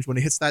price range. When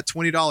it hits that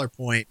 $20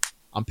 point,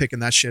 I'm picking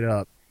that shit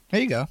up.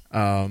 There you go.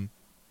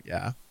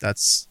 Yeah,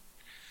 that's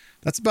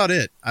about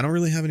it. I don't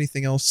really have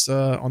anything else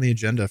on the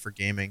agenda for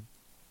gaming.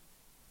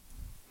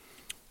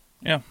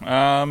 Yeah,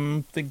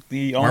 I think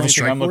the only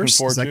thing I'm looking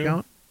forward to.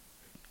 Count?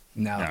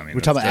 No, I mean,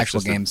 we're talking about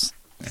actual games.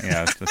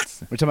 Yeah, we're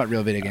talking about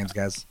real video games,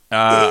 guys.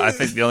 I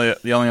think the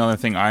only other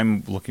thing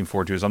I'm looking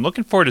forward to is I'm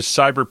looking forward to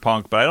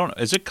Cyberpunk, but I don't.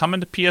 Is it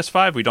coming to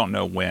PS5? We don't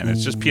know when.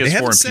 It's just PS4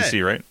 and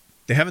PC, right?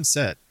 They haven't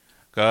said.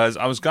 Because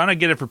I was gonna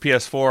get it for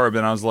PS4,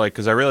 but I was like,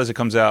 because I realized it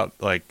comes out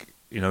like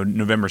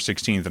November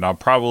 16th, and I'll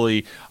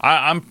probably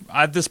I'm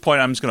at this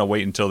point I'm just gonna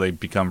wait until they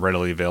become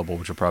readily available,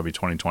 which will probably be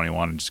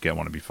 2021, and just get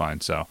one to be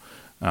fine. So,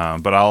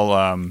 but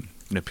I'll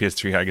the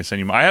PS3 I can send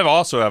you. I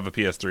also have a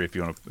PS3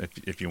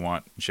 if you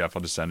want, Chef.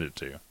 I'll just send it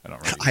to you. I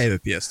don't really. I have a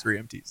PS3.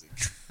 I'm teasing.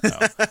 No.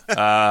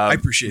 I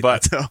appreciate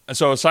that though.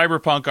 So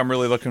Cyberpunk, I'm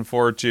really looking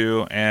forward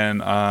to,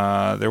 and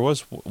there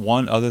was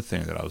one other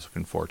thing that I was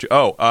looking forward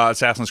to.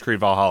 Assassin's Creed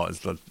Valhalla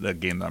is the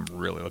game that I'm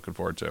really looking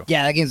forward to.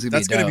 Yeah, that game's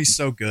gonna be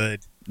so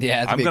good.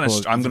 Yeah, I'm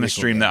gonna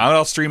stream that.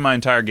 I'll stream my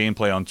entire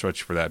gameplay on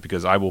Twitch for that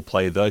because I will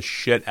play the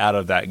shit out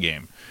of that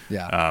game.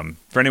 Yeah.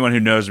 For anyone who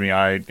knows me,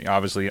 I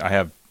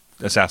have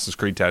Assassin's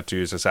Creed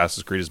tattoos.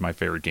 Assassin's Creed is my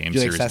favorite game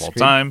series of all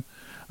time.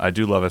 I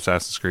do love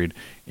Assassin's Creed,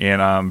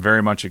 and I'm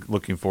very much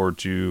looking forward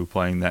to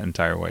playing that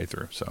entire way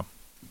through. So,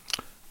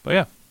 but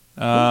yeah,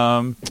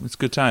 it's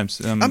good times.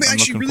 I'm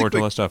looking forward to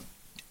all that stuff.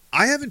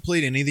 I haven't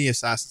played any of the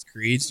Assassin's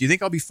Creeds. Do you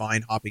think I'll be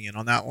fine hopping in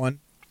on that one?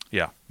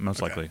 Yeah,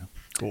 most likely.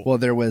 Cool. Well,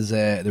 there was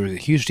a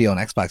huge deal on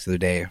Xbox the other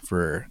day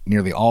for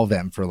nearly all of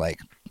them for like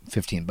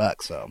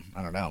 $15. So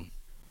I don't know.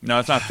 No,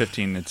 it's not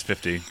 15. It's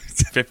 50.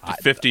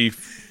 50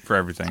 for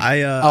everything.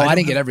 I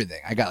didn't get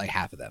everything. I got like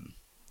half of them.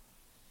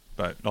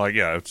 But like,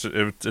 yeah, it's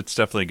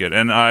definitely good,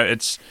 and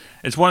it's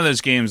one of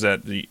those games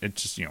that the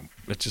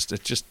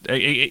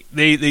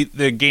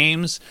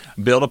games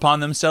build upon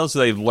themselves. So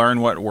they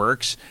learn what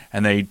works,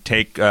 and they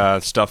take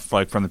stuff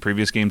like from the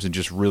previous games and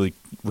just really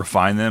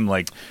refine them.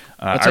 Like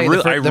I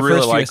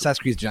really like Assassin's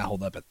Creed do not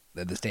hold up at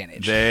this day and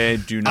age. They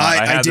do not.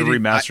 I have the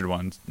remastered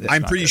ones.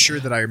 I'm pretty sure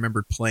that I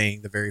remember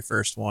playing the very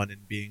first one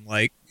and being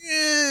like,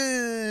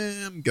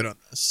 I'm good on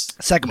this.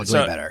 Second one's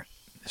way better.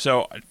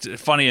 So,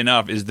 funny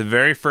enough, is the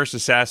very first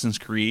Assassin's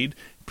Creed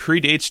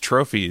predates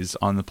trophies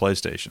on the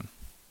PlayStation.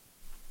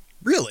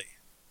 Really?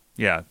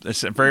 Yeah,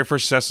 the very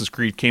first Assassin's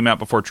Creed came out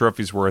before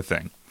trophies were a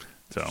thing.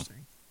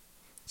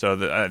 So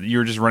you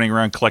were just running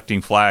around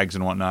collecting flags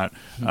and whatnot,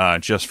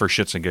 just for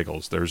shits and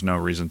giggles. There's no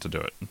reason to do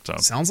it. So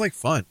sounds like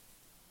fun.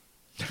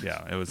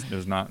 Yeah, it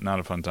was not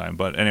a fun time.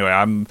 But anyway,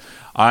 I don't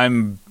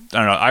know.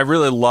 I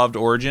really loved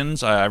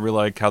Origins. I really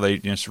like how they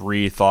just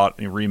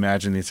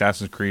reimagined the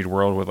Assassin's Creed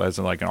world as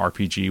like an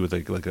RPG with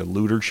like a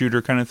looter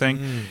shooter kind of thing.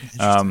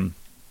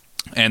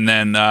 And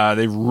then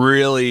they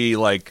really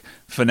like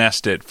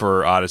finessed it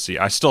for Odyssey.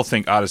 I still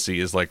think Odyssey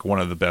is like one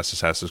of the best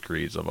Assassin's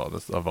Creeds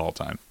of all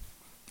time.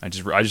 I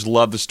just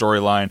love the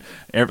storyline.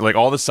 Like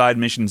all the side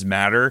missions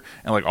matter,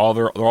 and like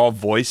they're all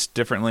voiced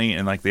differently,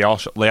 and like they all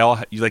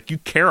like you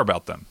care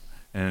about them.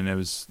 And it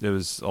was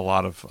just a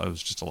lot of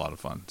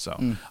fun.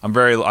 So I'm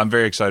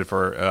very excited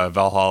for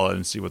Valhalla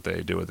and see what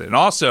they do with it. And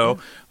also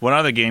one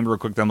other game real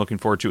quick that I'm looking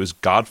forward to is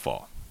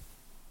Godfall.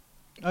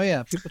 Oh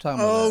yeah, people talking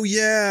about that. Oh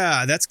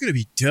yeah, that's gonna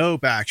be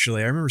dope.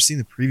 Actually, I remember seeing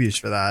the previews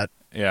for that.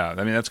 Yeah,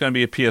 I mean that's going to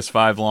be a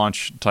PS5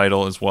 launch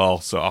title as well,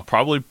 so I'll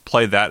probably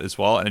play that as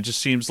well. And it just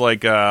seems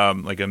like a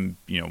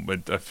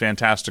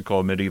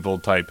fantastical medieval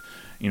type,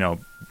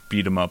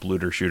 beat 'em up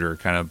looter shooter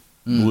kind of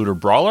looter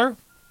brawler.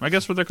 I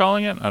guess what they're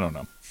calling it. I don't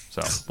know.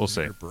 So we'll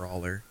see.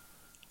 Brawler,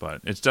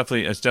 but it's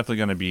definitely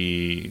going to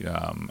be.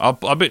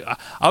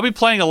 I'll be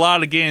playing a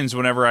lot of games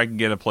whenever I can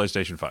get a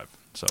PlayStation 5.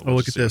 So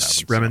look at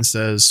this. Remen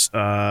says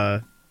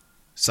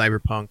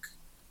Cyberpunk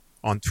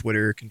on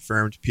Twitter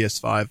confirmed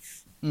PS5.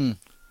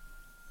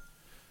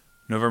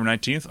 November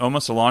 19th,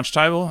 almost a launch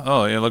title.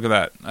 Oh yeah, look at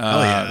that.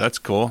 Yeah, that's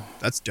cool.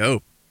 That's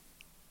dope.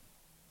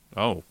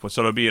 Oh,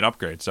 so it'll be an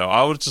upgrade. So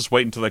I'll just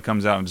wait until it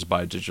comes out and just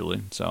buy it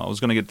digitally. So I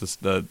was gonna get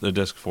the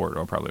disc for it.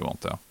 I probably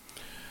won't though.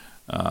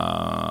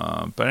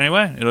 But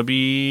anyway, it'll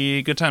be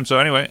a good time. So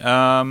anyway,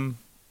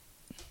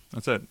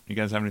 That's it. You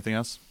guys have anything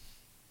else?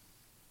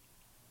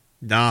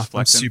 Nah, I'm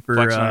Flexing super.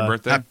 on your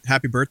birthday?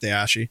 Happy birthday,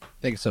 Ashy.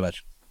 Thank you so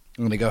much.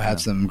 I'm gonna go have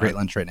some great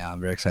lunch right now.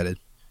 I'm very excited.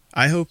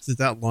 I hope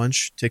that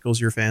lunch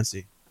tickles your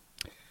fancy.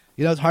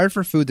 You know, it's hard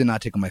for food to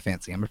not tickle my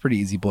fancy. I'm a pretty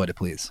easy boy to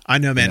please. I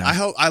know, man. You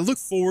know? I look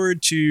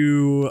forward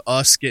to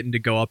us getting to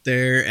go up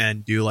there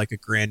and do like a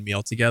grand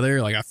meal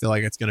together. Like, I feel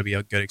like it's going to be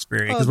a good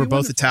experience because we're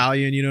both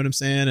Italian. You know what I'm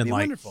saying? And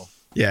like, wonderful.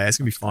 yeah, it's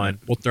gonna be fun.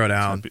 We'll throw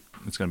down.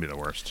 It's gonna be the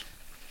worst.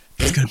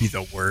 It's gonna be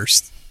the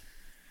worst.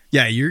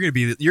 Yeah, you're gonna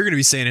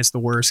be saying it's the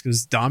worst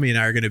because Dami and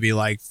I are gonna be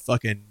like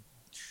fucking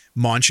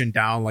munching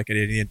down like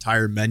the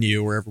entire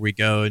menu wherever we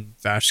go, and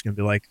Vash is gonna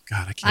be like,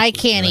 God, I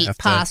can't eat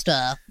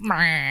pasta.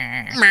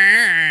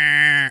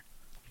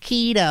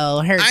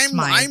 Keto hurts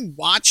I'm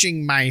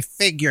watching my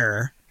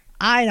figure.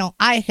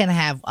 I can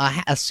have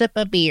a sip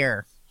of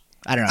beer.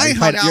 I don't know. I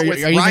hung out with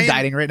are you even Ryan-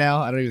 dieting right now?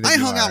 I don't even. Think I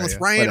you hung are, out are with you?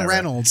 Ryan Whatever.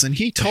 Reynolds, and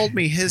he told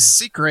me his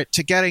secret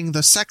to getting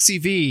the sexy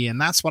V, and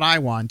that's what I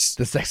want.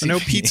 The sexy no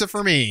V. pizza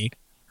for me.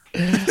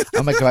 I'm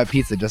gonna go have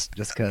pizza just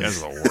You guys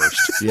because. are the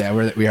worst.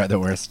 Yeah, we are the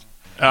worst.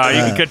 You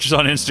can catch us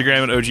on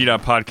Instagram at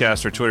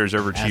OG.podcast or Twitter's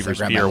Overachievers.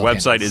 grab my Our little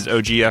website candles.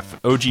 is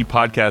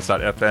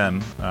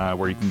ogpodcast.fm,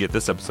 where you can get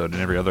this episode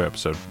and every other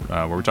episode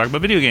where we talk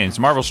about video games,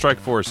 Marvel Strike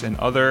Force, and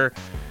other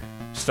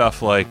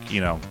stuff like,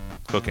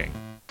 cooking,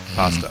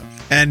 pasta.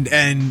 And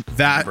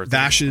that Birthday.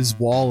 Vash's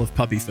wall of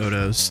puppy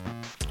photos,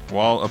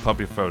 Wall of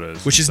puppy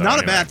photos. which is So not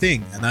a anyway, bad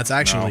thing, and that's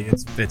actually No.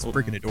 it's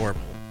freaking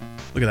adorable.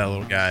 Look at that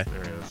little guy.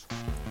 There he is.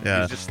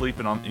 Yeah, He's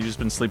just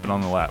been sleeping on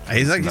the lap. for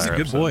he's this a entire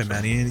good episode, boy, so-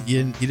 man.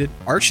 He did.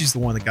 Archie's the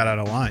one that got out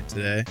of line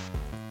today.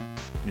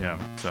 Yeah.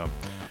 So,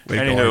 Way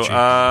to go, anywho,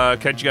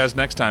 Archie. catch you guys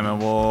next time, and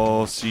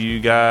we'll see you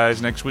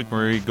guys next week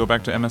where we go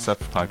back to MSF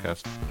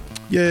podcast.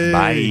 Yay!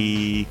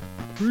 Bye.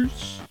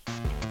 Peace.